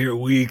 been up here a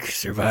week,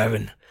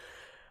 surviving.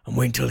 I'm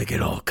waiting till they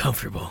get all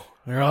comfortable.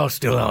 They're all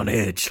still on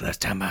edge last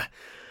time I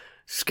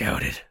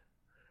scouted.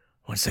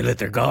 Once they let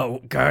their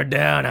guard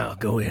down, I'll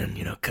go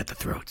in, cut the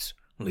throats,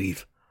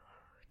 leave,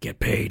 get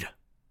paid.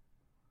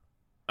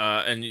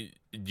 And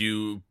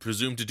you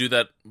presume to do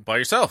that by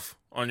yourself,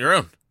 on your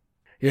own?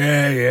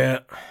 Yeah.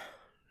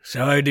 That's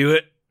how I do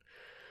it.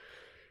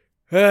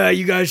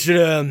 You guys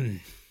should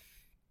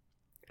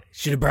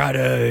have brought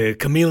a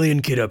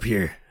chameleon kid up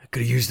here. I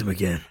could have used him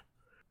again.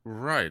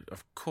 Right,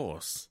 of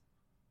course.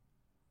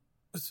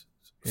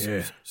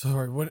 Yeah.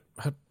 Sorry,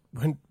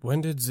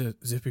 when did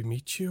Zippy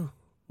meet you?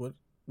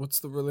 What's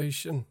the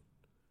relation?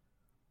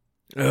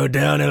 Oh,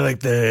 down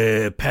at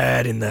the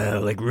pad in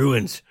the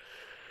ruins.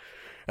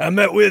 I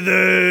met with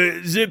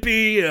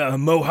Zippy, a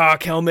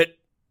Mohawk helmet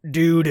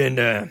dude,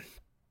 and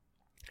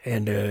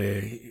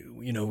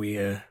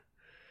we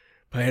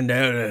planned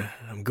out.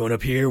 I'm going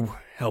up here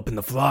helping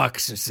the flock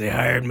since they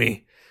hired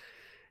me,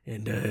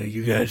 and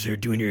you guys are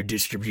doing your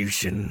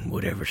distribution,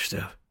 whatever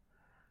stuff.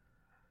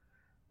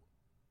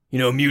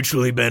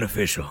 Mutually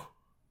beneficial.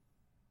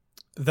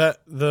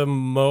 The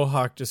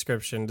Mohawk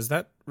description, does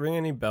that ring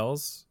any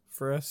bells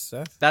for us,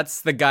 Seth?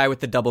 That's the guy with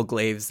the double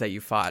glaives that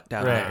you fought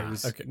down Right, there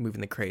who's okay.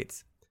 moving the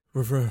crates.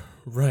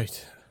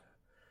 Right.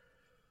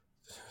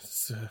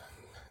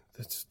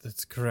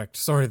 That's correct.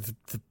 Sorry,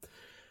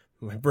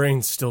 my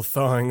brain's still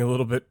thawing a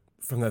little bit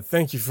from that.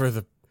 Thank you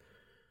for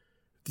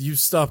you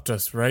stopped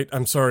us, right?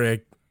 I'm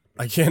sorry,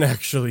 I can't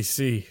actually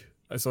see,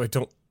 so I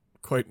don't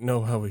quite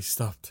know how we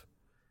stopped.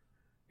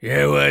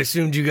 Yeah, well, I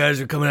assumed you guys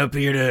were coming up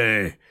here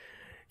to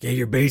get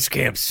your base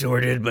camp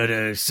sorted,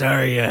 but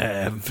sorry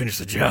I haven't finished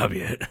the job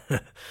yet.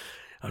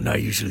 I'm not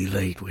usually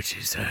late, which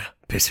is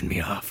pissing me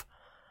off.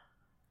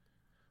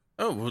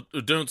 Oh,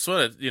 well, don't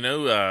sweat it.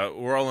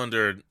 We're all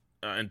under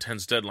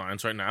intense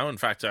deadlines right now. In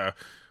fact,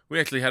 we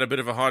actually had a bit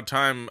of a hard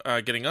time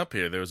getting up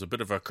here. There was a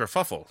bit of a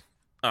kerfuffle.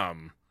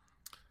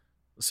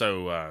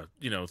 So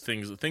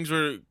things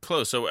were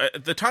close. So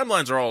the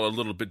timelines are all a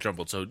little bit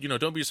jumbled. So,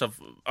 don't beat yourself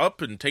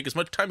up and take as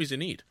much time as you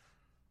need.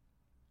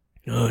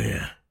 Oh,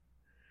 yeah.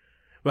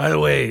 By the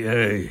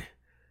way,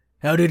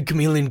 how did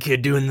Chameleon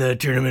Kid do in the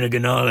Tournament of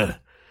Ganala?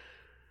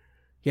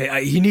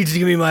 Yeah, he needs to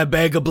give me my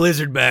bag of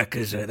Blizzard back,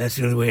 because that's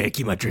the only way I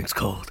keep my drinks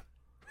cold.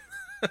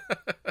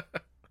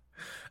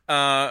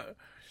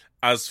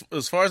 As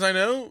far as I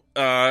know,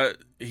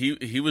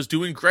 he was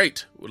doing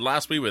great.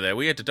 Last we were there,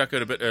 we had to duck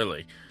out a bit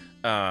early.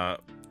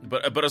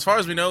 But as far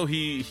as we know,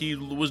 he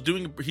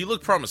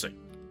looked promising,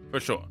 for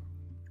sure.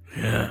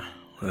 Yeah,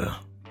 well.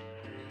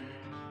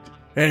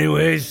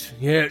 Anyways,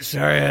 yeah,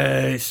 sorry,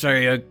 I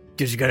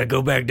guess you gotta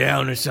go back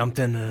down or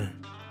something,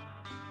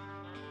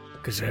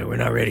 because we're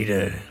not ready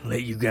to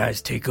let you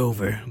guys take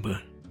over, but...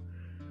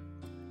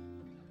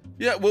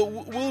 Yeah, well,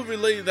 we'll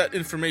relay that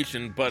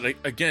information, but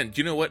again,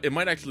 do you know what? It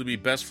might actually be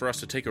best for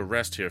us to take a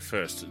rest here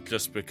first,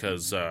 just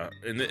because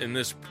in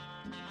this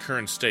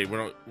current state,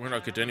 we're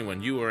not good to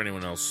anyone, you or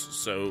anyone else.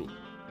 So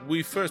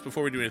we first,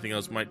 before we do anything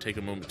else, might take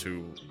a moment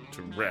to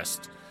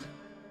rest.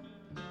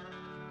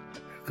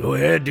 Go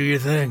ahead, do your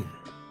thing.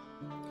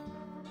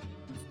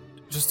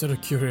 Just out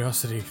of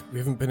curiosity, we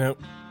haven't been out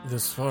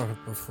this far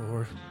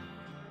before.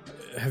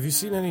 Have you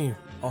seen any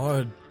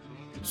odd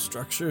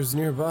structures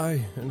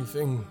nearby?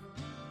 Anything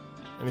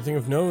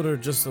of note, or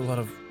just a lot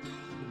of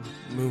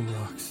moon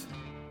rocks?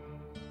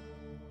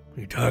 What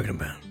are you talking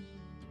about?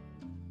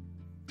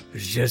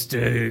 There's just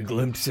a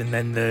glimpse and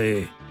then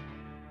the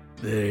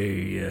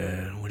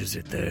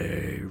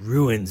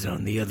ruins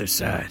on the other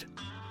side.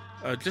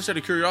 Just out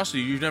of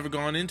curiosity, you've never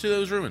gone into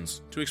those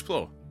ruins to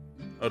explore?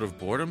 Out of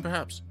boredom,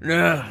 perhaps?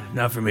 No,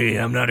 not for me.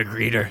 I'm not a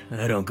greeter.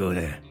 I don't go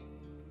there.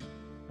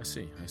 I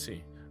see.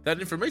 That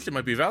information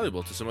might be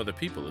valuable to some other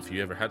people if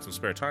you ever had some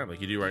spare time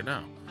like you do right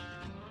now.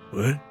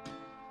 What?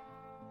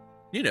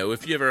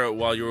 If you ever,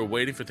 while you were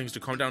waiting for things to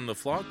calm down in the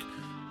flock,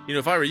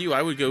 if I were you,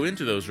 I would go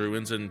into those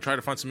ruins and try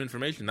to find some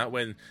information. That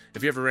way,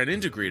 if you ever ran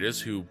into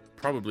greeters, who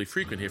probably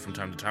frequent here from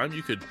time to time,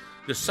 you could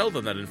just sell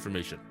them that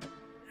information.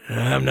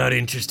 I'm not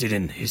interested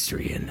in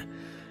history, and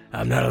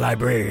I'm not a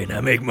librarian.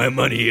 I make my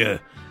money,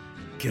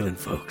 killing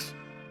folks,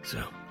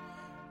 so...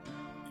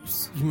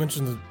 You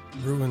mentioned the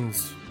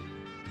ruins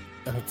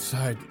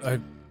outside.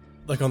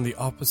 Like on the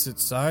opposite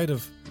side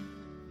of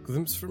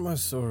Glimpse from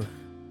us, or...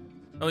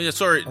 Oh, yeah,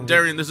 sorry,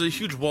 Darian, there's a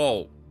huge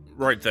wall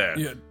right there.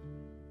 Yeah,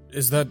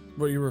 is that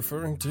what you're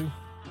referring to?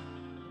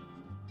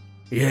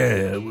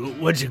 Yeah,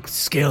 once you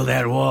scale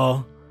that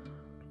wall,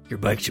 your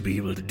bike should be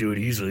able to do it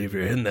easily if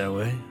you're heading that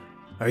way.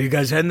 Are you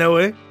guys heading that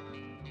way?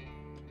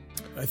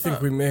 I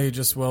think we may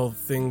just while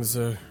things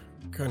are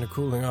kind of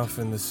cooling off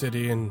in the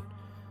city and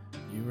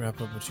you wrap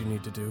up what you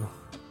need to do.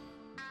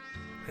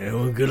 Yeah,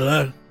 well, good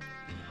luck.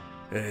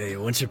 Hey,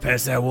 once you're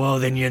past that wall,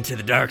 then you enter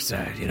the dark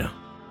side, you know.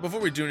 Before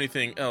we do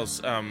anything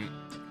else,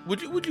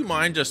 would you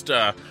mind just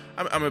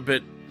I'm a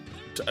bit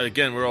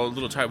again, we're all a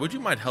little tired. Would you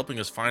mind helping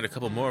us find a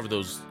couple more of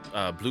those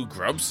blue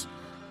grubs?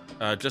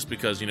 Just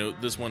because, you know,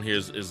 this one here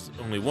is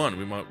only one.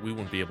 We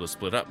won't be able to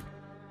split up.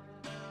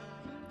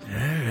 All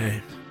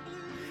right.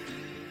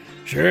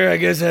 Sure, I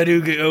guess I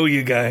do owe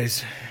you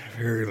guys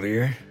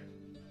earlier.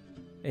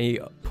 And he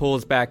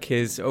pulls back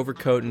his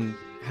overcoat and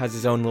has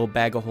his own little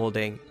bag of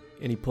holding.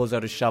 And he pulls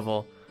out a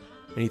shovel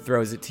and he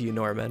throws it to you,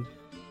 Norman.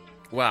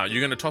 Wow,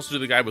 you're gonna toss it to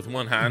the guy with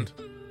one hand?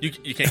 You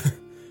can't.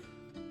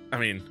 I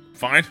mean,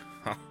 fine.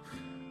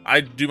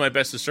 I do my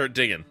best to start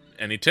digging.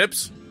 Any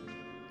tips?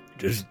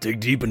 Just dig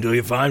deep until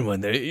you find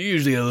one. They're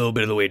usually a little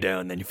bit of the way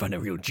down, then you find a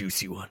real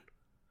juicy one.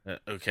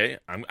 Okay,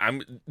 I'm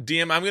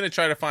DM. I'm gonna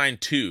try to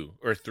find 2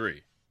 or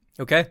 3.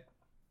 Okay.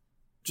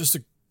 Just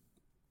a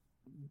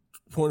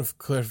point of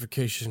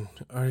clarification.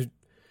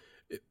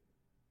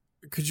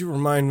 Could you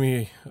remind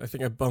me, I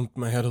think I bumped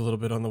my head a little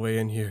bit on the way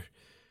in here.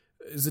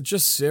 Is it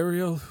just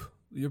Serial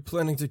you're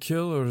planning to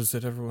kill, or is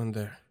it everyone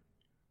there?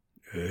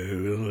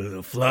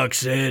 The flock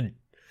said,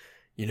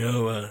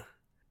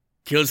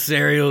 kill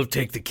Serial,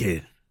 take the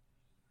kid.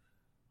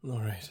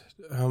 All right.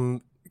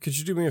 Could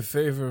you do me a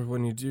favor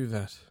when you do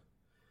that?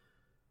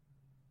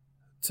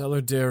 Tell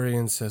her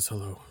Darian says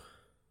hello.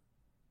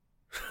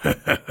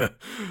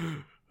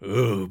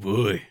 Oh,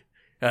 boy.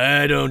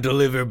 I don't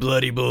deliver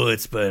bloody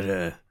bullets,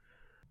 but,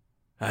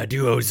 I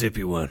do owe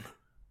Zippy one.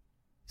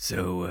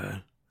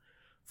 So,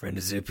 friend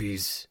of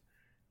Zippy's,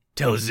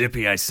 tell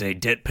Zippy I say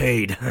debt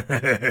paid,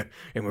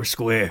 and we're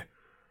square.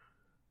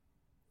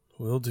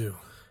 Will do.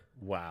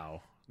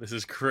 Wow, this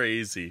is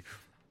crazy.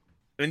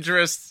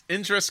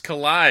 Interests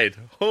collide.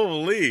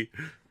 Holy.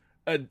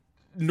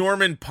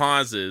 Norman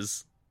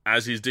pauses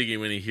as he's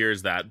digging when he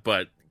hears that,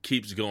 but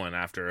keeps going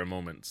after a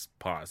moment's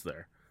pause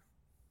there.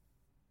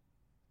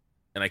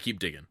 And I keep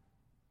digging.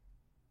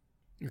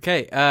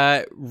 Okay,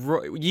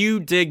 you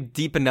dig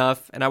deep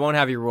enough, and I won't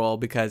have you roll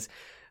because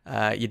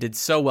you did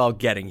so well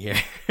getting here.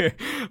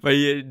 But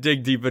you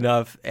dig deep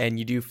enough, and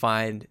you do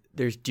find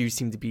there do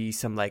seem to be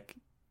some,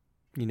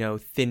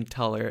 thin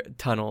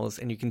tunnels,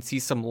 and you can see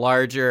some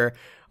larger,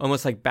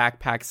 almost like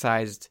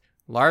backpack-sized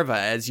larvae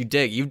as you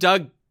dig. You've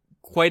dug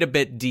quite a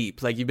bit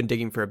deep, you've been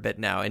digging for a bit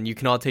now, and you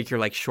can all take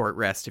your, short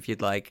rest if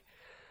you'd like.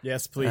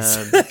 Yes,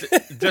 please.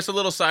 Just a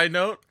little side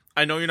note.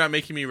 I know you're not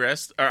making me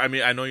rest, I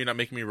know you're not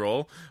making me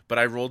roll, but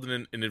I rolled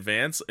it in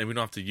advance, and we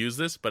don't have to use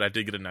this, but I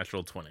did get a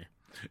natural 20.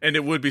 And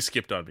it would be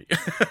skipped on me.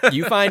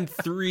 You find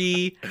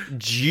 3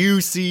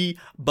 juicy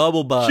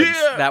bubble bugs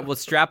that will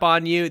strap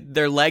on you.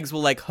 Their legs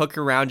will, hook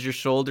around your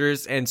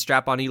shoulders and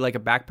strap on you like a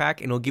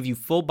backpack, and it'll give you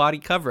full body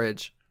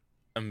coverage.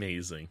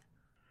 Amazing.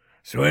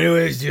 So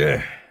anyways,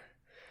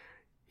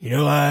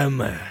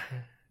 I'm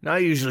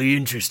not usually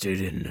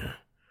interested in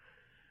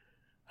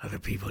other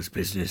people's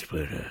business,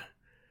 but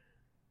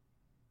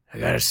I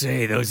gotta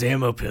say, those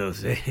ammo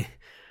pills,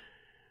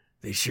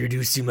 they sure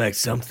do seem like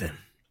something.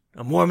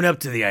 I'm warming up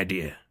to the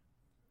idea.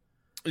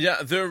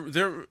 Yeah,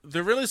 they're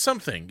really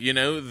something.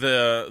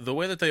 The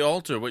way that they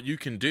alter what you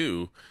can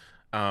do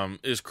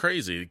is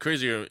crazy.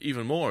 Crazier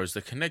even more is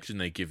the connection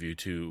they give you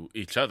to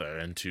each other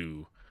and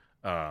to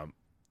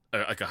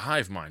like a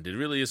hive mind. It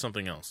really is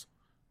something else.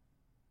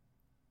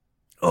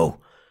 Oh,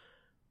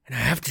 and I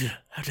have to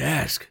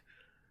ask,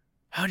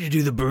 how do you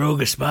do the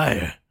Baroga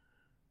Spire?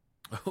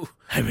 Oh.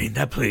 I mean,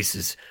 that place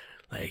is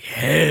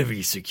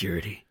heavy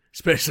security,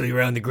 especially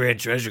around the Grand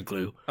Treasure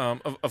Clue.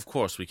 Of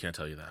course we can't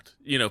tell you that.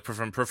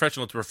 From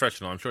professional to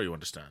professional, I'm sure you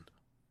understand.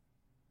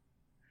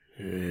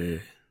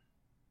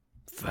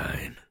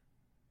 Fine.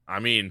 I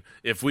mean,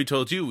 if we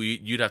told you,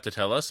 you'd have to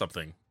tell us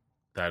something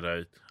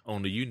that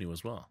only you knew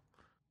as well.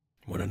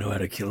 Want to know how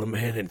to kill a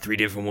man in 3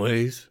 different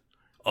ways?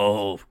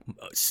 All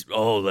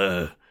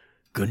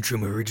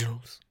Guntram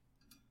originals?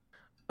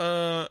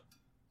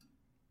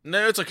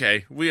 No, it's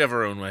okay. We have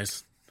our own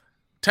ways.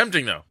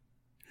 Tempting, though.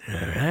 All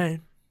right.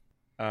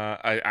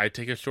 I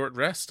take a short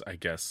rest, I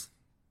guess.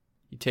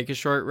 You take a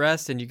short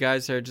rest, and you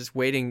guys are just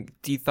waiting,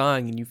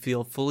 de-thawing, and you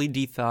feel fully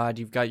de-thawed.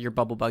 You've got your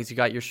bubble bugs. You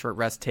got your short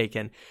rest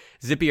taken.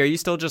 Zippy, are you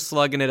still just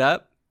slugging it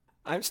up?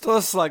 I'm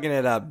still slugging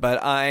it up,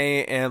 but I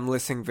am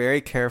listening very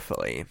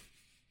carefully.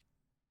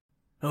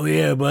 Oh,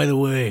 yeah, by the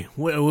way,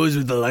 what was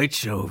with the light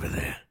show over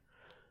there?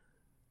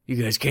 You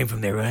guys came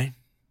from there, right?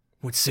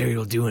 What's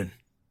Serial doing?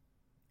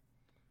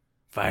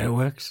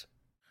 Fireworks?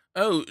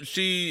 Oh,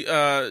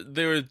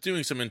 they were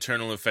doing some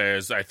internal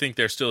affairs. I think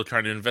they're still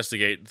trying to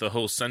investigate the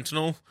whole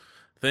Sentinel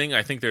thing.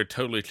 I think they're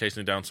totally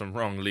chasing down some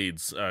wrong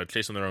leads,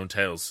 chasing their own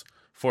tails.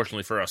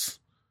 Fortunately for us.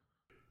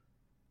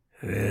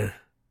 Yeah.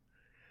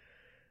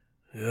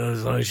 Well,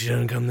 as long as she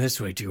doesn't come this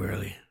way too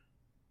early.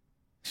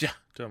 Yeah,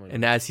 tell me.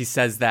 And as he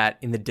says that,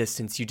 in the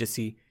distance, you just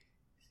see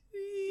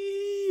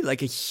a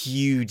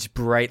huge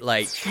bright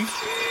light.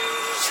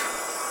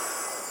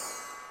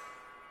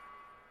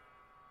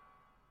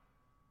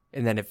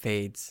 and then it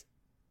fades.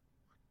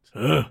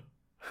 Huh?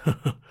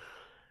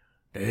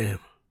 Damn.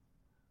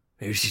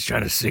 Maybe she's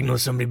trying to signal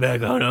somebody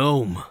back on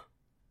home.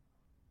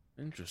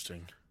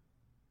 Interesting.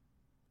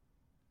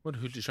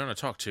 Who's she trying to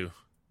talk to?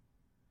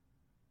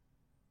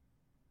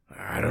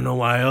 I don't know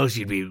why else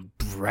you'd be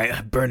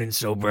burning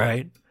so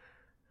bright.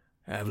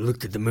 I've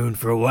looked at the moon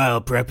for a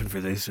while prepping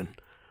for this and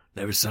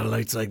never saw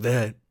lights like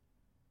that.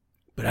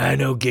 But I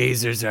know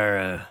gazers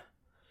are,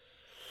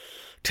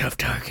 tough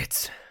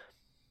targets.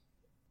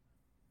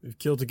 You've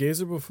killed a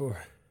gazer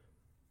before.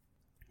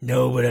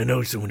 No, but I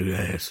know someone who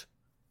has.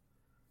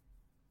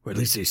 Or at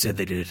least they said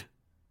they did.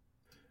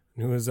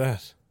 Who was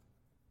that?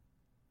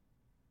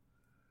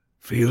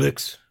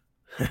 Felix?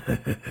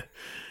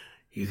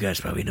 You guys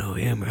probably know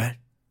him, right?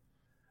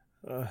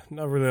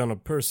 Not really on a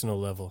personal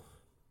level.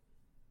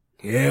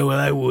 Yeah, well,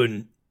 I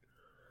wouldn't.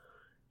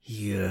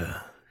 He's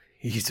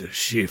a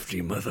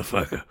shifty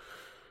motherfucker.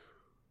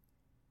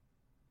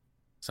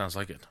 Sounds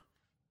like it.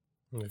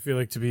 I feel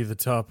like to be the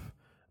top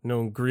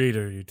known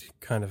greeter, you'd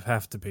kind of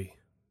have to be.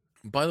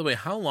 By the way,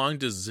 how long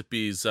does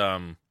Zippy's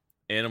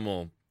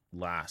animal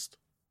last?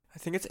 I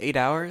think it's 8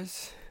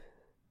 hours.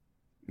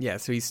 Yeah,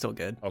 so he's still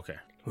good. Okay.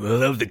 Well, I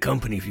love the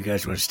company if you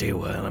guys want to stay a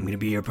while. I'm going to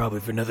be here probably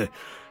for another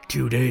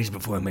 2 days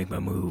before I make my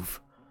move.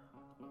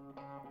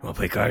 Want to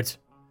play cards?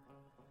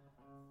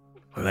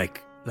 Or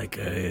like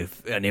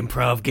an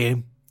improv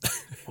game?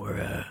 Or,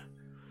 I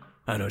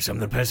don't know,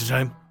 something to pass the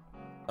time?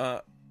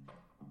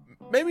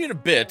 Maybe in a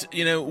bit,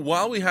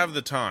 while we have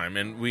the time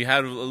and we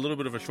have a little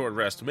bit of a short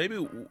rest, maybe,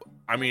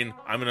 I'm going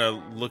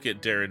to look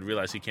at Darren,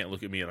 realize he can't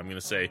look at me, and I'm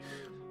going to say,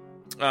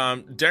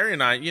 Darren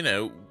and I,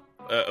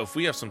 if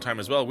we have some time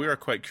as well, we are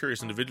quite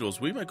curious individuals.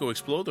 We might go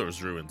explore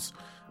those ruins.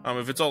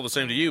 If it's all the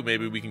same to you,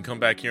 maybe we can come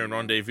back here and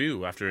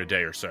rendezvous after a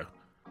day or so.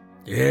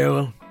 Yeah,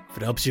 well, if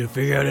it helps you to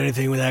figure out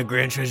anything with that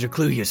Grand Treasure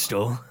clue you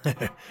stole,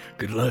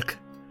 good luck.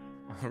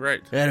 All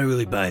right. I don't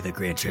really buy the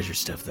Grand Treasure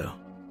stuff,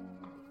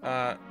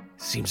 though.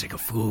 Seems like a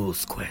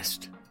fool's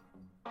quest.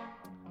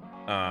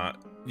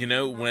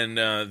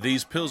 When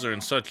these pills are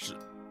in such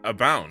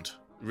abound,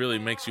 really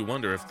makes you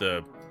wonder if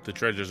the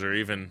treasures are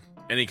even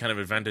any kind of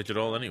advantage at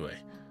all anyway.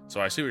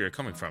 So I see where you're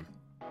coming from.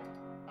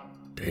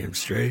 Damn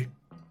straight.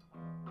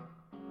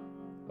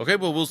 Okay,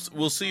 well,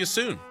 we'll see you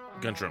soon,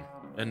 Guntram.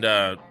 And,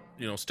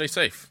 stay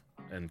safe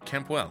and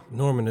camp well.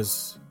 Norman,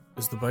 is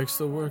the bike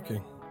still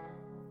working?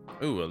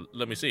 Ooh,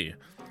 let me see.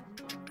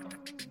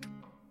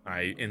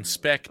 I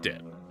inspect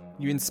it.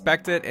 You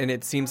inspect it, and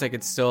it seems like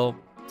it's still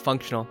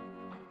functional.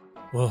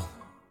 Well,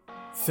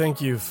 thank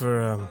you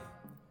for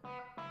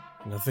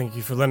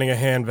lending a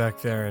hand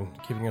back there and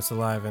keeping us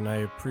alive, and I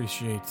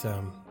appreciate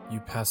you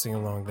passing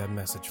along that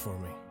message for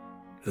me.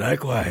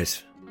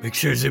 Likewise. Make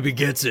sure Zippy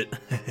gets it.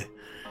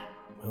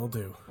 Will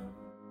do.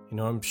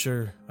 I'm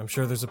sure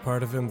there's a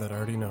part of him that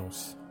already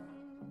knows.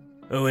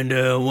 Oh, and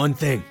one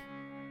thing.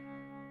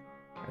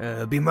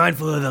 Be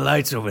mindful of the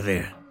lights over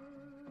there.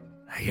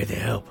 I hear they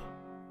help.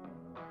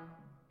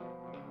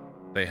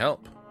 They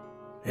help.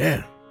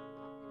 Yeah.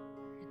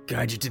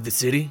 Guide you to the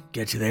city,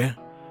 get you there.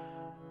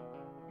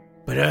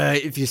 But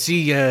if you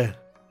see, 2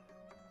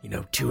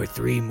 or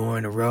 3 more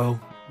in a row,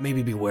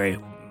 maybe be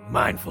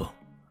mindful.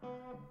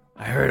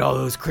 I heard all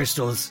those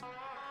crystals,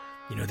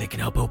 they can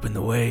help open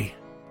the way.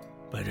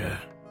 But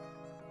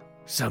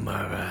some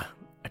are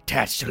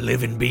attached to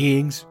living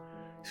beings,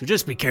 so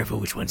just be careful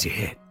which ones you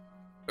hit.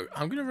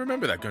 I'm going to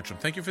remember that, Guntram.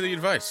 Thank you for the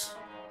advice.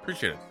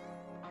 Appreciate it.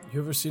 You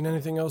ever seen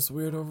anything else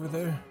weird over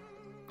there?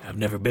 I've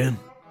never been.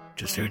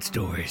 Just heard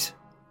stories.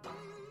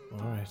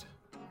 All right.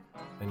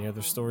 Any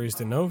other stories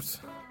to note?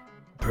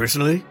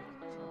 Personally?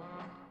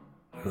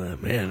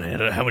 Man,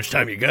 how much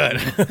time you got?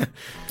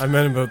 I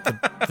meant about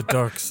the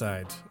dark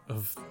side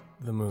of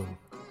the moon.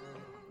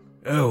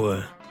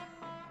 Oh,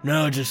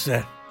 no, just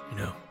that,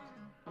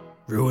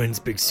 ruins,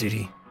 big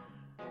city,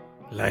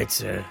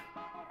 lights,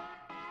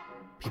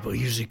 people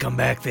usually come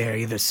back there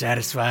either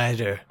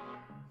satisfied or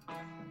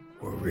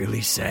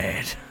really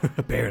sad,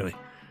 apparently.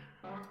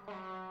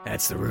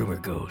 That's the rumor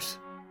goes.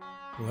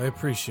 Well, I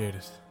appreciate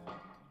it.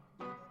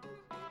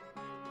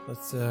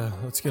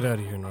 Let's get out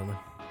of here, Norman.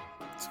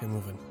 Let's get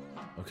moving.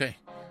 Okay.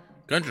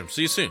 Guntram,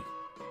 see you soon.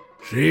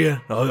 See ya.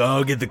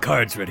 I'll get the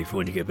cards ready for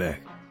when you get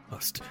back.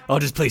 I'll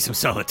just play some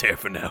solitaire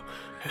for now.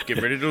 Get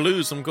ready to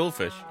lose some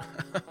goldfish.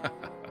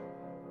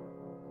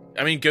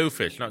 I mean, go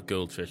fish, not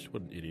goldfish.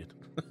 What an idiot.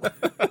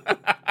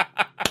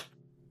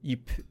 You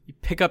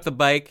pick up the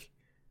bike,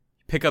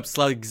 you pick up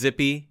Slug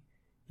Zippy,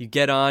 you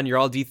get on, you're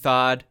all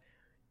de-thawed,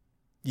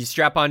 you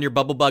strap on your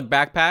bubble bug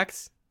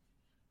backpacks,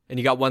 and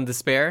you got one to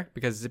spare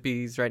because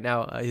Zippy's right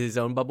now his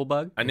own bubble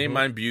bug. I named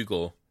mine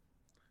Bugle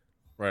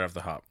right off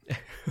the hop.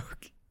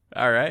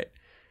 All right.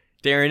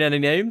 Darren, any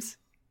names?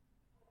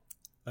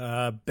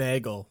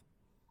 Bagel.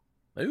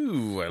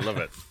 Ooh, I love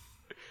it.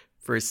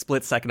 For a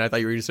split second, I thought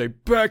you were going to say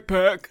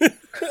backpack.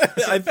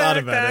 I thought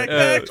about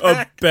it.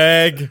 A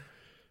bag.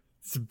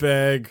 It's a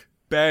bag.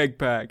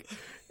 Bagpack.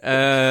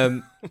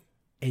 And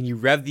you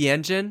rev the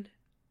engine,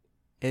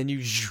 and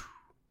you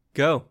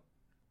go.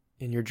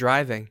 And you're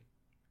driving.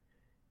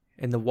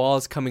 and the wall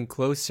is coming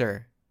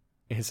closer.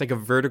 And it's like a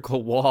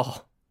vertical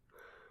wall.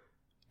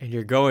 And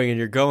you're going and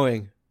you're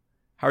going.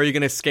 How are you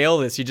going to scale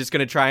this? You're just going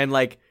to try and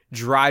like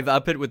drive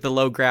up it with the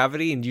low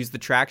gravity and use the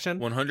traction?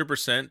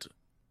 100%.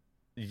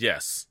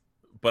 Yes,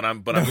 but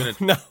I'm gonna.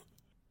 No.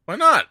 Why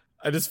not?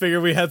 I just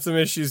figured we had some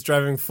issues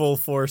driving full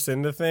force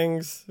into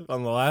things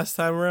on the last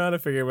time around. I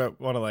figured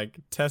I want to like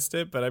test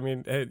it, but I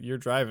mean, hey, you're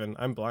driving.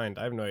 I'm blind.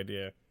 I have no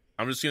idea.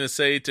 I'm just gonna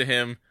say to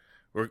him,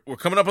 we're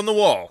coming up on the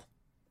wall,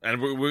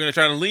 and we're gonna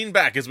try to lean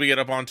back as we get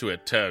up onto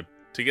it to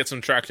get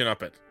some traction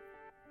up it.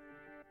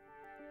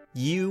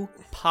 You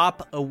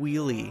pop a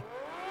wheelie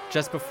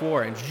just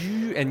before,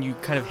 and you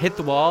kind of hit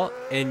the wall,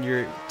 and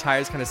your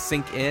tires kind of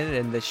sink in,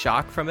 and the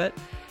shock from it.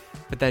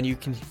 But then you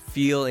can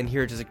feel and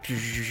hear just like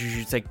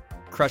it's like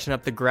crushing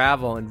up the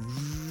gravel, and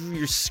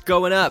you're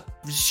going up.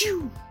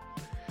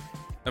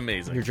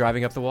 Amazing. You're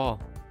driving up the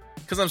wall.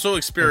 Because I'm so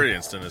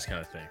experienced in this kind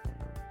of thing.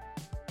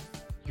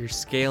 You're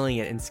scaling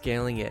it,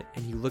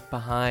 and you look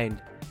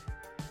behind,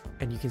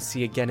 and you can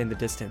see again in the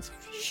distance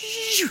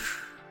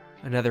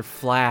another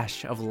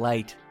flash of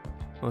light,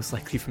 most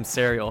likely from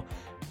Serial,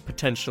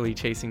 potentially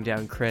chasing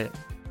down Crit.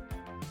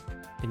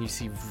 And you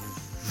see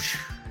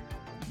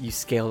you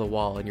scale the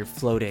wall, and you're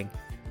floating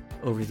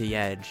over the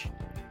edge,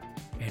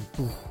 and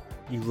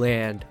you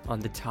land on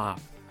the top,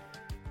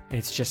 and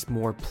it's just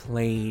more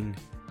plain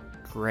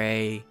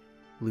gray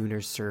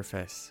lunar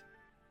surface,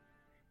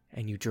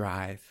 and you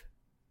drive.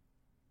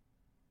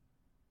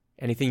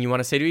 Anything you want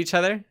to say to each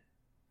other?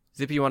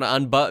 Zippy, you want to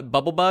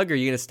bubble bug, or are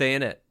you going to stay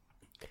in it?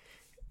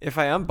 If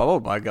I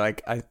unbubble bug,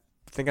 like, I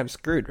think I'm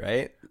screwed,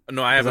 right?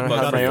 No, I have a I I don't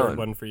bug. have got my a own. third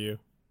one for you.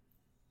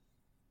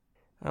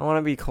 I don't want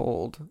to be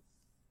cold.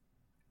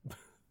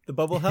 The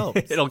bubble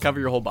helps. It'll cover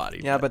your whole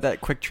body. Yeah, but that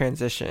quick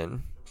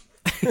transition.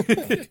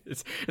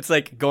 it's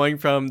like going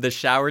from the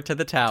shower to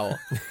the towel.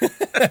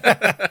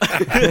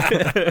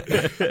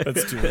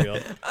 That's too real.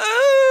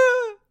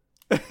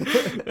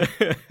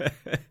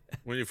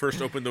 When you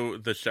first open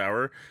the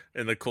shower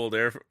and the cold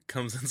air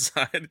comes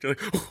inside, you're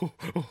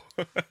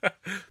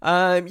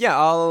like, Yeah,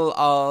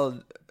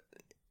 I'll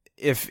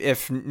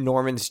if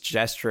Norman's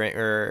gesturing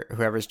or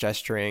whoever's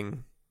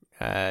gesturing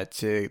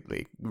to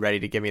like ready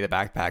to give me the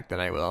backpack, then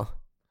I will.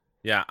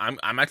 yeah,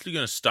 I'm actually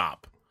gonna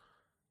stop.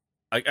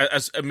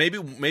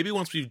 Maybe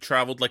once we've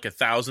traveled like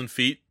 1,000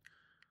 feet,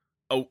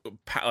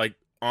 like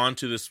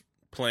onto this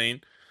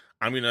plane,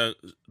 I'm gonna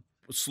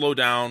slow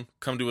down,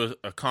 come to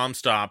a calm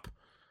stop,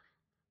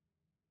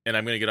 and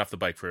I'm gonna get off the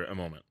bike for a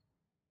moment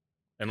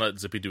and let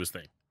Zippy do his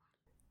thing.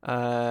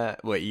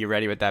 What, you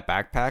ready with that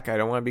backpack? I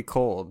don't want to be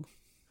cold.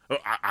 Oh,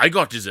 I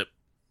got you, Zip.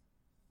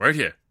 Right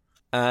here.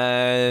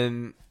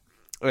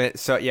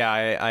 So yeah,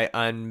 I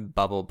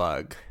unbubble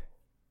bug.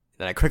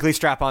 Then I quickly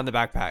strap on the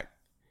backpack.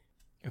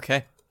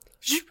 Okay.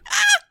 Here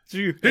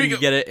And you you go.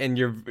 get it, and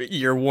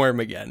you're warm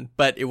again,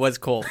 but it was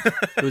cold.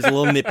 It was a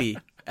little nippy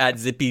at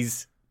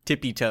Zippy's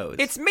tippy toes.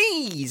 It's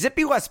me,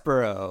 Zippy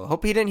Westboro.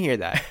 Hope he didn't hear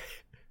that.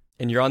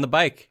 And you're on the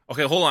bike.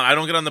 Okay, hold on. I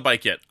don't get on the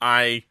bike yet.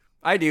 I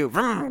I do.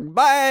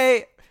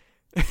 Bye.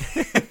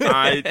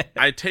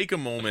 I take a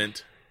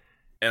moment,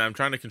 and I'm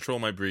trying to control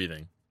my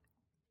breathing.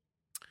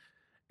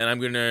 And I'm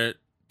going to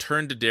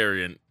turn to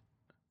Darian,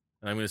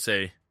 and I'm going to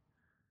say,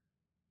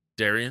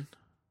 Darian,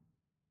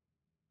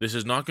 this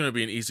is not going to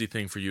be an easy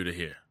thing for you to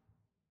hear.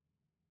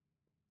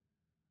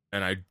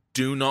 And I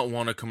do not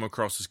want to come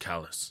across as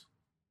callous.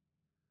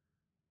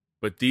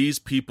 But these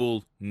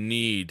people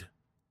need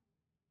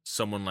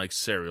someone like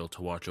Serial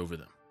to watch over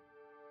them.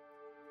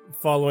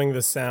 Following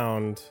the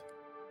sound,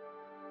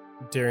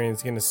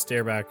 Darian's going to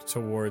stare back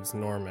towards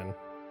Norman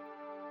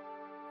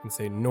and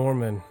say,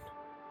 Norman,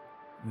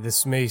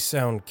 this may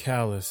sound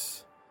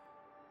callous,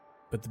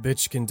 but the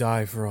bitch can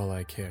die for all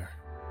I care.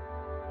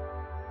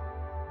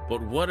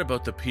 But what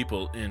about the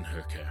people in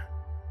her care?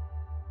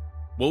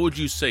 What would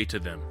you say to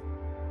them?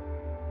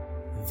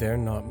 They're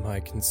not my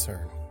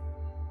concern.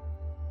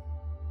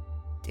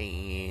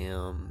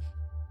 Damn.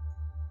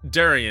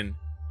 Darian,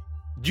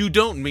 you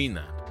don't mean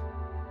that.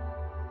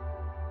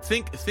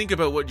 Think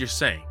about what you're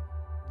saying.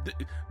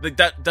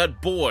 That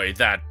boy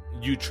that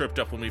you tripped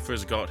up when we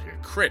first got here,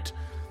 Crit,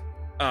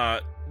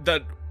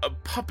 that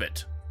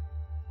puppet,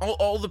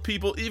 all the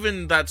people,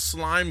 even that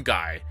slime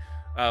guy,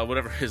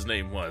 whatever his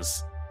name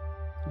was.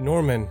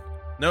 Norman,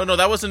 No,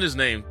 that wasn't his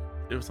name.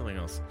 It was something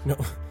else. no.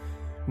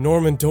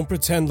 Norman, don't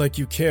pretend like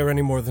you care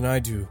any more than I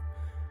do.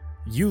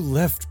 You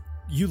left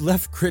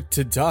Crit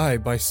to die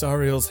by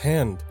Sariel's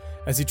hand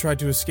as he tried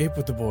to escape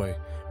with the boy.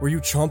 Were you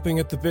chomping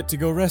at the bit to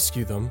go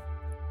rescue them?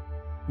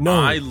 No.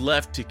 I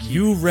left to keep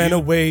You ran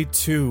away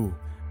too.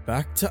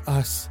 Back to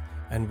us,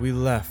 and we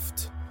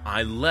left.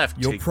 I left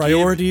Your to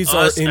priorities give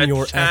are us in a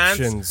your chance.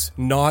 actions,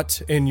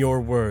 not in your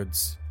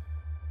words.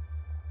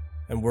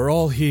 And we're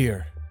all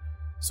here,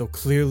 so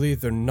clearly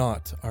they're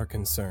not our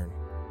concern.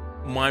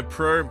 My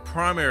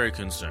primary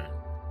concern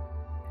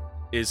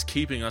is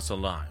keeping us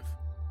alive.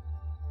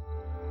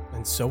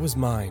 And so is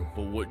mine.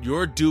 But what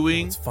you're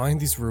doing, Let's find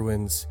these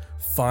ruins,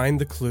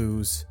 find the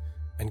clues,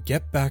 and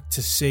get back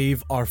to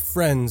save our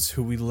friends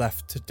who we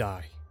left to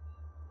die.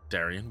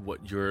 Darian,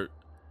 what you're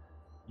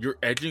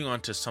edging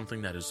onto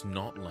something that is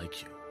not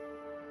like you.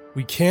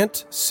 We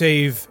can't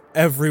save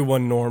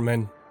everyone,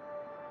 Norman.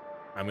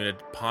 I'm going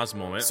to pause a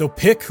moment. So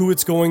pick who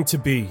it's going to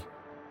be.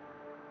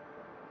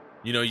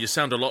 You know, you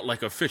sound a lot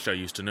like a fish I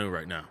used to know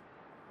right now.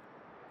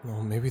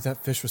 Well, maybe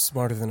that fish was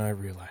smarter than I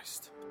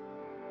realized.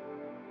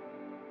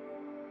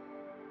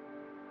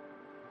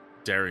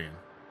 Darian.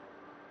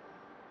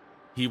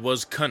 He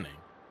was cunning.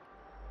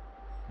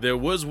 There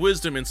was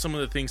wisdom in some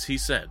of the things he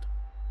said.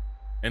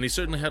 And he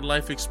certainly had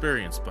life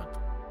experience, but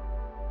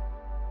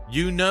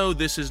you know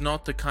this is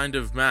not the kind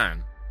of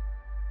man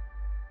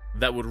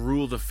that would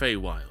rule the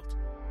Feywild.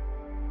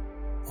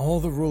 All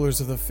the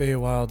rulers of the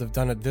Feywild have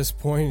done at this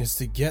point is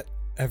to get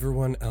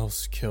everyone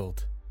else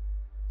killed.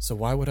 So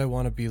why would I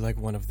want to be like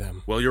one of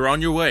them? Well, you're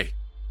on your way.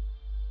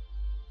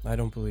 I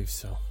don't believe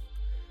so.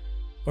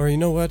 Or you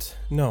know what?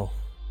 No,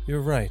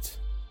 you're right.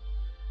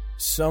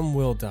 Some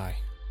will die.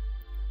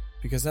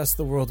 Because that's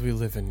the world we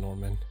live in,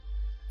 Norman.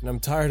 And I'm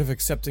tired of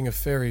accepting a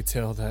fairy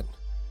tale that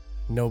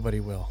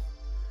nobody will.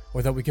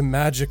 Or that we can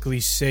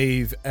magically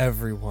save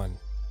everyone.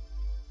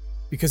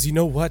 Because you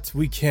know what?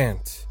 We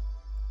can't.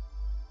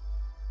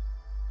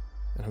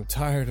 And I'm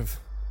tired of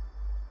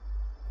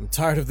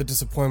the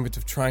disappointment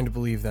of trying to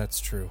believe that's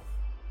true.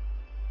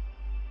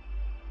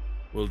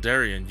 Well,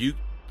 Darian, you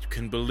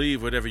can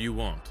believe whatever you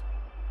want.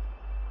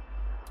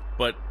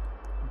 But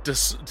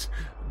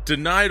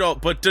denied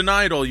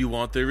all you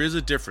want, there is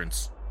a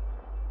difference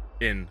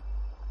in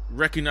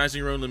recognizing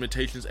your own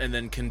limitations and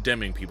then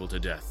condemning people to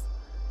death.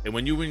 And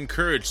when you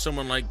encourage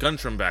someone like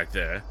Guntram back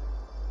there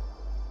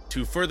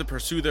to further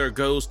pursue their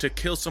goals, to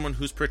kill someone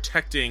who's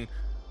protecting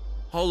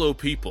hollow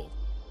people,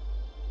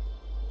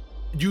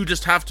 you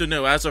just have to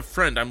know, as a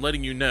friend, I'm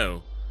letting you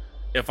know,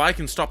 if I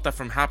can stop that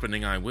from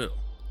happening, I will.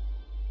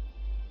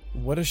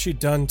 What has she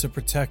done to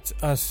protect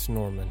us,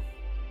 Norman?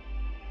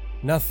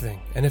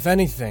 Nothing. And if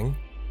anything,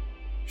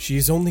 she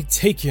is only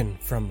taken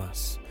from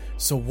us.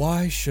 So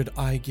why should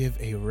I give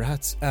a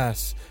rat's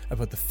ass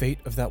about the fate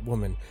of that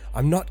woman?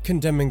 I'm not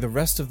condemning the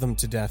rest of them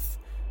to death.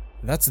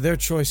 That's their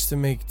choice to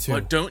make, too.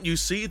 But don't you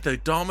see, the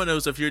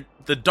dominoes of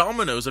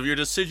your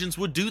decisions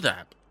would do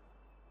that.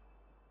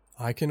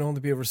 I can only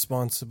be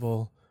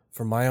responsible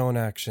for my own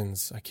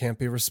actions. I can't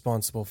be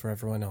responsible for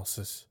everyone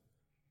else's.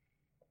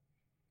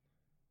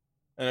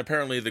 And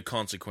apparently the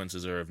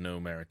consequences are of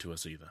no merit to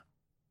us either.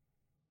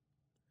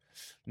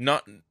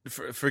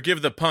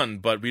 Forgive the pun,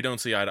 but we don't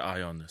see eye to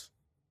eye on this.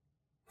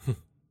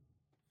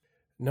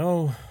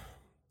 No,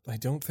 I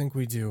don't think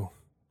we do.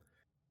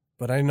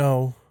 But I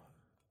know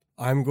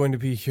I'm going to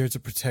be here to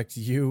protect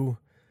you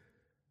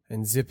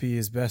and Zippy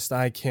as best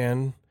I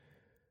can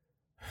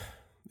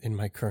in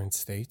my current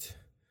state.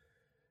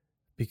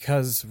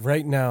 Because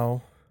right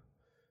now,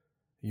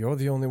 you're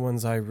the only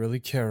ones I really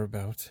care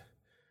about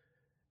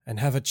and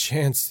have a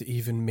chance to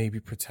even maybe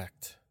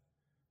protect.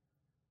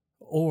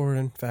 Or,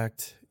 in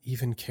fact,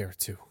 even care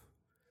to.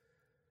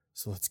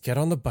 So let's get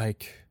on the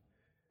bike,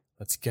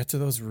 let's get to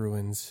those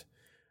ruins,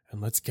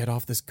 and let's get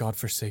off this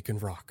godforsaken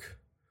rock.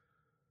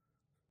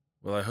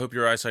 Well, I hope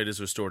your eyesight is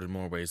restored in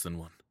more ways than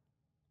one.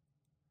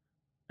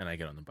 And I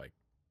get on the bike.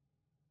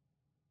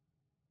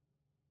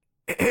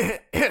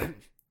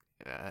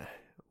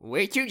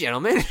 Where to,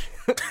 gentlemen?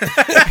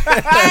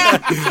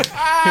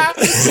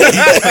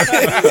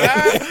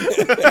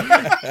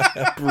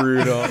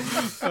 Brutal.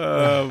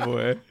 Oh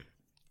boy.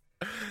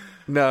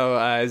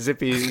 No,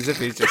 Zippy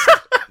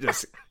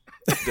just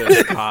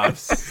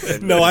coughs.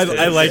 No,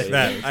 I like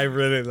that. I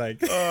really like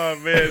that. Oh,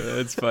 man.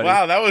 That's funny.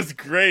 Wow, that was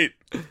great.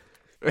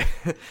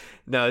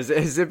 No,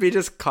 Zippy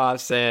just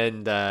coughs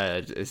and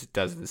just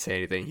doesn't say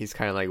anything. He's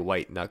kind of like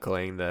white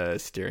knuckling the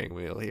steering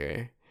wheel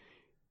here.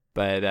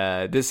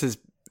 But this is,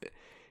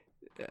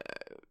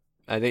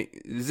 I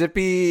think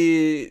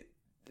Zippy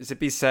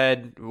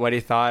said what he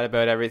thought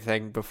about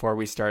everything before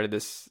we started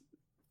this,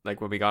 like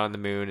when we got on the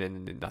moon,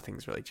 and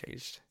nothing's really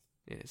changed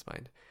in his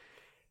mind.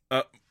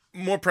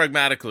 More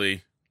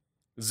pragmatically,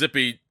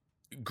 Zippy,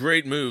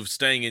 great move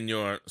staying in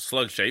your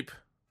slug shape.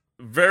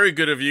 Very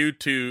good of you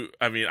to,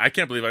 I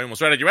can't believe I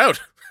almost ratted you out.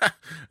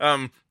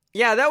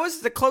 Yeah, that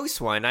was the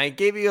close one. I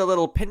gave you a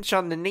little pinch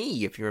on the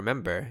knee, if you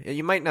remember.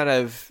 You might not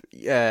have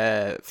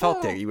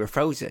felt it. You were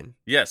frozen.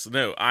 Yes,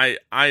 no, I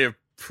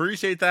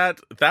appreciate that.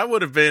 That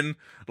would have been,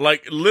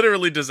 like,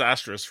 literally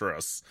disastrous for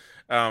us.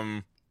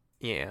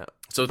 Yeah.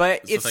 So,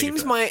 but so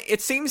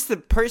it seems the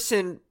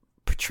person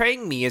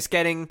portraying me is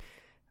getting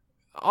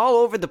all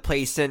over the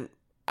place, and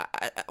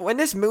when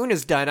this moon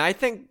is done, I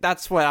think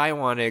that's what I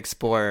want to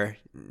explore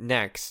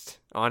next,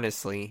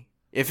 honestly.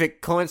 If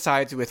it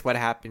coincides with what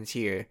happens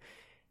here.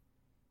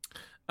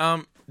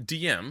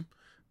 DM,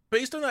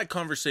 based on that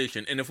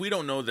conversation, and if we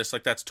don't know this,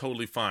 like, that's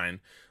totally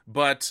fine,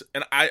 but,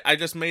 and I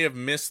just may have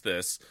missed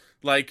this,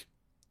 like,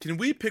 can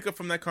we pick up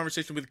from that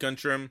conversation with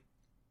Guntram?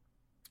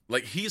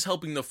 Like, he's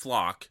helping the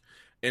flock,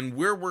 and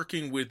we're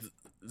working with,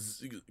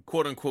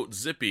 quote-unquote,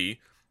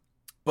 Zippy,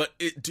 but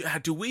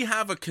do we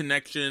have a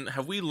connection,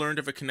 have we learned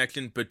of a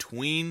connection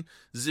between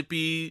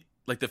Zippy,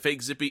 like the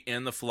fake Zippy,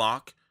 and the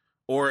flock?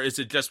 Or is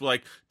it just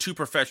like two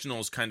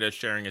professionals kind of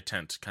sharing a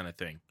tent kind of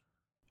thing?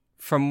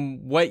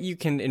 From what you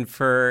can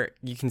infer,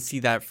 you can see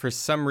that for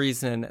some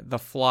reason the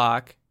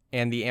flock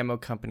and the ammo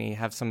company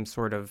have some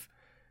sort of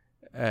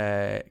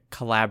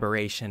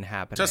collaboration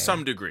happening. To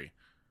some degree.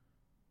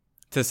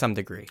 To some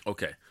degree.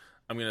 Okay.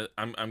 I'm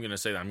gonna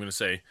say that. I'm gonna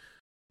say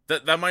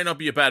that might not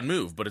be a bad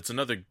move, but it's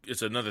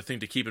another thing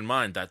to keep in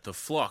mind that the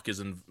flock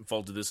is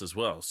involved in this as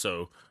well.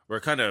 So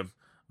we're kind of,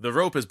 the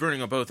rope is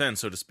burning on both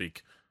ends, so to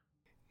speak.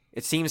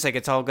 It seems like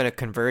it's all going to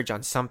converge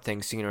on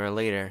something sooner or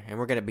later, and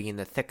we're going to be in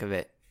the thick of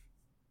it.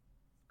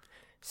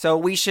 So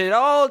we should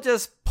all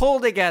just pull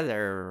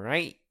together,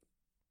 right?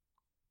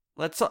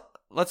 Let's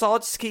all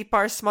just keep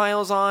our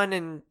smiles on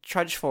and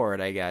trudge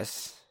forward, I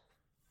guess.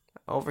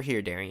 Over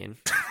here, Darian.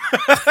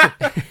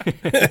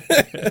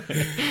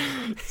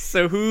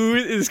 So who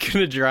is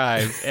gonna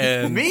drive?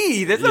 And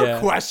Me? There's no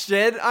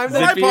question. I'm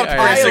the Zippy, I popped a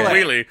all pretty sick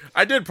right. wheelie.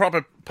 I did pop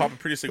a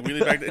pretty sick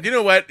wheelie back then. You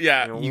know what?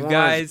 Yeah, You Warren's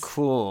guys-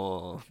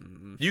 cool.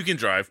 you can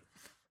drive.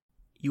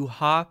 You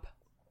hop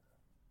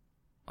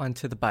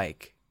onto the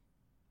bike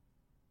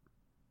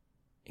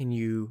and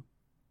you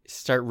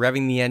start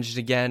revving the engine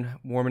again,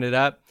 warming it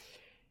up,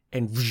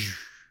 and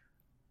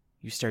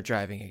you start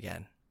driving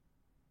again.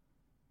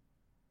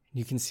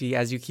 You can see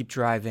as you keep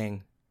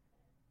driving,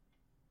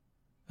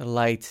 the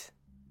light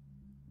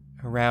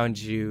around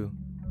you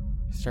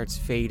starts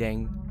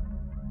fading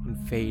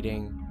and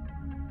fading,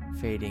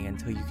 fading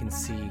until you can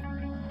see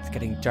it's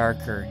getting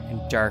darker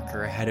and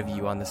darker ahead of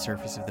you on the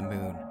surface of the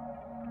moon.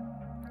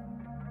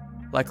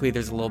 Luckily,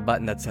 there's a little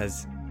button that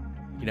says,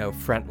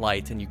 front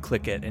light, and you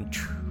click it, and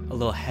a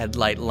little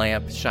headlight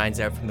lamp shines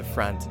out from the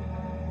front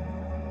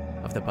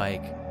of the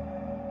bike.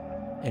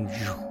 And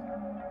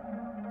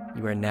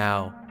you are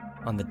now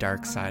on the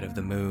dark side of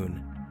the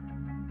moon,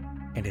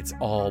 and it's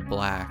all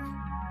black.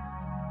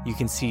 You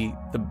can see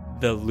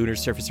the lunar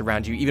surface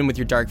around you. Even with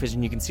your dark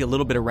vision, you can see a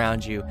little bit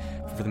around you,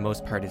 but for the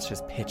most part, it's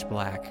just pitch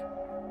black.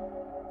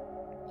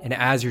 And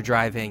as you're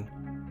driving,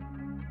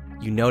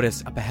 you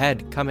notice up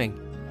ahead, coming,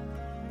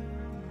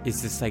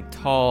 is this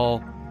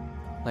tall,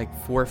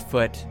 4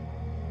 foot,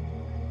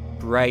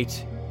 bright,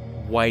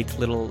 white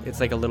little, it's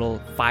like a little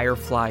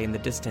firefly in the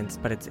distance,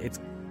 but it's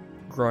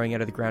growing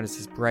out of the ground. It's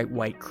this bright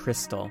white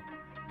crystal.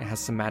 It has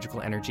some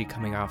magical energy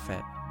coming off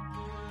it.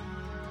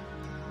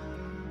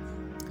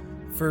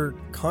 For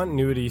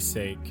continuity's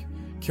sake,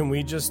 can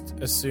we just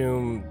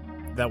assume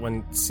that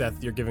when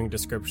Seth, you're giving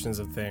descriptions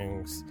of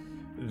things,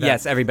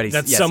 Yes, everybody's.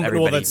 that's yes, somebody's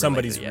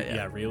everybody relays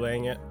it,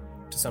 relaying it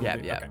to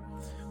somebody. Yeah.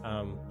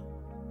 Okay.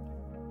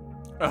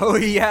 Oh,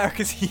 yeah,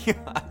 because he...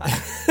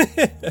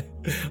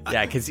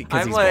 Yeah, because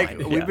I'm he's like,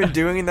 blind. we've Yeah. been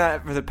doing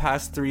that for the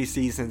past 3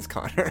 seasons,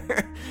 Connor.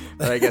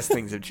 But I guess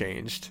things have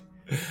changed.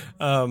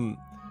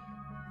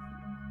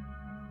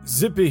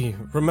 Zippy,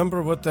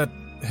 remember what that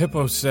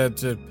hippo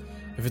said?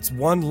 If it's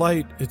one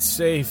light, it's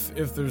safe.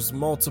 If there's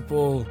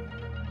multiple,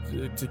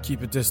 to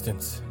keep a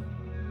distance.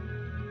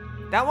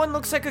 That one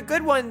looks like a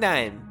good one,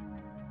 then.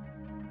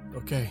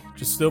 Okay,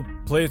 just still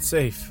play it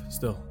safe.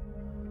 Still.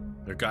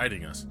 They're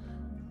guiding us.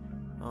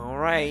 All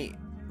right.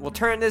 We'll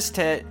turn this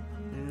to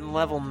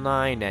level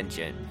 9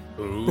 engine.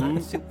 Ooh.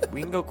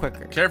 We can go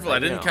quicker. Careful, I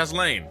didn't know. cast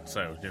lane,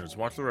 so just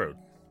watch the road.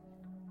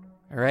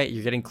 All right,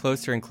 you're getting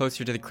closer and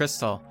closer to the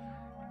crystal,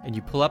 and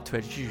you pull up to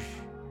it.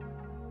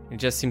 It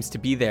just seems to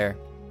be there,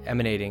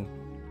 emanating.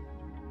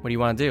 What do you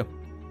want to do?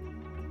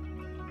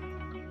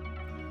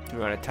 Do you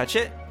want to touch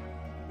it?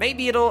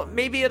 Maybe it'll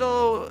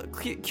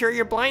cure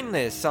your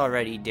blindness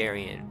already,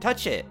 Darian.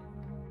 Touch it.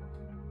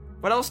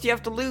 What else do you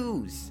have to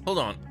lose? Hold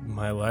on.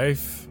 My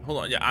life.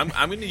 Hold on. Yeah,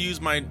 I'm going to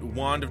use my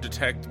wand of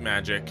detect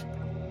magic,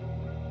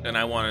 and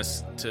I want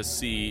us to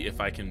see if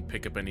I can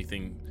pick up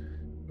anything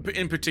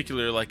in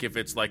particular, like if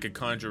it's like a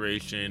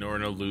conjuration or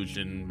an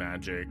illusion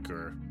magic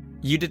or...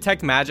 You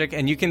detect magic,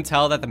 and you can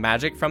tell that the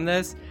magic from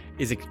this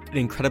is an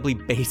incredibly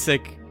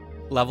basic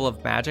level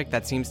of magic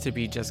that seems to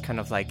be just kind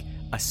of like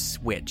a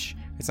switch.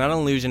 It's not an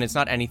illusion, it's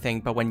not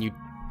anything, but when you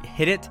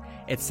hit it,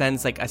 it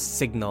sends like a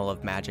signal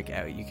of magic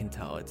out. You can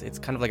tell it's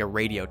kind of like a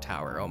radio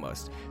tower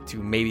almost to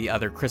maybe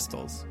other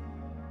crystals.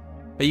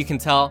 But you can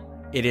tell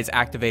it is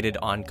activated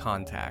on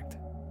contact.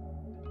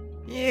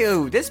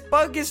 Ew, this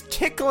bug is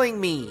tickling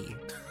me.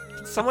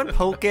 Can someone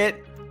poke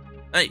it?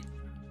 Hey,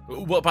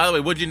 well, by the way,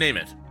 what'd you name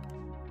it?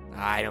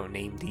 I don't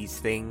name these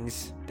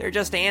things. They're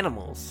just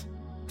animals.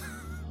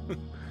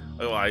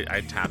 Oh,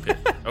 I tap it.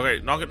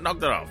 Okay, knock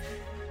that off.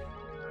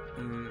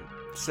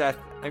 Seth,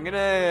 I'm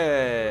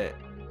gonna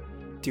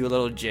do a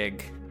little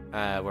jig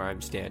where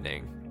I'm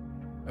standing.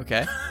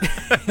 Okay.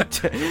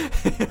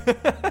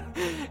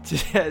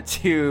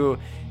 to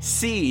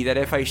see that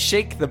if I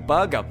shake the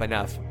bug up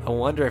enough, I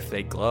wonder if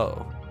they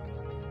glow.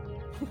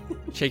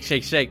 Shake,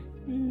 shake, shake.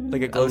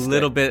 Like a A glow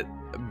little stick.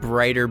 bit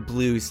brighter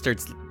blue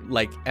starts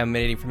like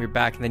emanating from your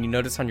back, and then you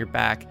notice on your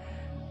back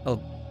a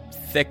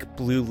thick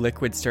blue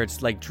liquid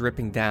starts like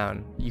dripping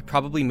down. You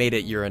probably made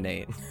it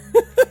urinate,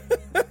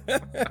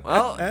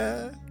 Well,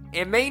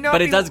 it may not but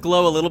be... it does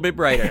glow a little bit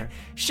brighter.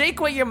 Shake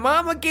what your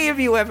mama gave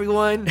you,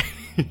 everyone!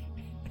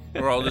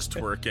 We're all just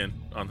twerking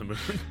on the moon.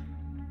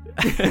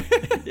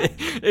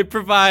 It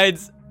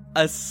provides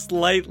a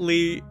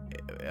slightly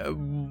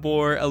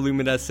more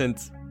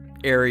luminescent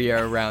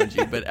area around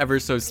you, but ever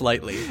so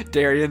slightly.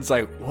 Darian's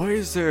like, why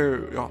is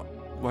there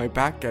my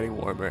back getting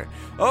warmer?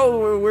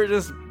 Oh, we're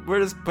just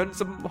putting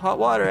some hot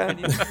water on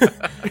you.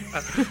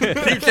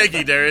 Keep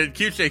shaking, Darren.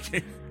 Keep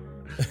shaking.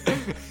 I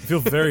feel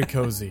very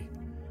cozy.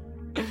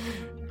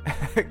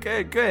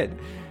 Good.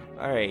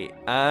 All right.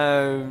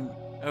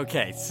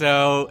 Okay,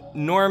 so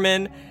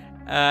Norman,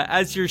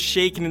 as you're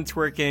shaking and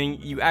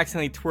twerking, you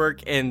accidentally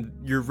twerk, and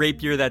your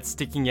rapier that's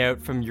sticking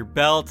out from your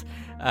belt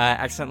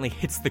accidentally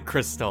hits the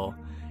crystal,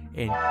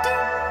 and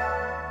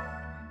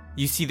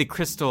you see the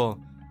crystal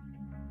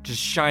just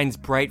shines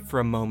bright for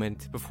a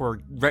moment before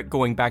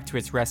going back to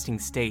its resting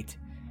state.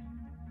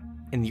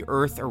 And the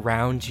earth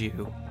around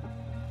you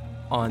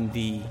on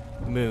the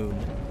moon.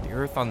 The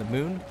earth on the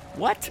moon?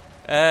 What?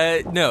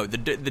 No,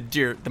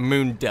 the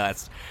moon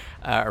dust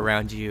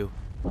around you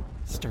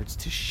starts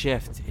to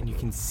shift, and you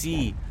can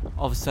see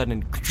all of a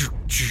sudden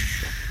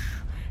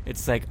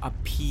it's like a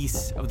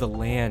piece of the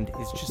land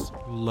is just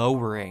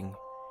lowering,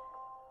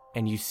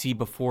 and you see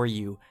before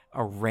you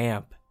a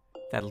ramp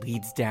that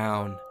leads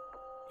down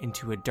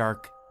into a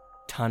dark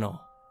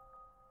tunnel.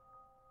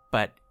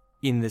 But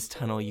in this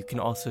tunnel you can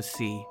also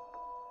see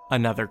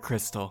another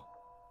crystal.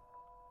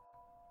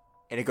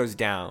 And it goes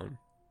down.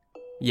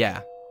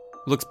 Yeah,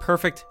 looks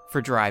perfect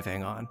for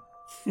driving on.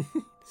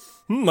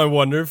 I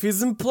wonder if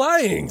he's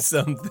implying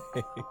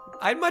something.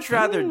 I'd much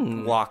rather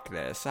walk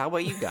this. How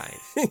about you guys?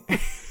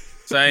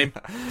 Same.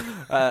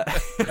 I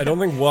don't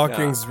think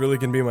walking's really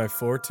going to be my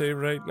forte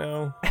right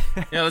now.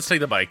 Yeah, let's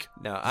take the bike.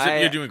 No,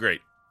 You're doing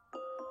great.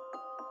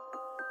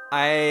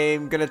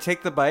 I'm gonna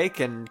take the bike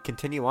and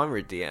continue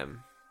onward, DM.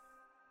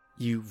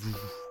 You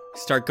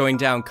start going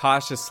down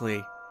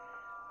cautiously,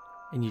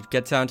 and you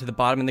get down to the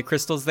bottom, and the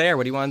crystal's there.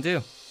 What do you want to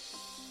do?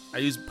 I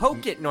use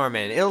Poke it,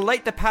 Norman. It'll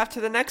light the path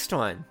to the next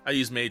one. I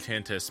use Mage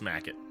Hand to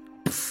smack it.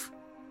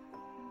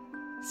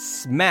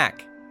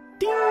 Smack.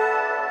 Ding!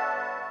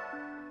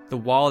 The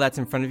wall that's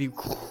in front of you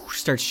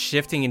starts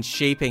shifting and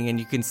shaping, and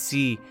you can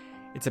see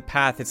it's a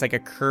path. It's like a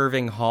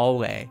curving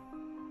hallway,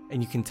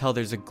 and you can tell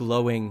there's a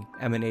glowing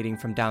emanating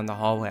from down the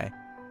hallway.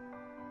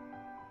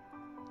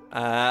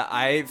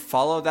 I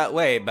follow that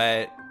way,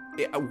 but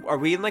are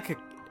we in like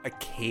a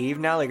cave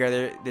now? Like,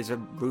 there's a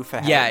roof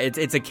ahead? Yeah,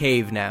 it's a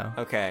cave now.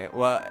 Okay,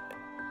 well,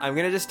 I'm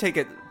gonna just take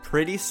it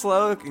pretty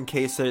slow in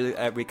case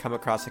we come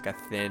across like a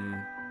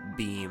thin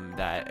beam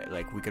that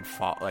like we could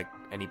fall, like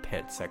any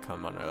pits that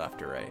come on our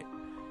left or right.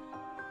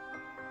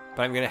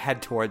 But I'm gonna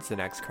head towards the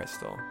next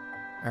crystal.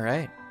 All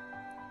right.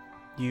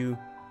 You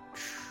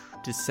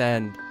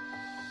descend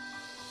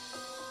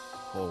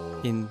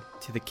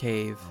into the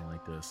cave, I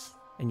like this.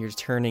 and you're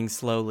turning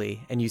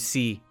slowly, and you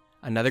see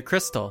another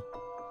crystal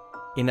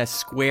in a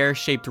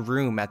square-shaped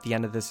room at the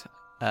end of this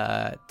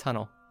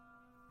tunnel.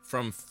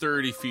 From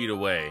 30 feet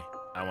away,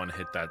 I want to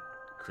hit that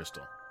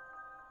crystal.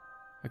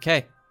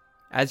 Okay.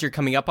 As you're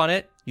coming up on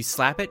it, you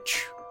slap it,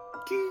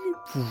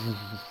 and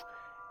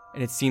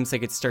it seems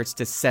like it starts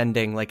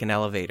descending like an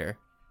elevator.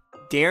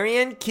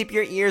 Darian, keep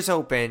your ears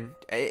open.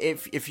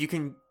 If you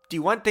can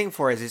do one thing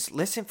for us, is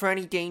listen for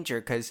any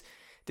danger, because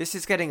this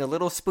is getting a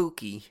little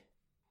spooky.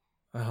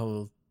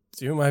 I'll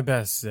do my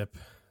best, Zip.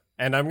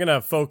 And I'm going to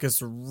focus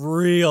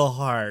real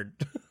hard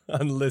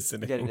on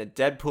listening. Getting the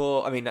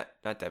Deadpool, I mean,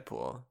 not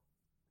Deadpool.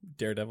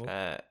 Daredevil?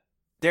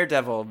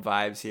 Daredevil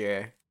vibes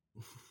here.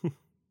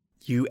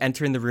 You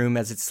enter in the room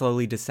as it's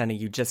slowly descending.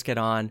 You just get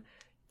on,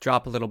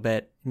 drop a little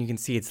bit, and you can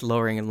see it's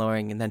lowering and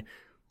lowering, and then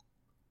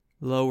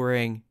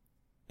lowering,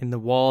 and the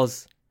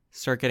walls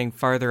start getting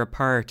farther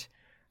apart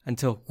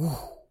until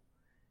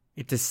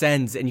it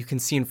descends, and you can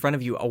see in front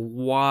of you a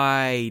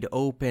wide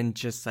open,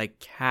 just like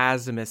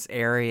chasmous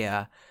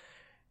area,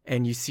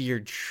 and you see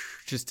you're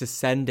just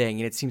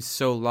descending, and it seems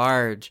so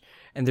large,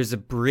 and there's a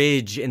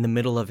bridge in the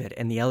middle of it,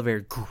 and the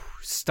elevator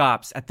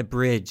stops at the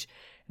bridge,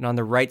 and on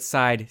the right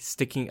side,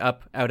 sticking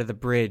up out of the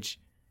bridge,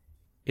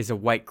 is a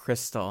white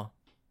crystal.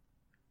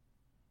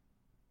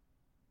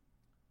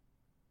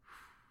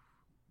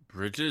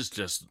 Bridges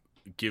just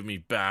give me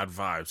bad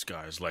vibes,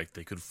 guys. Like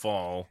they could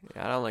fall.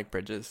 Yeah, I don't like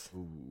bridges.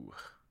 Ooh.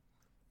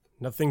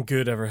 Nothing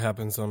good ever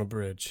happens on a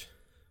bridge.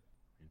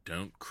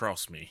 Don't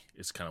cross me,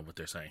 is kind of what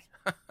they're saying.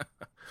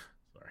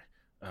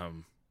 Sorry.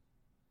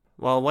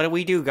 Well, what do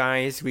we do,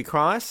 guys? We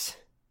cross?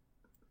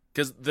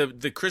 Because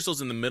the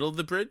crystal's in the middle of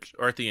the bridge,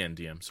 or at the end,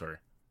 DM, sorry.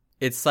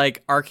 It's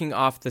like arcing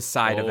off the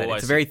side of it. I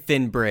It's a see. very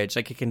thin bridge.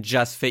 Like it can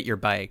just fit your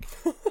bike.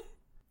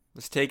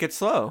 Let's take it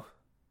slow.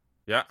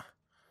 Yeah.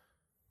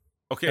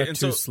 Okay, Not and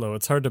too so slow.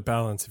 It's hard to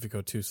balance if you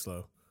go too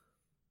slow.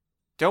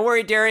 Don't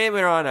worry, Darian,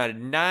 we're on a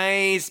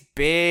nice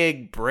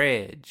big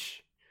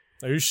bridge.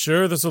 Are you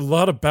sure? There's a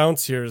lot of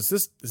bounce here. Is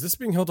this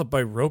being held up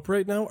by rope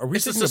right now? Are we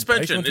it's a taking bike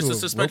suspension. onto It's a a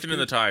suspension rope in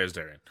the tires,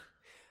 Darren.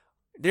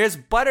 There's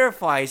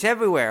butterflies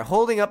everywhere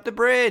holding up the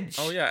bridge.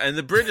 Oh yeah, and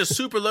the bridge is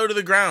super low to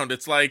the ground.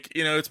 It's like,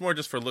 it's more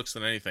just for looks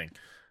than anything.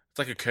 It's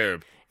like a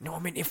curb.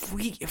 Norman, if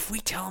we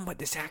tell him what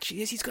this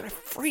actually is, he's gonna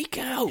freak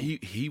out.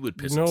 He would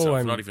piss No, himself.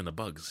 I'm- Not even the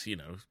bugs. You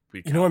know.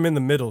 You know I'm in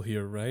the middle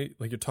here, right?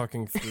 Like you're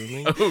talking through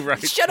me. Oh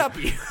right. Shut up,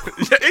 you.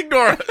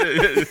 Ignore.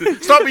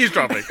 Stop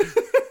eavesdropping.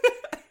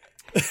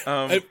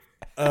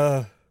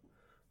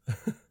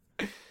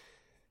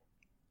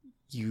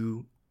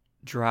 You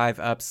drive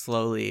up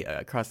slowly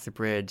across the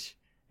bridge,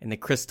 and the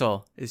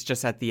crystal is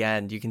just at the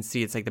end. You can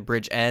see it's like the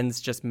bridge ends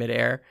just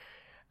midair,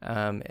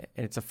 and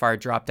it's a far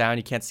drop down.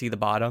 You can't see the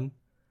bottom,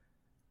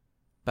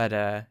 but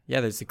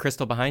yeah, there's the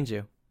crystal behind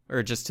you,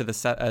 or just to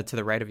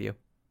the right of you.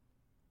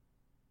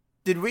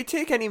 Did we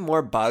take any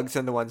more bugs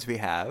than the ones we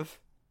have?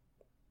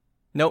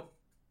 Nope.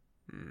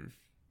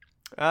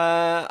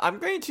 I'm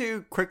going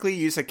to quickly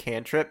use a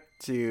cantrip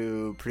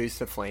to produce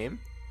the flame.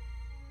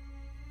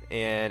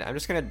 And I'm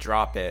just going to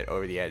drop it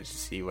over the edge to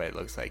see what it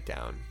looks like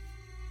down.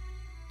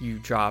 You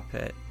drop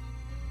it,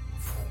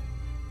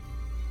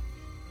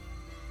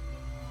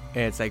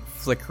 and it's like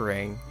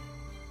flickering,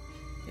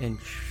 and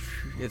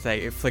it's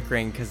like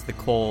flickering because of the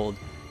cold.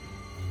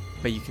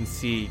 But you can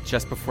see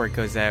just before it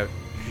goes out,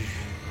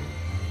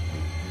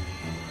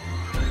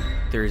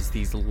 there's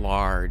these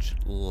large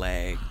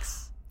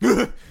legs.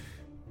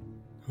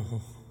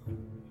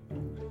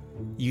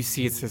 You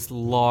see it's this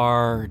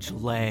large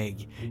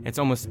leg. It's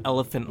almost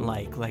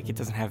elephant-like. Like it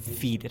doesn't have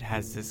feet. It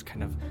has this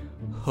kind of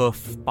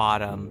hoof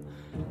bottom.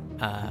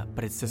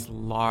 But it's this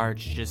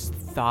large just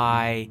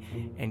thigh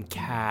and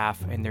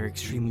calf, and they're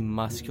extremely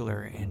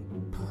muscular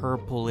and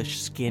purplish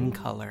skin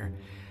color.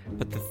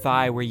 But the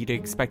thigh, where you'd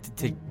expect it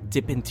to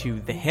dip into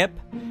the hip,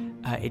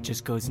 it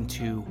just goes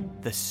into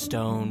the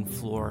stone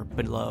floor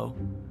below.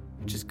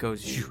 It just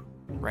goes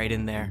right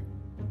in there.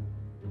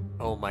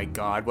 Oh my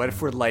god, what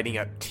if we're lighting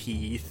up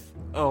teeth?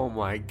 Oh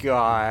my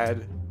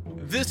god.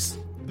 This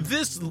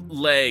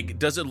leg,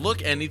 does it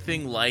look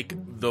anything like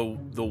the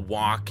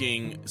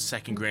walking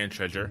second grand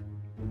treasure?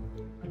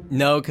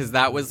 No, because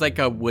that was like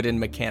a wooden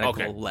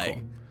mechanical Okay, leg.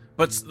 cool.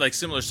 But like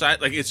similar size,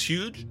 like it's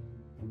huge.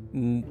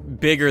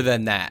 Bigger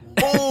than that.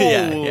 Oh,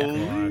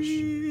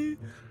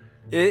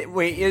 Yeah.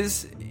 Wait,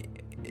 is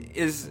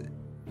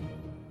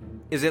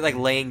it like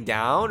laying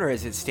down or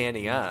is it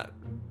standing up?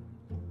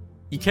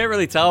 You can't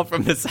really tell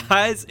from the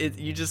size.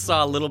 You just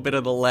saw a little bit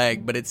of the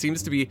leg, but it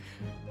seems to be.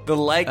 The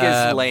leg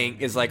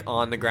is like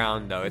on the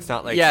ground though. It's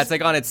not like Yeah, it's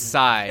like on its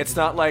side. it's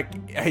not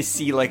like I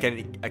see like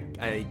a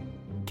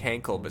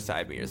cankle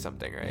beside me or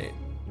something, right?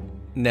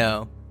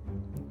 No,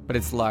 but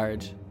it's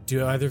large.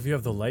 Do either of you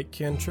have the light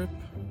cantrip?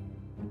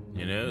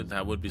 You know,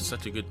 that would be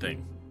such a good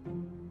thing.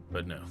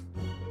 But no.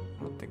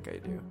 I don't think I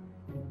do.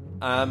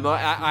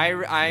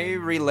 I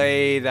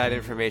relay that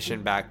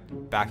information back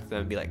to them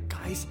and be like,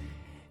 guys,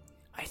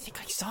 I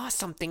think I saw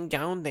something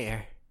down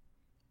there.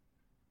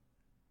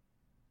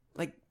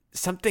 Like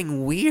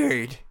something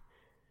weird.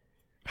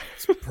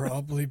 It's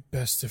probably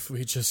best if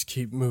we just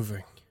keep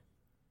moving.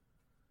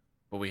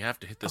 But we have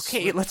to hit this.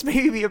 Okay, let's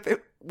maybe be a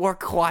bit more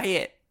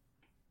quiet.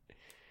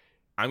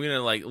 I'm gonna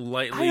like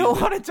lightly. I don't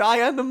want to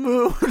die on the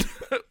moon.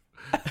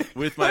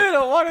 with I my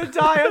don't want to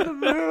die on the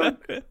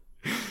moon.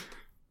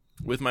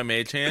 with my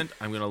mage hand.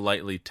 I'm gonna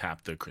lightly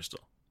tap the crystal.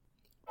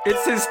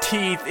 It's his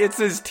teeth. It's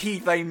his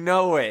teeth. I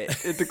know it.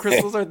 The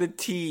crystals are the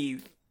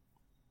teeth.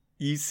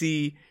 You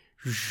see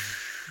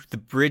the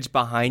bridge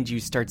behind you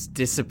starts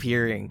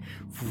disappearing.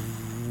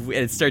 And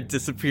it starts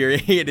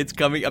disappearing, and it's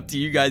coming up to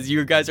you guys.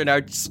 You guys are now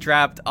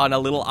strapped on a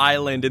little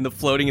island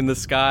floating in the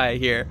sky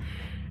here.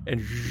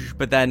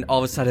 But then all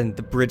of a sudden,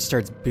 the bridge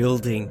starts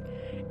building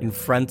in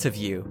front of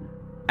you.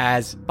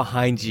 As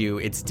behind you,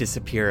 it's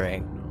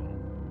disappearing.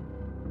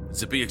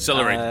 Zippy,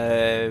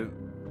 accelerate.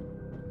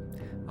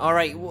 All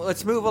right, well,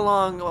 let's move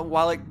along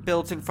while it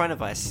builds in front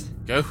of us.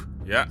 Go.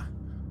 Yeah.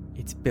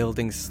 It's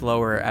building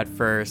slower at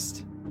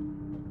first,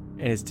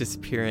 and it's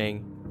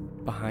disappearing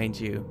behind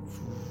you.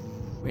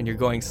 And you're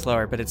going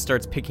slower, but it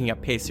starts picking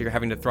up pace, so you're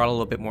having to throttle a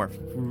little bit more.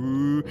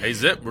 Hey,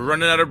 Zip, we're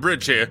running out of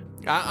bridge here.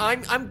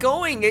 I'm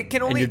going. It can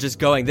And only. you're just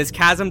going. This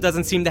chasm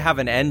doesn't seem to have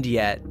an end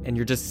yet, and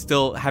you're just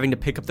still having to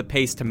pick up the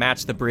pace to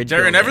match the bridge. Darren,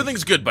 building.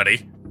 everything's good,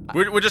 buddy.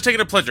 We're just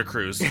taking a pleasure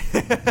cruise.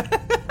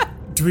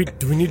 Do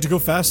we need to go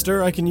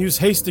faster? I can use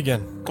haste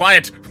again.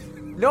 Quiet.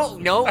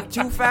 No,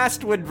 too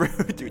fast would.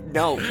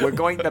 No, we're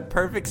going the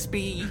perfect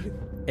speed.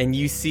 And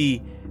you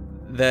see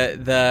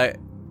the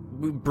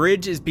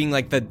bridge is being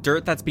like the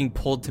dirt that's being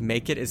pulled to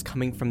make it is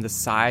coming from the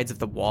sides of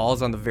the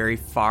walls on the very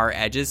far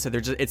edges. So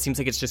it seems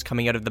like it's just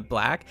coming out of the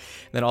black.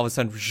 And then all of a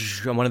sudden,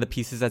 on one of the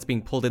pieces that's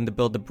being pulled in to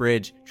build the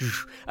bridge,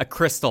 a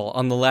crystal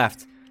on the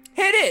left.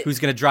 Hit it. Who's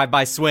gonna drive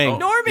by swing?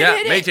 Norman, Yeah,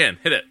 hit it. mage hand,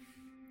 hit it.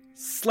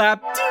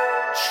 Slap.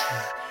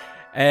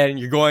 And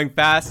you're going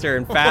faster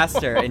and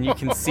faster, and you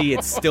can see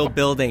it's still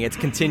building. It's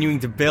continuing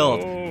to build.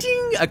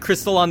 Ding! A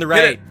crystal on the Hit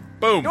right. it.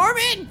 Boom.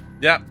 Norman.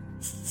 Yeah.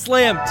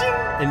 Slam.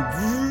 Ding!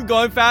 And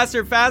going faster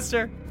and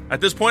faster.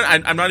 At this point,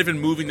 I'm not even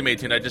moving the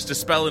mage hand. I just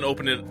dispel and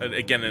open it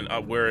again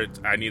and where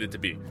I need it to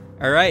be.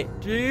 All right.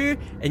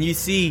 And you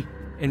see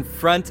in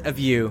front of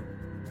you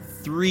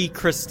 3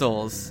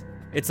 crystals.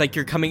 It's like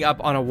you're coming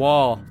up on a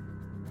wall.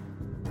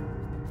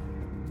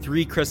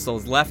 3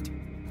 crystals, left,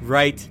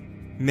 right,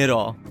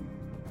 middle.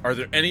 Are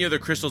there any other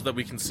crystals that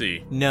we can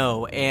see?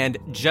 No, and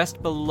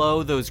just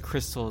below those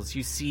crystals,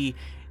 you see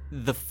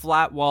the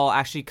flat wall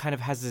actually kind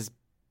of has this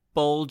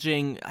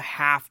bulging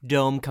half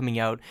dome coming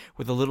out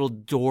with a little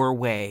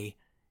doorway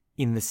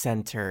in the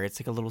center. It's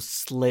like a little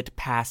slit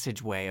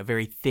passageway, a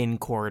very thin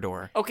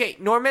corridor. Okay,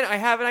 Norman, I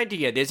have an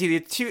idea.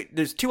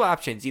 There's two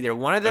options. Either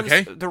one of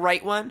them's the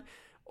right one,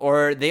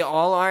 or they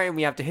all are, and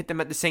we have to hit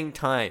them at the same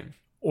time.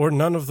 Or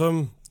none of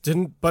them.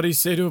 Didn't Buddy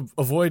say to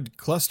avoid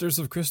clusters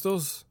of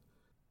crystals?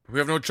 We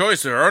have no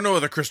choice. There are no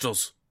other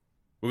crystals.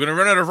 We're going to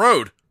run out of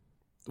road.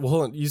 Well,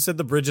 hold on. You said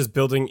the bridge is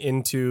building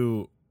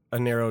into a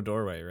narrow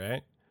doorway,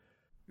 right?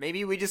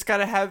 Maybe we just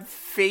gotta have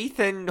faith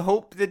and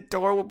hope the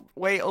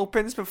doorway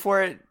opens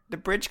before the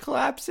bridge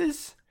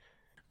collapses?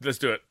 Let's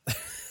do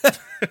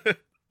it.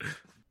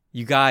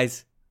 You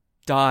guys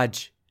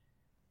dodge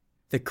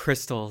the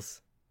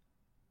crystals.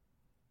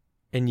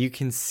 And you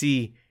can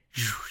see,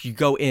 you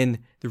go in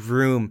the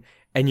room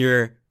and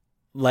you're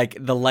like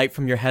the light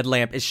from your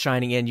headlamp is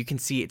shining in. You can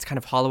see it's kind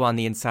of hollow on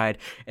the inside,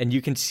 and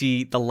you can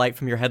see the light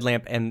from your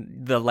headlamp and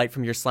the light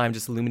from your slime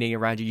just illuminating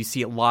around you. You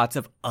see lots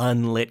of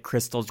unlit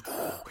crystals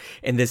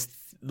in this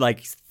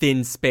like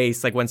thin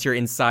space. Like once you're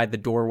inside the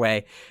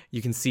doorway,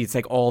 you can see it's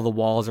like all the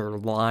walls are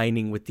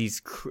lining with these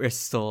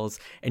crystals,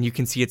 and you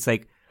can see it's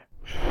like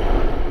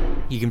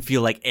you can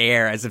feel like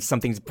air as if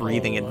something's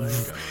breathing, and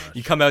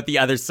you come out the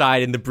other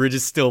side and the bridge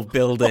is still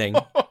building.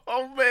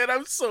 Oh man,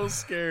 I'm so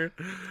scared.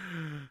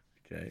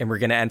 Okay. And we're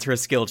going to enter a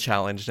skill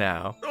challenge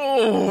now.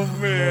 Oh,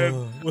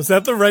 man. Was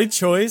that the right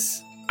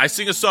choice? I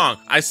sing a song.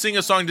 I sing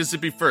a song to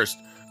Zippy first.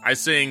 I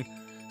sing,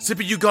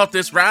 Zippy, you got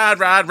this. Ride,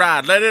 ride,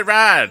 ride. Let it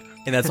ride.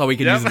 And that's all we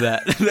can use of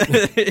that.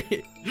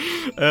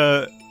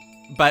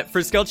 But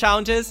for skill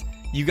challenges,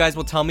 you guys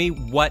will tell me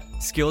what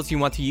skills you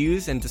want to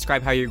use and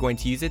describe how you're going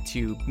to use it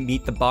to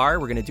meet the bar.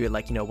 We're going to do it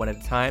like, one at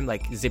a time.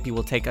 Like Zippy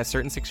will take a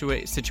certain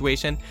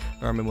situation,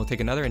 Norman will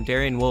take another, and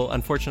Darian will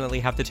unfortunately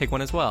have to take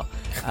one as well.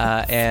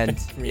 And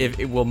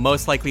it will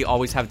most likely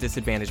always have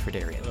disadvantage for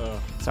Darian.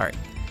 Sorry.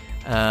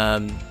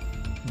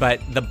 But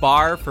the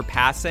bar for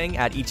passing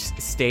at each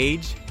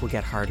stage will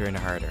get harder and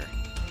harder.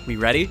 We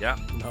ready? Yeah.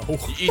 No. You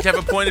each have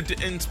a point of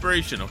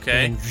inspiration,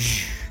 okay? And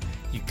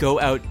you go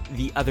out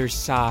the other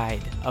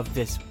side of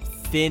this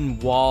thin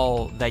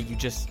wall that you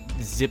just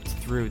zipped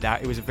through.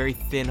 That it was a very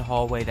thin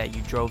hallway that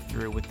you drove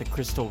through with the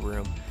crystal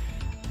room,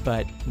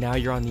 but now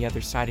you're on the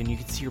other side and you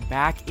can see you're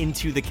back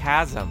into the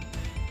chasm.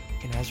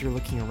 And as you're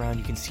looking around,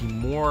 you can see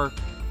more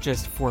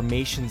just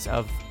formations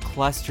of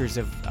clusters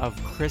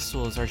of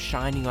crystals are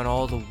shining on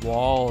all the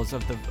walls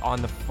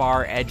on the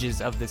far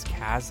edges of this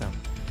chasm.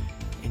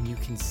 And you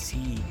can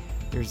see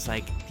there's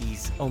like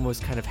these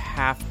almost kind of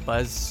half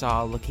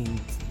buzzsaw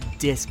looking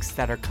discs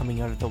that are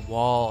coming out of the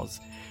walls.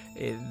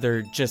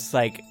 They're just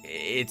like,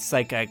 it's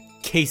like a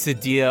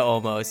quesadilla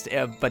almost,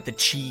 but the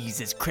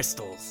cheese is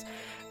crystals.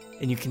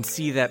 And you can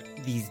see that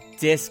these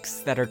discs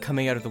that are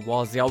coming out of the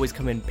walls, they always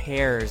come in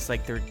pairs,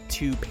 like they're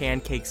two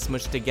pancakes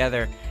smushed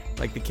together,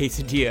 like the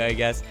quesadilla, I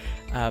guess.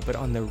 But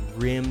on the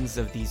rims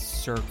of these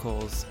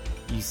circles,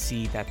 you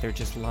see that they're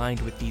just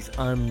lined with these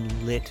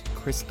unlit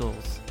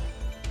crystals.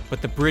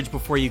 But the bridge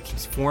before you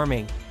keeps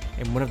forming,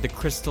 and one of the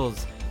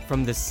crystals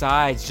from the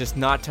sides, just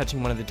not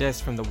touching one of the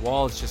discs from the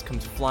walls, just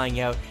comes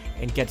flying out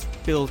and gets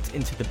built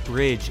into the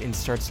bridge and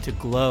starts to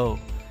glow.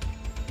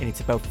 And it's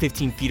about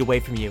 15 feet away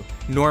from you.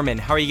 Norman,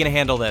 how are you going to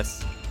handle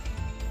this?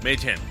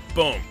 Mage hand.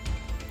 Boom.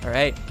 All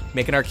right.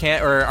 Make an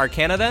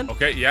Arcana then?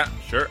 Okay, yeah,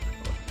 sure.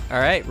 All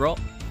right, roll.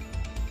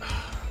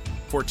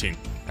 14.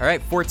 All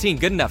right, 14.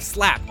 Good enough.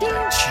 Slap.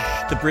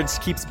 The bridge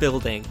keeps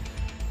building.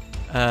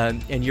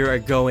 And you're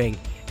going,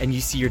 and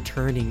you see you're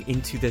turning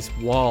into this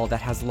wall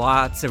that has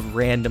lots of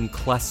random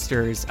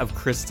clusters of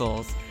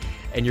crystals.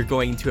 And you're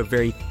going into a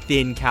very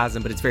thin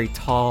chasm, but it's very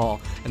tall,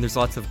 and there's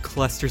lots of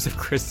clusters of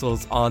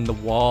crystals on the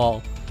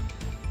wall.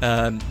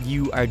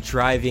 You are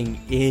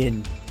driving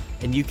in,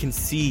 and you can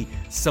see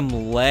some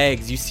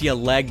legs. You see a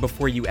leg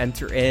before you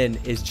enter in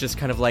is just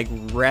kind of like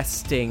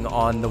resting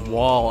on the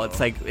wall. It's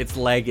like its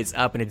leg is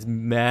up, and it's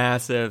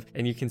massive,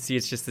 and you can see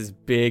it's just this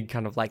big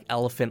kind of like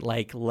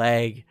elephant-like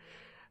leg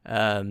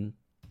on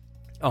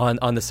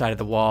the side of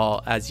the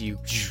wall as you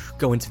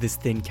go into this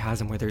thin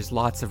chasm where there's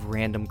lots of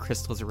random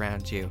crystals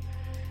around you.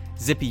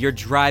 Zippy, you're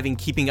driving,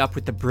 keeping up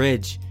with the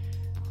bridge.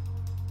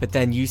 But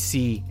then you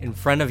see in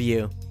front of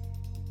you,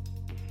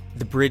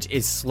 the bridge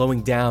is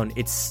slowing down.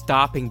 It's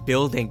stopping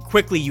building.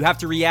 Quickly, you have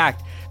to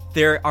react.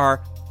 There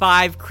are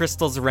 5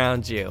 crystals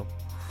around you.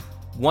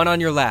 1 on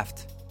your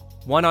left,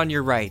 1 on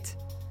your right,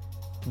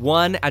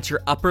 1 at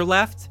your upper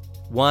left,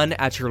 1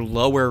 at your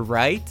lower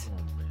right,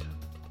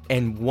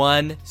 and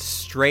 1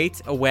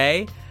 straight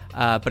away,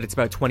 but it's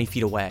about 20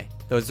 feet away.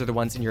 Those are the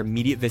ones in your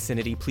immediate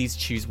vicinity. Please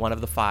choose one of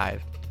the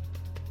 5.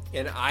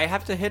 And I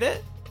have to hit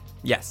it?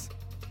 Yes.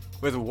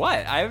 With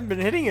what? I haven't been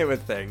hitting it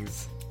with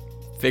things.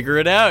 Figure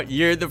it out.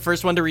 You're the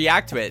first one to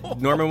react to it.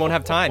 Norman won't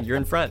have time. You're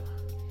in front.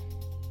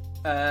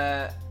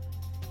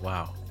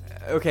 Wow.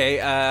 Okay,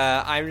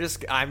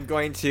 I'm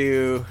going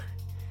to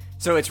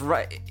So it's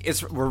right.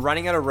 We're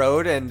running out of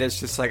road, and it's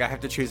just like I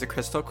have to choose a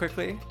crystal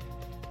quickly.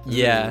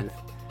 Yeah.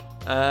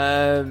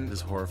 This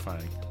is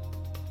horrifying.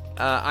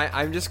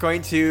 I'm just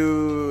going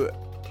to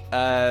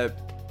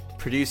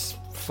produce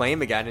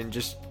flame again and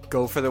just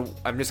go for the.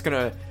 I'm just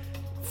gonna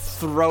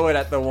throw it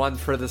at the one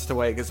furthest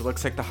away because it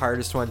looks like the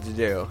hardest one to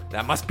do.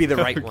 That must be the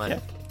right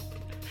one.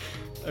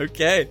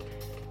 Okay.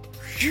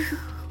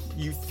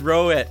 You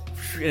throw it,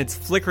 and it's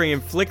flickering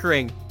and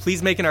flickering.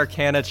 Please make an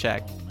Arcana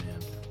check.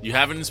 You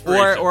have an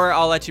inspiration. Or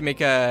I'll let you make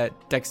a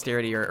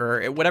dexterity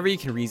or whatever you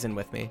can reason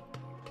with me.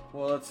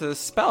 Well, it's a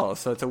spell,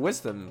 so it's a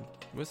wisdom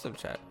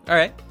check. All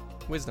right.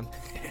 Wisdom.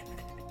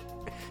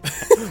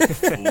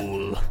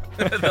 Fool.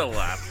 The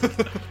laugh.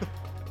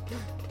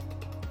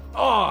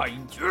 Oh,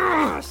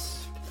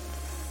 yes!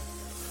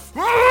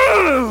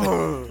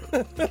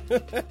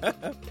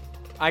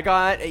 I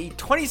got a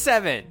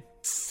 27.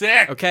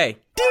 Sick. Okay.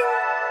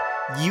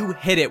 You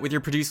hit it with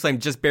your produce flame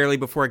just barely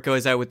before it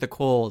goes out with the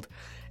cold.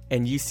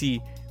 And you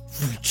see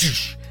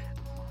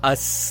a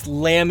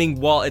slamming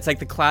wall. It's like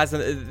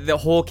the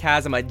whole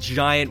chasm, a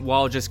giant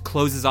wall just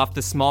closes off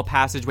the small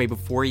passageway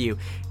before you.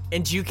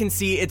 And you can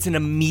see it's an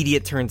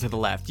immediate turn to the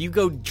left. You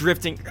go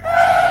drifting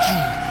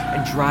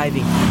and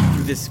driving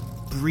through this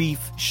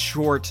brief,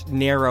 short,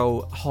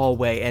 narrow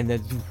hallway. And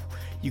then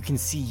you can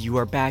see you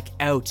are back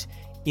out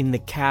in the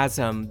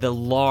chasm, the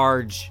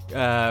large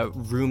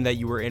room that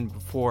you were in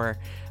before,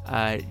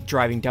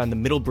 driving down the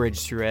middle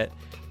bridge through it.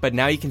 But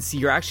now you can see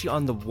you're actually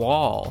on the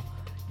wall.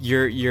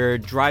 You're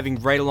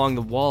driving right along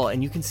the wall,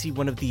 and you can see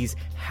one of these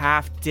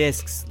half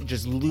discs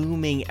just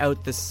looming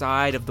out the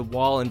side of the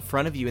wall in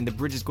front of you, and the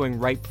bridge is going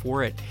right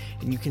for it.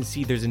 And you can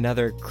see there's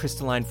another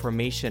crystalline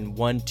formation,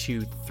 1,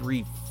 2,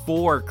 3,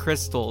 4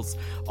 crystals,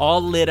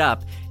 all lit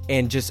up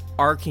and just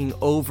arcing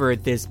over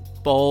this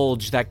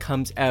bulge that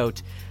comes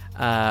out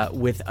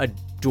with a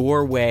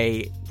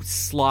doorway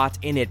slot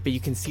in it. But you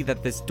can see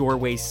that this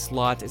doorway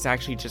slot is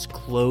actually just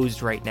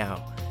closed right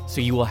now.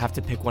 So you will have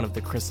to pick one of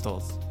the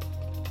crystals.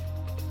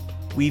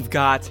 We've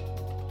got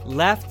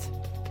left,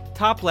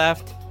 top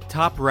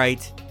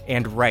right,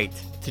 and right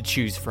to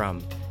choose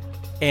from.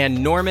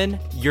 And Norman,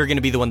 you're going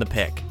to be the one to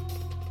pick.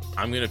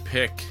 I'm going to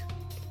pick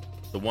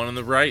the one on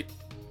the right.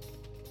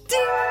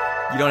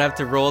 You don't have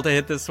to roll to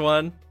hit this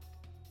one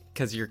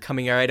because you're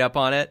coming right up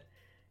on it.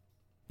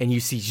 And you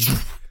see,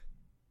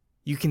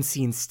 you can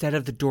see instead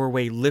of the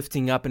doorway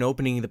lifting up and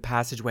opening the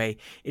passageway,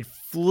 it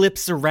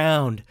flips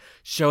around,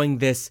 showing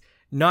this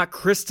not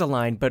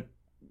crystalline, but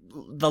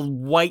the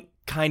white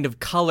kind of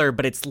color,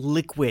 but it's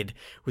liquid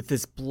with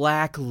this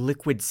black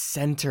liquid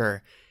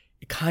center.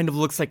 It kind of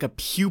looks like a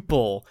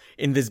pupil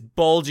in this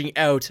bulging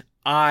out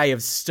eye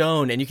of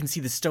stone, and you can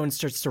see the stone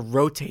starts to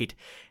rotate,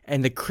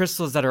 and the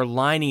crystals that are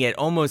lining it,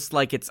 almost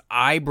like its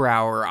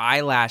eyebrow or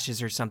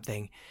eyelashes or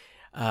something,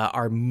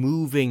 are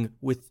moving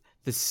with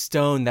the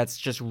stone that's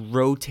just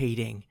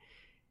rotating,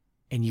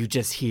 and you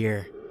just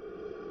hear...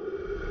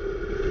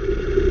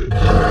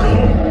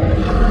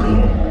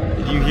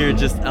 You hear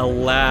just a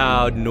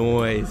loud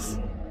noise.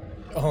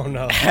 Oh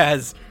no.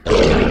 As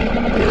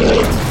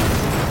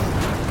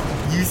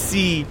you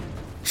see,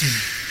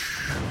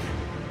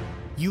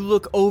 you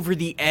look over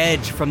the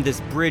edge from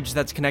this bridge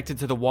that's connected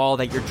to the wall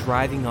that you're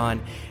driving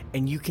on,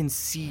 and you can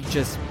see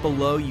just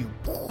below you,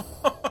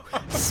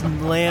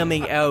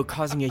 slamming out,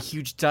 causing a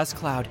huge dust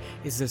cloud,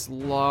 is this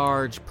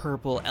large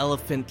purple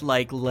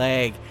elephant-like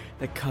leg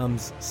that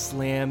comes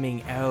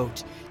slamming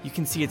out. You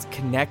can see it's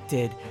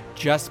connected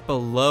just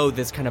below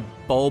this kind of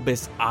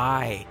bulbous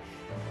eye.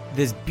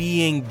 This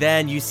being,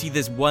 then you see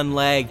this one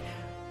leg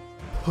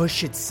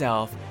push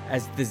itself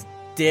as this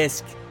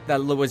disc that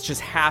was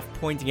just half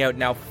pointing out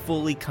now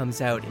fully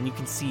comes out, and you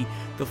can see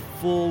the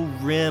full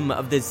rim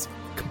of this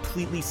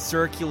completely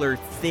circular,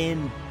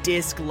 thin,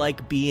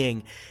 disc-like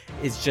being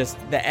is just,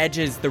 the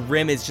edges, the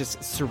rim is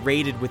just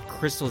serrated with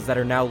crystals that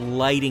are now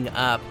lighting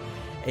up,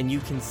 and you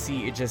can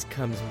see it just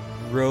comes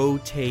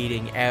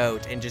rotating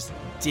out and just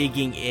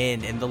digging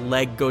in, and the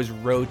leg goes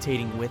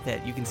rotating with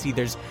it. You can see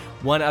there's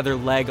one other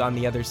leg on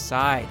the other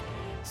side.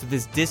 So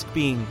this disc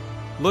being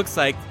looks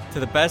like, to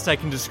the best I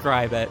can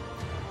describe it,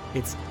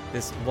 it's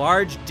this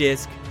large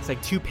disc. It's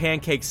like two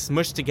pancakes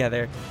smushed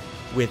together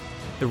with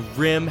the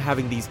rim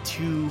having these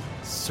two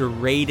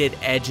serrated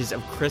edges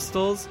of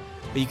crystals,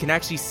 but you can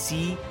actually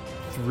see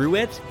through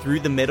it, through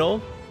the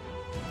middle.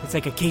 It's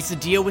like a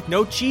quesadilla with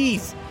no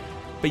cheese.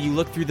 But you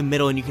look through the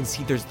middle and you can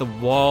see there's the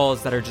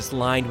walls that are just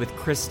lined with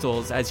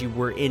crystals as you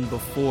were in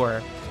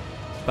before.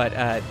 But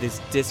this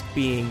disc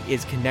being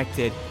is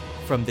connected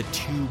from the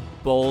two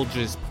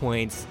bulges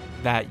points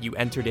that you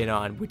entered in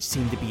on, which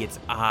seem to be its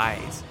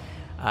eyes.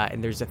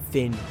 And there's a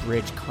thin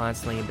bridge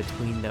constantly in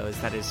between those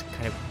that is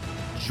kind of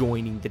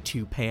joining the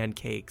two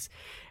pancakes.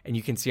 And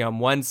you can see on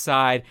one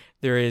side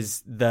there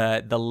is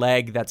the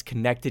leg that's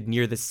connected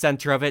near the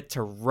center of it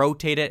to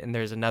rotate it, and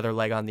there's another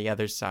leg on the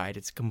other side.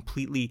 It's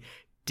completely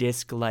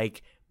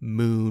disc-like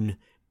moon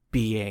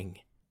being.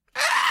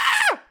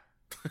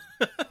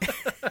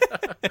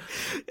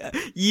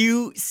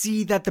 You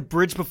see that the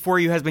bridge before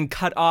you has been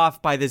cut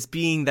off by this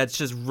being that's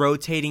just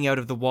rotating out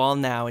of the wall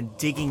now and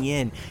digging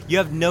in. You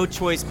have no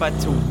choice but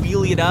to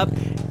wheelie it up,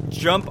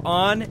 jump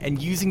on,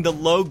 and using the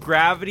low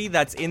gravity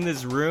that's in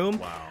this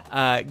room,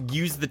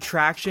 use the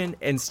traction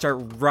and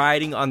start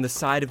riding on the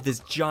side of this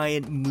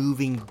giant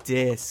moving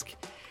disc.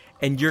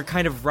 And you're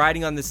kind of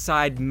riding on the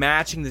side,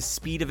 matching the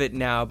speed of it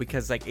now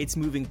because like it's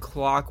moving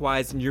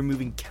clockwise and you're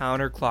moving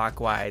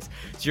counterclockwise.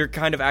 So you're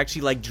kind of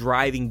actually like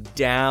driving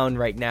down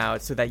right now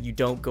so that you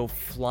don't go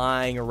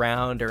flying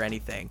around or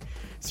anything.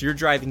 So you're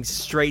driving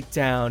straight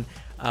down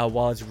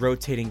while it's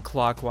rotating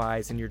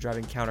clockwise and you're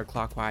driving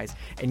counterclockwise.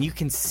 And you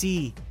can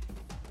see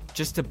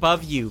just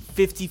above you,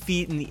 50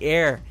 feet in the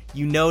air,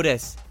 you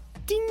notice,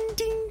 ding,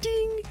 ding,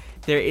 ding,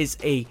 there is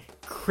a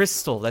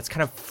crystal that's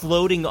kind of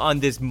floating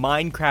on this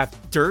Minecraft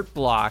dirt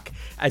block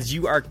as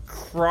you are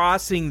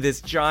crossing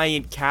this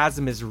giant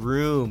chasmous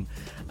room,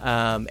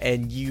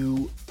 and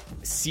you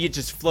see it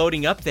just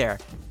floating up there.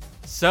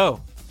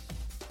 So,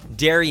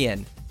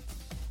 Darian,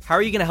 how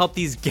are you going to help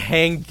these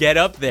gang get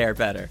up there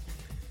better?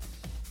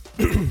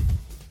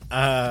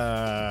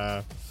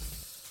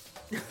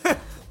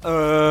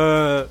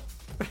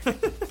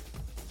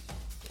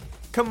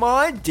 Come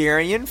on,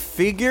 Darian,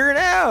 figure it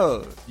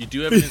out. You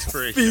do have an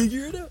inspiration.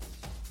 Figure it out.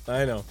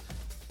 I know.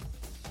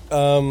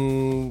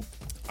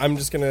 I'm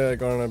just gonna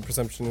go on a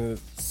presumption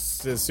and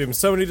assume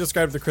somebody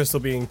described the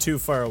crystal being too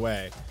far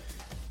away.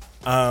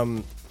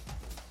 So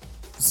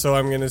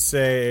I'm gonna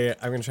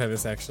try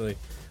this actually.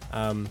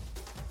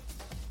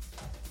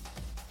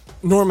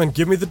 Norman,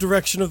 give me the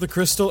direction of the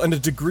crystal and a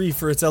degree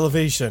for its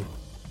elevation.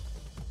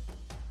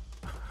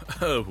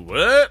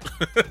 What?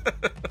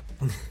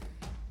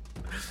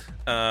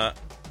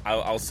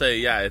 I'll say,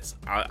 yeah, it's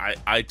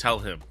I tell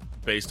him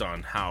based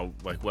on how,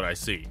 like, what I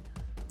see.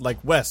 Like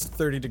west,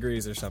 30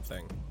 degrees or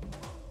something.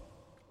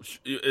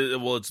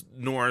 Well, it's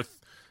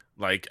north,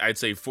 like, I'd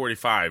say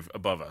 45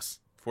 above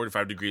us.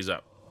 45 degrees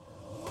up.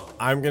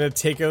 I'm gonna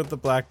take out the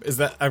black.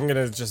 I'm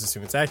gonna just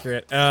assume it's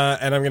accurate,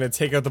 and I'm gonna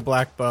take out the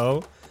black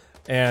bow,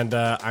 and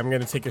I'm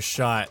gonna take a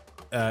shot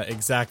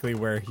exactly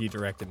where he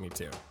directed me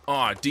to.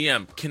 Aw,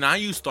 DM, can I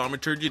use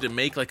thaumaturgy to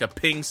make like a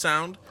ping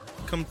sound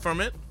come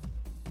from it?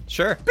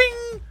 Sure.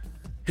 Ping!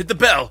 Hit the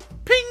bell.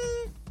 Ping!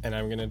 And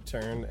I'm gonna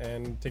turn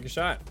and take a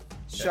shot.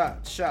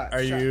 Shot.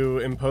 Are you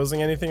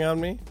imposing anything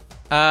on me?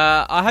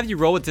 I'll have you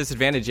roll with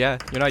disadvantage, yeah.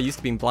 You're not used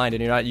to being blind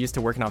and you're not used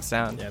to working off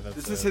sound. Yeah, that's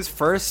This is his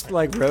first,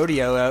 like,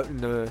 rodeo out in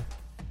the...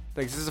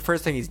 Like, this is the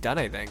first thing he's done,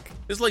 I think.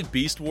 It's like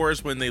Beast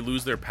Wars when they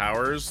lose their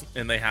powers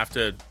and they have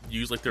to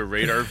use, like, their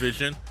radar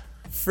vision.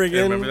 friggin'.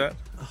 You remember that?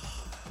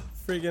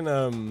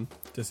 Friggin'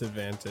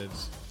 disadvantage.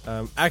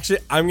 Actually,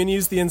 I'm gonna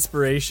use the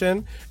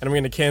inspiration and I'm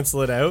gonna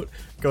cancel it out.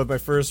 Go with my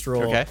first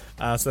roll. Okay.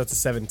 So that's a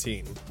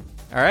 17.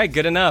 All right,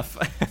 good enough.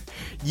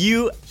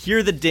 You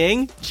hear the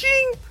ding,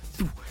 ching.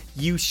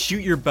 You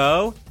shoot your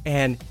bow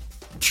and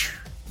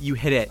you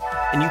hit it.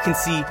 And you can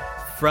see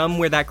from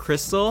where that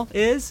crystal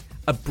is,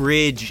 a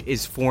bridge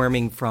is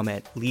forming from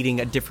it, leading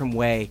a different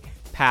way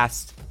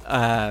past,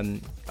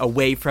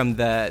 away from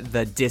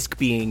the disc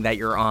being that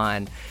you're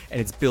on, and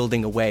it's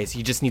building away. So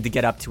you just need to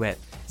get up to it.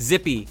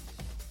 Zippy,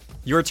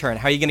 your turn.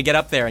 How are you going to get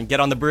up there and get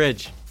on the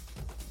bridge?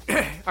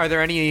 Are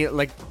there any,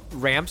 like,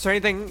 ramps or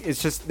anything?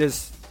 It's just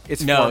this...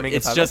 It's No, forming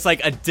it's above just us?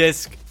 like a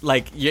disc.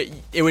 Like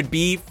it would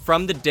be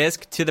from the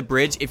disc to the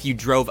bridge if you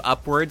drove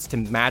upwards to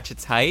match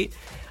its height.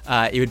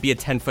 It would be a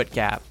 10-foot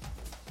gap.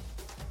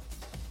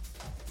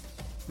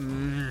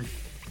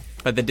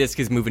 But the disc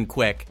is moving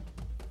quick.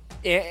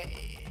 Should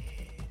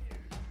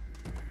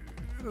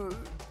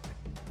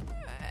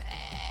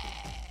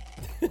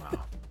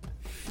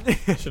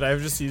I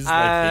have just used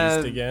like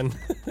haste again?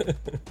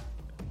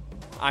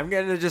 I'm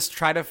gonna just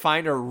try to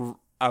find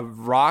a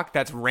rock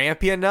that's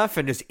rampy enough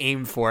and just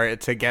aim for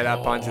it to get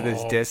up onto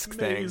this disc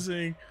thing.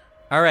 Amazing.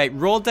 All right,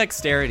 roll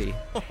dexterity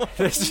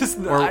It's just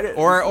not...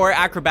 or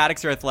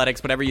acrobatics or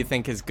athletics, whatever you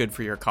think is good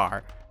for your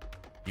car.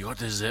 You got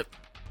this, Zip.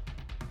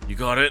 You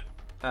got it.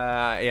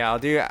 yeah, I'll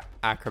do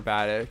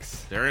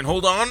acrobatics. Darian,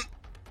 hold on.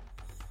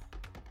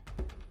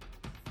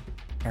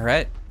 All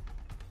right,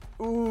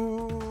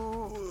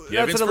 Ooh, You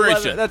have that's an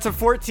inspiration. 11. That's a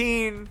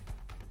 14.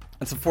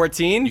 that's a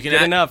 14. You can Good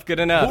add- enough. Good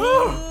enough.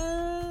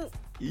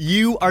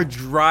 You are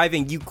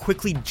driving. You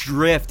quickly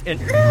drift and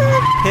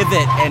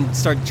pivot and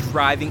start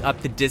driving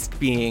up the disc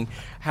being,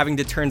 having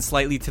to turn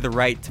slightly to the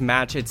right to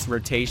match its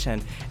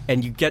rotation.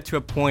 And you get to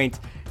a point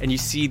and you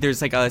see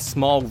there's like a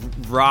small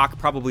rock,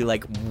 probably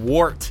like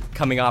wart,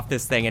 coming off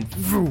this thing, and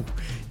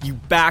you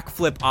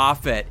backflip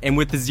off it. And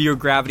with the zero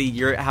gravity,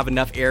 you have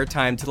enough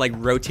airtime to like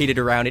rotate it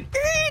around and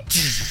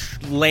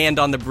land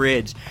on the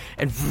bridge,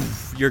 and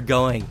you're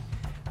going.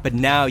 But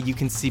now you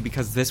can see,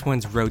 because this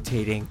one's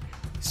rotating,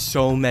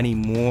 so many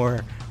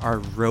more are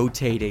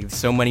rotating.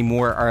 So many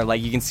more are,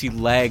 like, you can see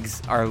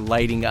legs are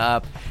lighting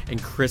up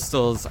and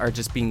crystals are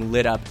just being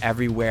lit up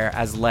everywhere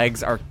as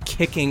legs are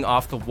kicking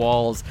off the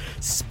walls,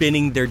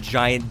 spinning their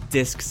giant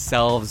disc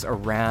selves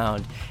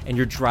around. And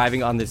you're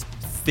driving on this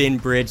thin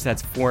bridge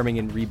that's forming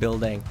and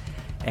rebuilding.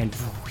 and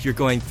you're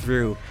going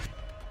through,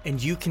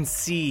 and you can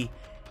see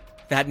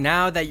that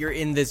now that you're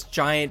in this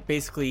giant,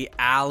 basically,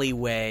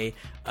 alleyway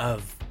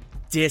of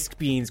disc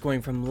beams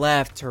going from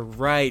left to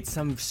right,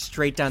 some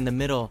straight down the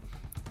middle,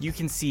 you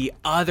can see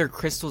other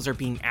crystals are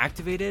being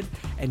activated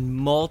and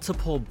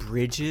multiple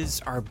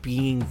bridges are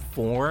being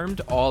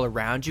formed all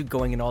around you,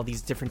 going in all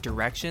these different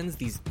directions,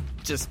 these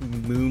just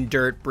moon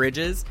dirt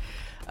bridges.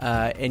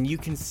 And you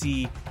can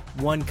see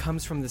one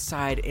comes from the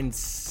side and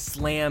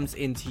slams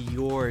into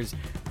yours,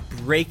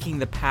 breaking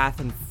the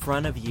path in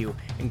front of you,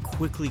 and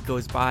quickly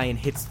goes by and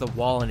hits the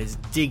wall and is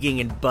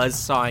digging and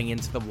buzzsawing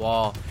into the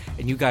wall.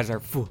 And you guys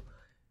are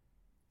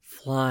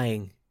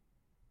flying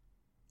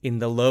in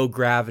the low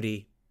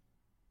gravity.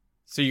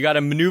 So you got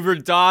to maneuver,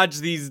 dodge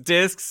these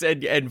discs,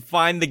 and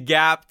find the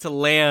gap to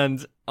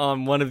land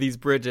on one of these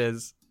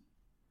bridges.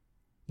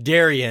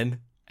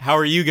 Darian, how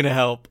are you going to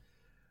help?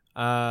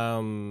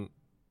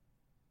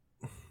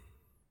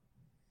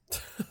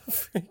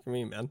 Freak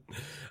me, man.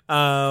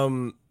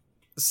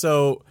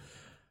 So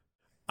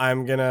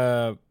I'm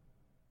gonna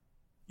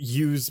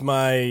use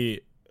my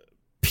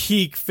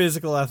peak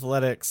physical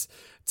athletics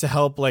to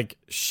help like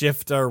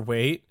shift our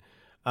weight,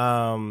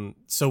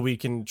 so we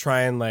can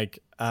try and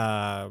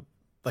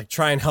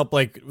try and help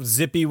like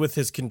Zippy with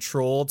his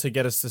control to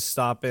get us to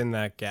stop in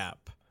that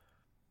gap.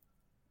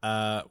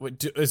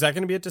 Is that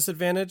going to be a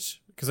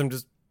disadvantage? Because I'm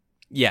just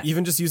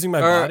even just using my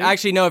body.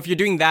 Actually, no. If you're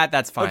doing that,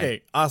 that's fine.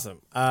 Okay,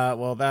 awesome.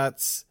 Well,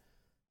 that's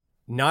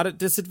not at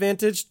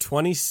disadvantage.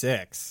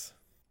 26.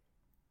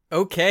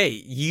 Okay,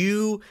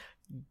 you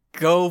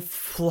go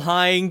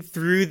flying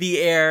through the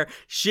air,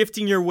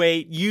 shifting your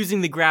weight,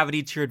 using the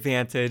gravity to your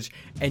advantage,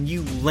 and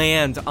you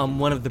land on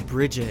one of the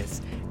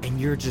bridges, and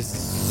you're just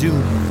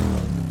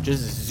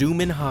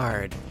zooming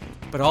hard.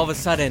 But all of a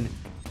sudden,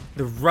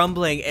 the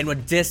rumbling and a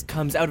disc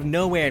comes out of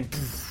nowhere and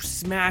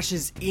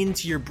smashes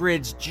into your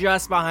bridge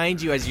just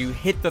behind you as you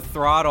hit the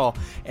throttle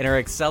and are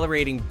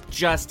accelerating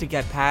just to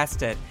get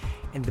past it.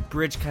 And the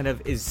bridge kind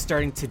of is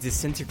starting to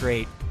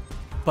disintegrate,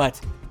 but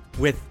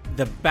with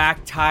the back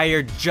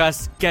tire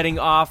just getting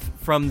off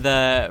from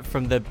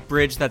the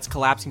bridge that's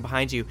collapsing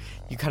behind you,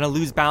 you kind of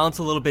lose balance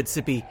a little bit,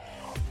 Zippy,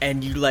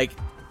 and you like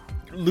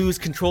lose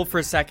control for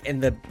a sec,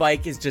 and the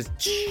bike is just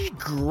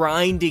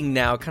grinding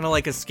now, kind of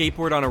like a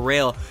skateboard on a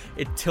rail.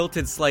 It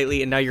tilted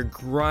slightly, and now you're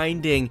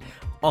grinding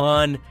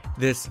on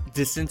this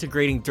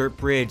disintegrating dirt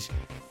bridge.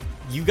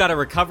 You got to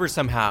recover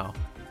somehow.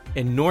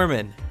 And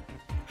Norman,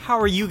 how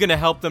are you going to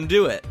help them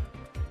do it?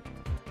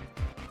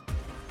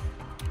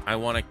 I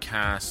want to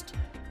cast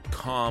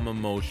Calm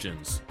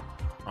Emotions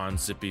on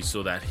Zippy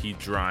so that he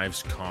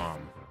drives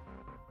calm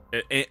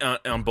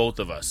on both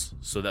of us,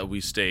 so that we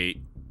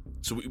stay,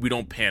 so we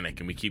don't panic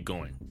and we keep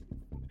going.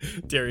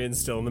 Darian's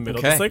still in the middle,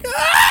 Okay. just like,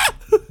 ah!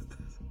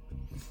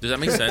 Does that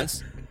make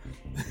sense?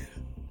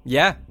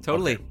 Yeah,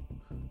 totally. Okay.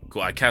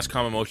 Cool. I cast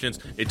Calm Emotions.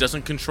 It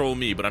doesn't control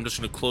me, but I'm just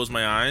going to close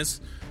my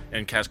eyes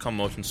and cast Calm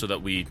Emotions so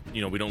that we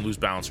don't lose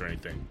balance or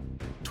anything.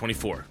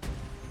 24.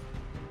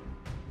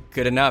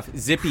 Good enough.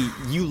 Zippy,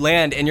 you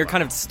land and you're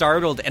kind of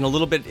startled and a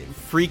little bit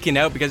freaking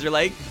out because you're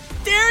like,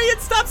 Darian,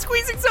 stop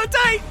squeezing so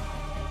tight!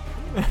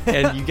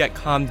 And you get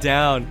calmed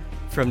down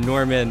from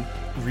Norman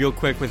real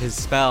quick with his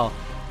spell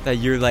that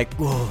you're like,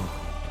 whoa.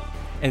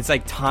 And it's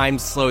like time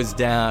slows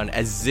down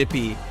as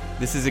Zippy,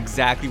 this is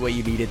exactly what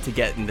you needed to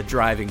get in the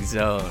driving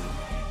zone.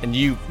 And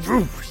you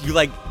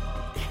like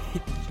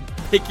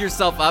pick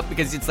yourself up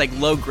because it's like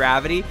low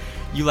gravity.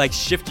 You like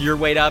shift your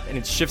weight up and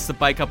it shifts the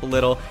bike up a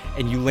little,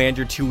 and you land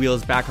your two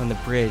wheels back on the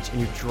bridge and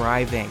you're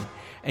driving.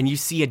 And you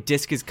see a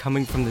disc is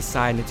coming from the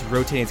side and it's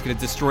rotating. It's going to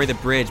destroy the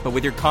bridge. But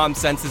with your calm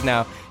senses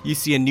now, you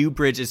see a new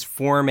bridge is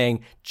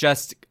forming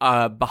just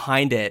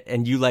behind it.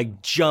 And you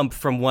like jump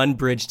from one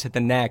bridge to the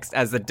next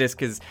as the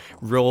disc is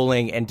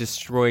rolling and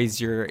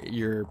destroys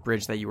your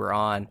bridge that you were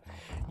on.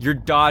 You're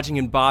dodging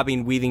and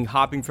bobbing, weaving,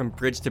 hopping from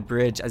bridge to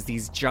bridge as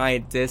these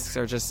giant discs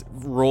are just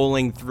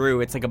rolling through.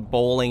 It's like a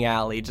bowling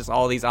alley, just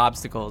all these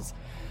obstacles.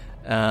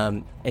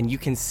 And you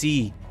can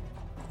see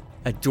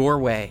a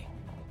doorway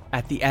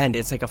at the end.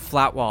 It's like a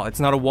flat wall. It's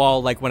not a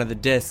wall like one of the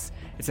discs.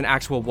 It's an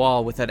actual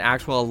wall with an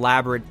actual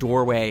elaborate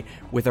doorway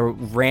with a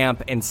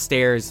ramp and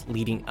stairs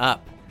leading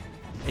up.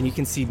 And you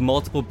can see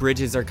multiple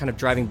bridges are kind of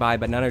driving by,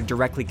 but none are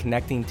directly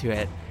connecting to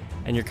it.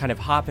 And you're kind of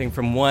hopping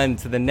from one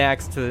to the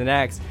next to the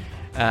next.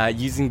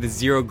 Using the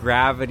zero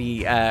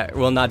gravity,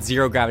 not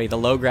zero gravity, the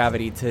low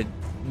gravity to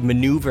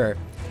maneuver,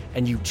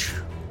 and you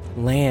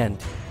land,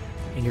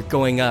 and you're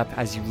going up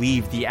as you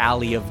leave the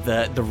alley of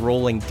the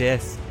rolling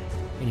disc,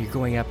 and you're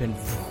going up, and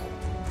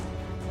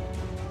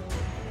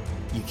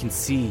you can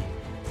see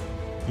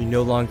you're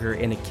no longer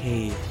in a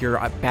cave. You're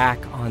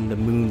back on the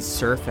moon's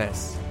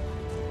surface,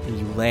 and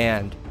you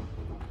land.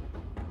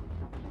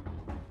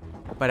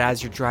 But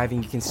as you're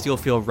driving, you can still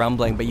feel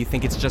rumbling, but you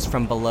think it's just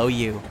from below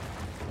you.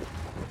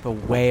 But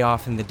way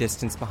off in the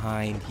distance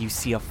behind, you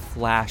see a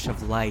flash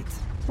of light,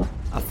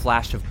 a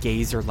flash of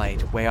gazer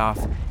light way off,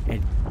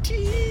 and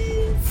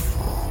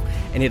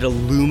it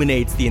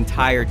illuminates the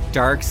entire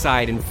dark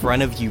side in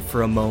front of you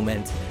for a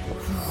moment.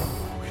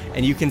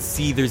 and you can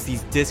see there's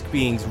these disc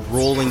beings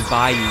rolling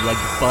by you like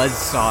buzz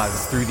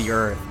saws through the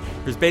earth.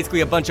 There's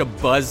basically a bunch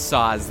of buzz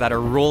saws that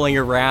are rolling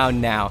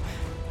around now.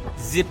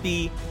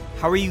 Zippy,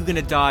 how are you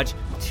gonna dodge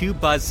 2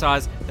 buzz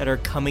saws that are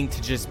coming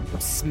to just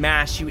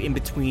smash you in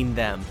between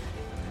them?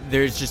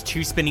 There's just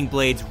 2 spinning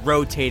blades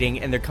rotating,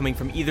 and they're coming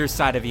from either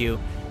side of you.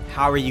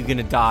 How are you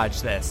gonna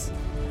dodge this?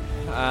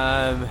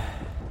 I'm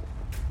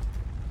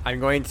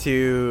going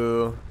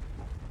to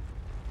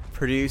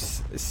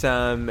produce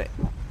some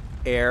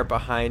air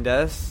behind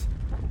us.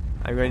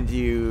 I'm going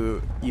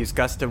to use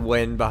gust of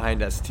wind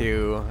behind us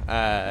to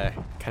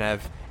kind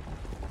of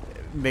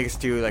make us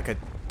do like a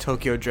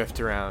Tokyo drift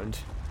around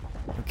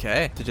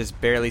Okay. to just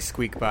barely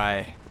squeak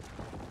by.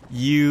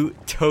 You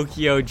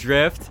Tokyo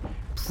drift,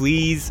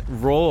 please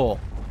roll.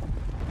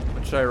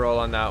 What should I roll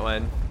on that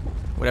one?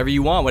 Whatever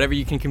you want, whatever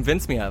you can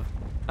convince me of.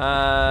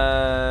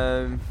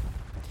 I'm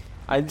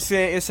just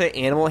gonna say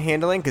animal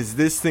handling because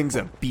this thing's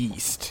a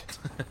beast.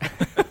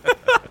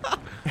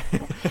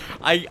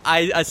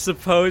 I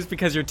suppose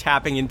because you're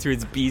tapping into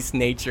its beast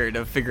nature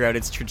to figure out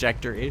its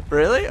trajectory.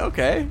 Really?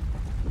 Okay.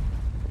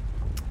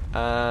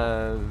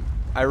 I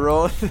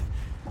rolled.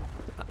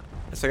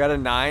 So I got a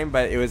 9,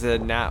 but it was a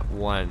nat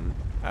 1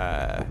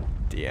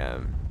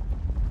 DM.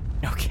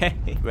 Okay.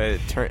 But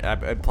it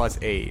turned plus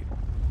 8.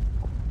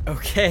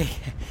 Okay.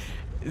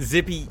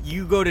 Zippy,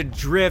 you go to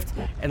drift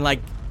and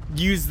like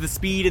use the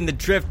speed in the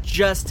drift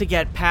just to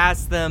get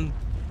past them.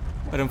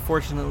 But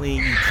unfortunately,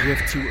 you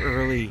drift too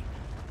early.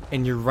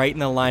 And you're right in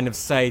the line of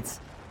sight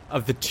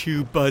of the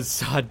 2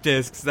 buzzsaw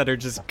discs that are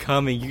just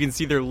coming. You can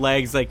see their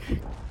legs like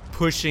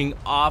pushing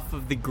off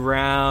of the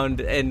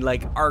ground and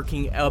like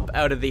arcing up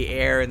out of the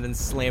air and then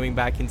slamming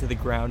back into the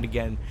ground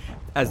again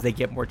as they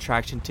get more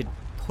traction to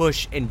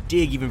push and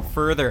dig even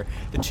further.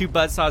 The 2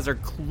 buzzsaws are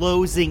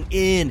closing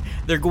in.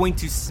 They're going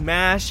to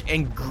smash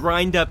and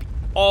grind up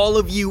all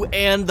of you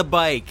and the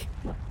bike.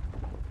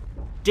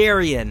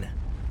 Darian,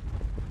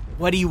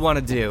 what do you want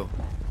to do?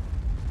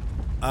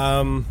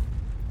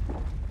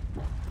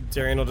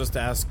 Darian will just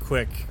ask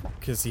quick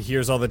because he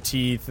hears all the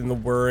teeth and the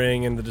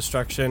whirring and the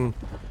destruction.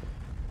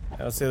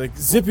 I'll say like,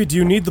 Zippy, do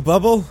you need the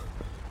bubble?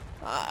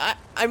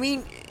 I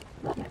mean,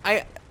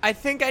 I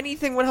think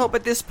anything would help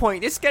at this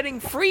point. It's getting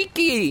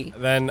freaky.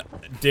 Then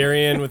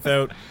Darian,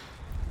 without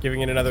giving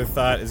it another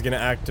thought, is going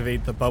to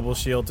activate the bubble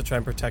shield to try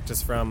and protect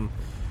us from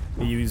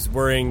these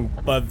whirring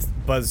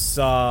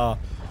buzzsaw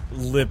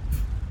lip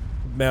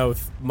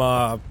mouth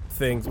maw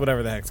things,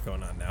 whatever the heck's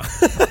going on now.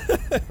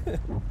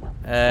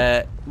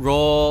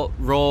 Roll,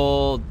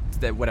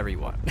 whatever you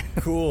want.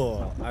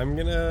 Cool. I'm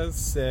gonna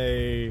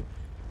say,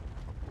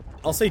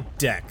 I'll say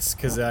Dex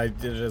because I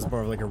did it as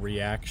more of like a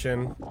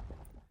reaction,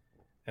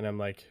 and I'm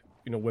like,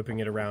 whipping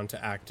it around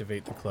to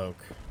activate the cloak.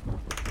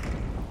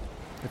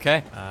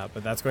 Okay.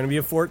 But that's going to be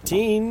a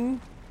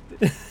 14.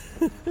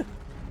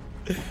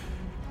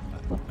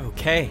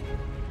 Okay.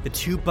 The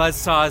 2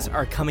 buzzsaws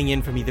are coming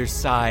in from either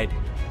side.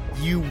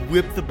 You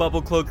whip the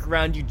bubble cloak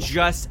around you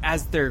just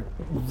as their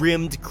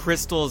rimmed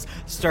crystals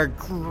start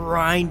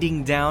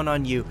grinding down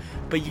on you.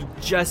 But you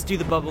just do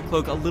the bubble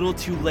cloak a little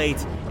too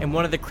late, and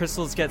one of the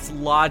crystals gets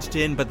lodged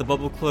in, but the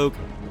bubble cloak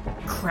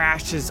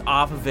crashes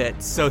off of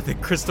it. So the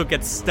crystal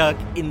gets stuck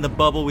in the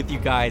bubble with you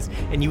guys,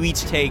 and you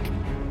each take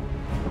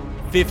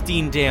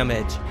 15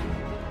 damage.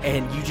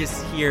 And you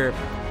just hear,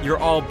 you're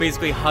all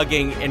basically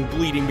hugging and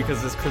bleeding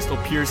because this crystal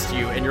pierced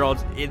you, and you're all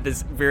in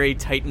this very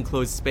tight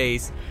enclosed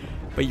space.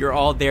 But you're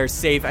all there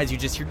safe as you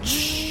just hear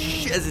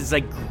as it's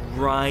like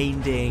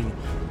grinding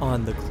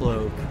on the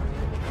cloak.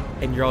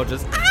 And you're all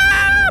just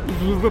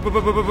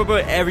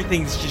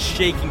everything's just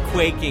shaking,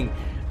 quaking.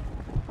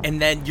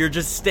 And then you're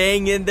just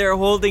staying in there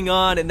holding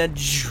on, and then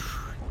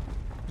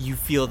you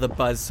feel the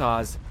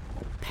buzzsaws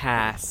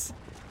pass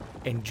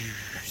and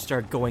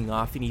start going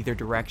off in either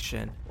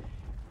direction.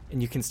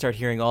 And you can start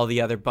hearing all the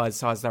other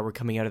buzzsaws that were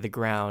coming out of the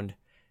ground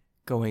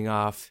going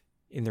off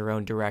in their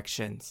own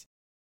directions.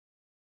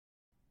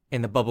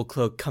 And the bubble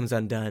cloak comes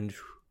undone,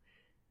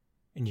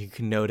 and you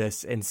can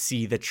notice and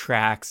see the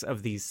tracks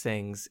of these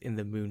things in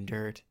the moon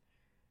dirt.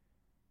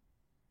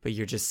 But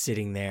you're just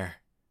sitting there.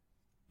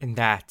 And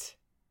that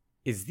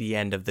is the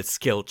end of the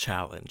skill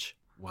challenge.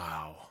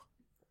 Wow.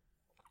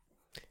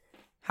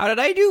 How did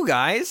I do,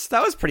 guys?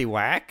 That was pretty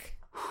whack.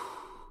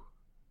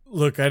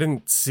 Look, I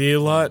didn't see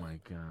a lot, Oh my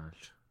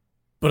gosh.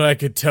 but I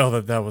could tell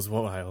that was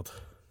wild.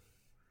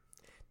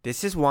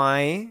 This is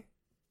why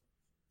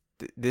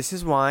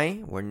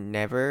we're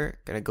never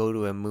gonna go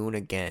to a moon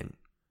again.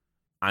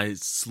 I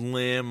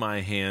slam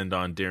my hand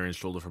on Darian's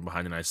shoulder from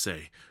behind and I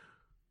say,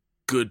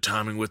 "Good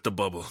timing with the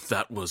bubble.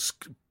 That was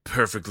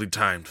perfectly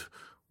timed.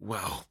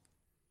 Wow."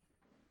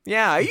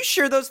 Yeah, are you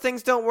sure those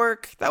things don't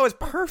work? That was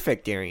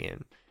perfect,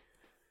 Darian.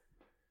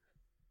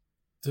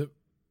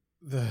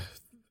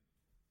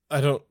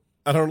 I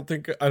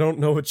don't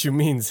know what you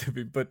mean,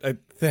 Zippy, but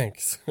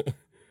thanks.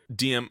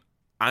 DM,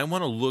 I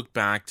want to look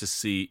back to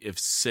see if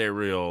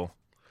Serial,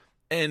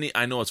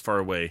 I know it's far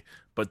away,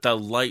 but that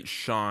light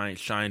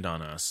shined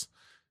on us.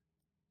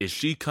 Is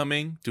she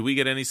coming? Do we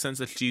get any sense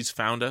that she's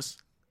found us?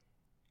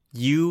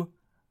 You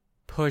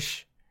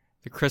push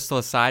the crystal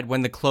aside.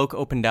 When the cloak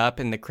opened up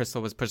and the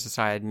crystal was pushed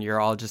aside and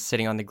you're all just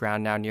sitting on the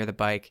ground now near the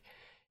bike,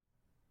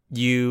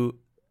 you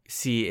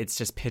see it's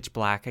just pitch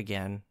black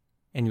again.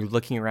 And you're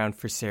looking around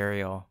for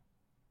Serial.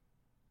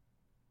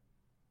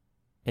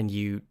 And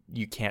you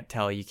can't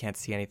tell. You can't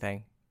see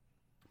anything.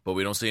 But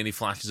we don't see any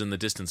flashes in the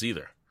distance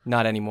either.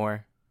 Not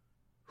anymore.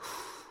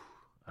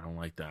 I don't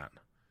like that.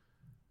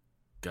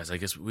 Guys, I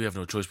guess we have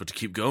no choice but to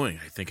keep going,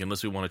 I think,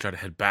 unless we want to try to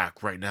head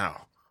back right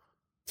now.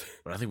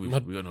 But I think we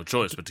got no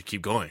choice but to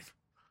keep going.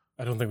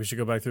 I don't think we should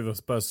go back through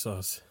those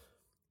buzzsaws.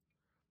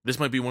 This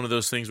might be one of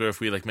those things where if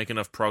we make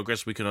enough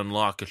progress, we can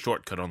unlock a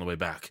shortcut on the way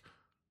back.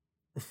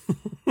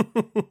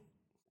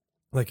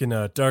 Like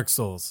in Dark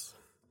Souls.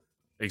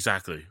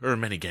 Exactly. Or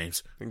many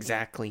games.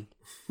 Exactly.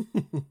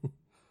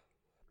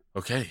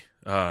 Okay.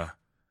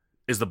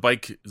 Is the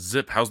bike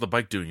Zip? How's the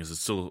bike doing? Is it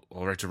still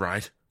all right to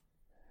ride?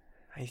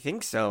 I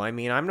think so. I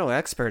mean, I'm no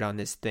expert on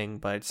this thing,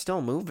 but it's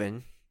still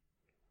moving.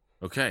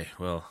 Okay,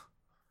 well...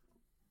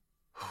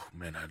 Oh,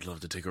 man, I'd love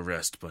to take a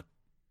rest, but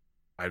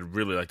I'd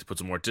really like to put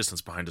some more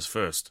distance behind us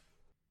first.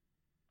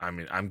 I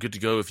mean, I'm good to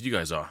go if you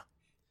guys are.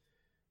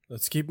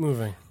 Let's keep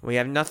moving. We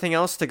have nothing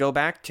else to go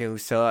back to,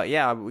 so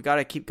yeah, we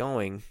gotta keep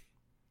going.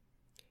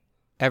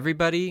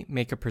 Everybody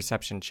make a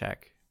perception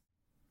check.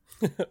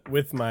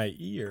 With my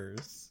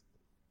ears.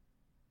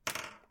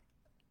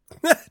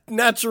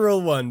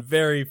 Natural one.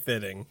 Very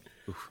fitting.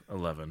 Oof,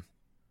 11.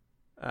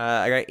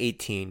 I got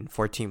 18.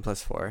 14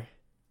 plus 4.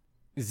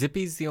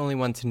 Zippy's the only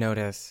one to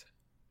notice,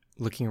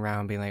 looking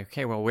around, being like,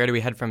 okay, well, where do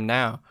we head from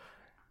now?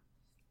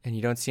 And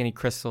you don't see any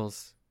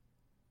crystals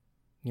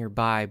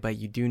nearby, but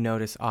you do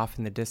notice off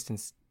in the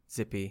distance,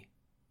 Zippy,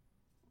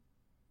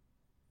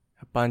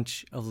 a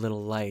bunch of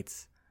little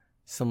lights,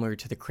 similar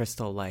to the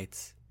crystal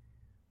lights,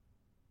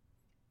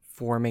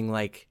 forming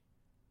like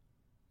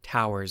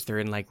towers. They're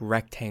in like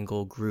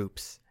rectangle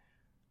groups.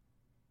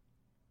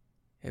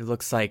 It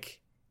looks like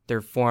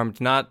they're formed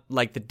not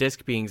like the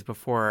disc beings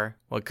before.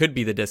 Well, it could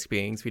be the disc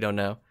beings, we don't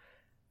know.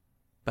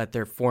 But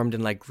they're formed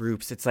in like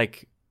groups. It's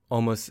like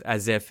almost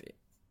as if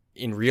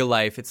in real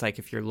life, it's like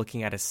if you're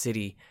looking at a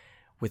city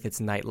with its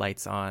night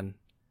lights on,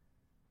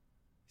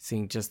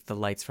 seeing just the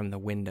lights from the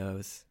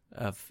windows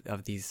of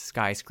these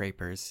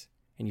skyscrapers.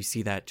 And you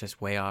see that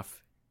just way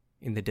off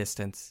in the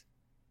distance.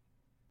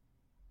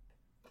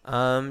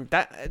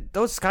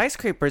 Those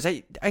skyscrapers,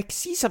 I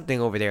see something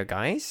over there,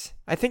 guys.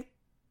 I think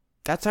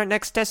that's our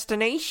next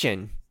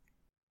destination.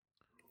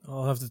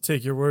 I'll have to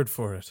take your word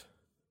for it.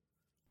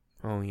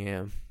 Oh,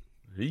 yeah.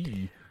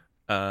 Hey.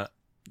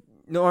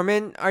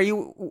 Norman,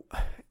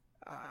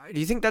 do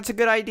you think that's a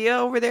good idea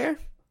over there?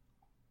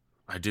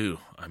 I do.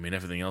 I mean,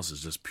 everything else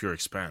is just pure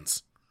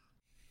expense.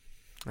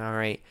 All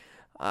right.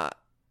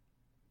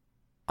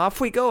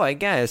 Off we go, I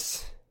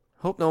guess.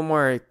 Hope no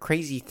more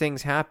crazy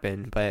things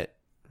happen, but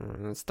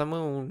it's the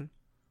moon.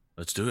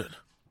 Let's do it.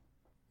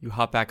 You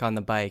hop back on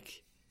the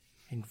bike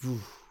and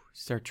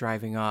start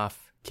driving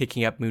off,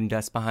 kicking up moon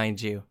dust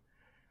behind you.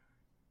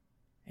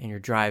 And you're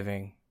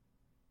driving.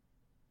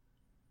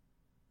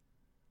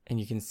 And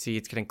you can see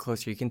it's getting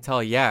closer. You can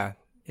tell, yeah,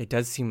 it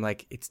does seem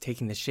like it's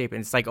taking the shape.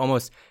 And it's like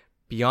almost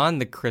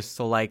beyond the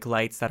crystal-like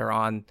lights that are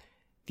on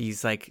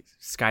these like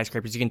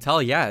skyscrapers. You can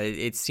tell, yeah,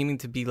 it's seeming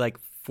to be like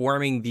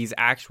forming these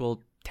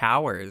actual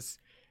towers.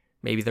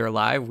 Maybe they're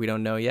alive. We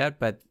don't know yet,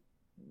 but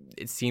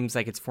it seems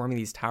like it's forming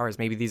these towers.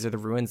 Maybe these are the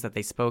ruins that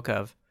they spoke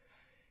of.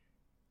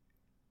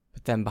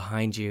 But then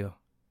behind you,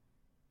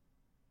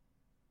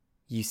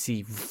 you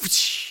see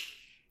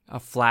a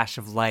flash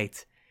of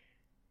light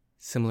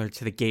similar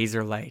to the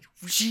gazer light.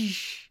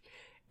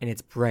 And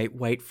it's bright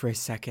white for a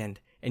second.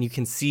 And you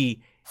can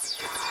see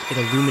it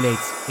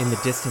illuminates in the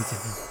distance.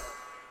 And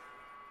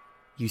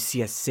you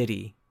see a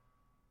city.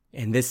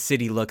 And this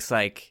city looks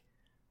like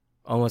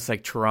almost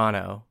like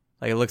Toronto.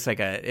 Like it looks like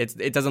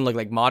it doesn't look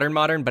like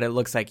modern, but it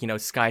looks like,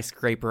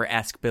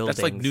 skyscraper-esque buildings.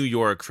 That's like New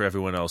York for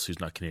everyone else who's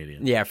not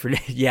Canadian.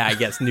 Yeah, I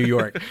guess New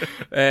York.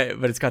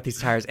 But it's got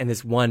these towers and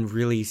this one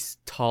really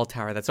tall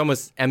tower that's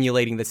almost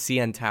emulating the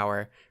CN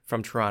Tower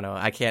from Toronto.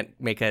 I can't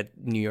make a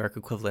New York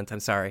equivalent. I'm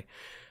sorry.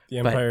 The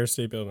Empire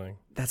State Building.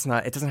 That's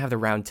not. It doesn't have the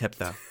round tip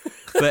though.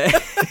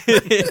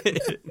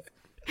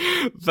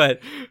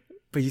 But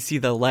but you see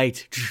the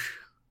light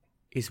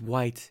is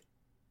white.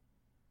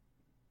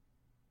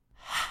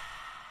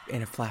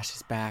 And it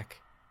flashes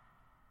back.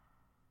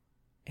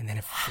 And then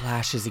it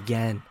flashes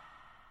again.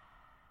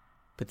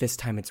 But this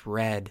time it's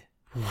red.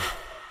 The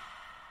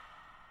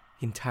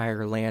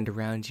entire land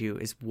around you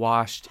is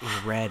washed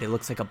in red. It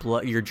looks like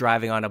you're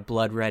driving on a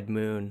blood red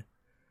moon.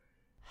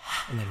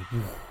 And then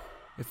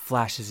it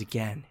flashes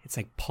again. It's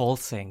like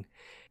pulsing.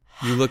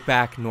 You look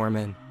back,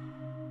 Norman,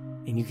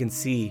 and you can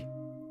see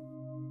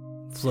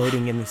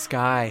floating in the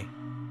sky.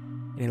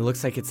 And it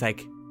looks like it's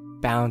like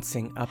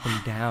bouncing up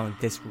and down.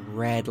 This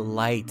red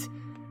light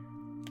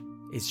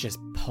is just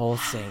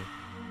pulsing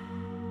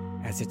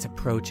as it's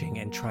approaching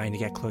and trying to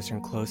get closer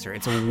and closer.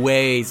 It's a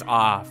ways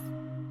off,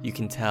 you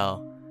can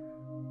tell.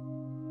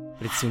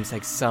 But it seems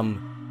like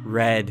some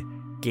red,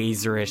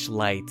 gazerish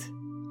light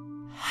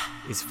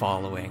is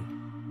following.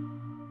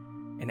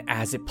 And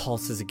as it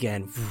pulses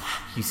again,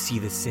 you see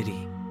the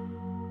city.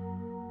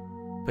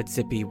 But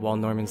Zippy, while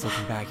Norman's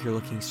looking back, you're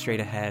looking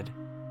straight ahead.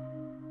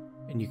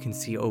 And you can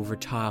see over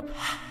top,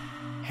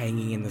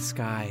 hanging in the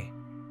sky,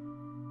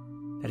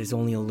 that is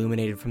only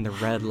illuminated from the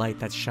red light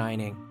that's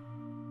shining,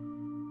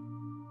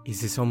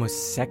 is this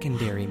almost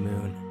secondary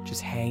moon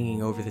just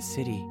hanging over the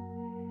city.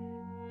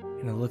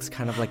 And it looks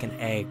kind of like an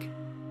egg,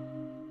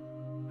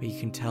 but you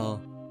can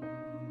tell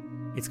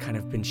it's kind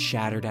of been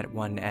shattered at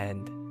one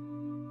end.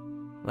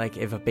 Like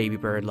if a baby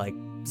bird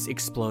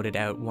exploded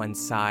out one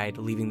side,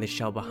 leaving the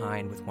shell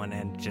behind with one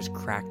end just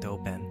cracked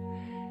open.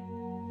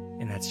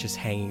 And that's just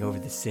hanging over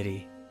the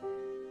city.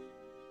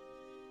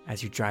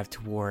 As you drive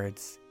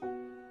towards,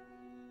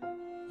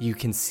 you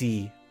can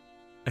see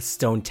a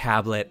stone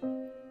tablet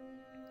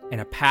and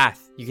a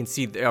path. You can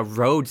see a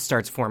road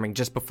starts forming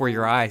just before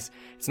your eyes.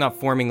 It's not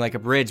forming like a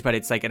bridge, but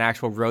it's like an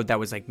actual road that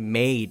was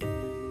made.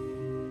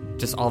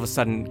 Just all of a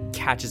sudden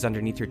catches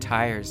underneath your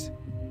tires.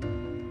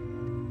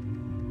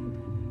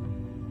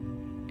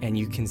 And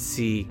you can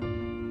see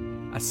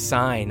a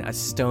sign, a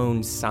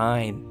stone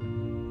sign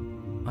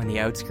on the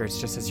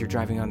outskirts just as you're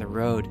driving on the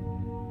road.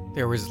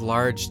 There was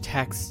large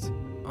text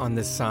on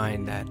this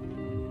sign that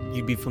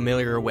you'd be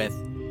familiar with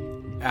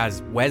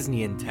as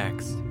Wesnian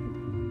text.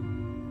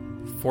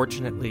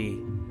 Fortunately,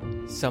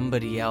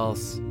 somebody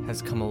else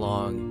has come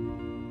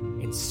along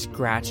and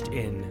scratched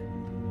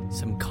in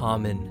some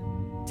common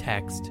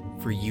text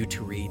for you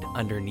to read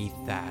underneath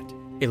that.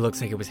 It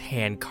looks like it was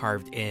hand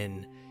carved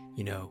in,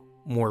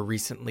 more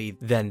recently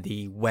than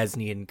the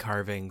Wesnian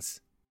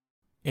carvings.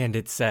 And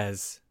it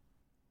says,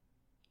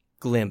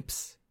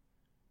 Glimpse,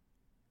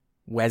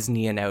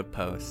 Wesnian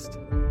Outpost.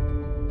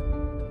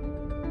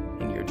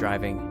 And you're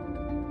driving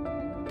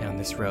down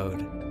this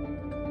road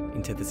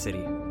into the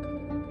city.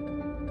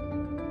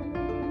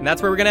 And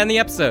that's where we're going to end the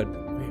episode.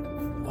 Wait,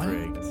 what?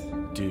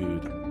 Great.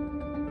 Dude.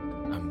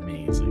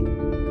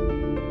 Amazing.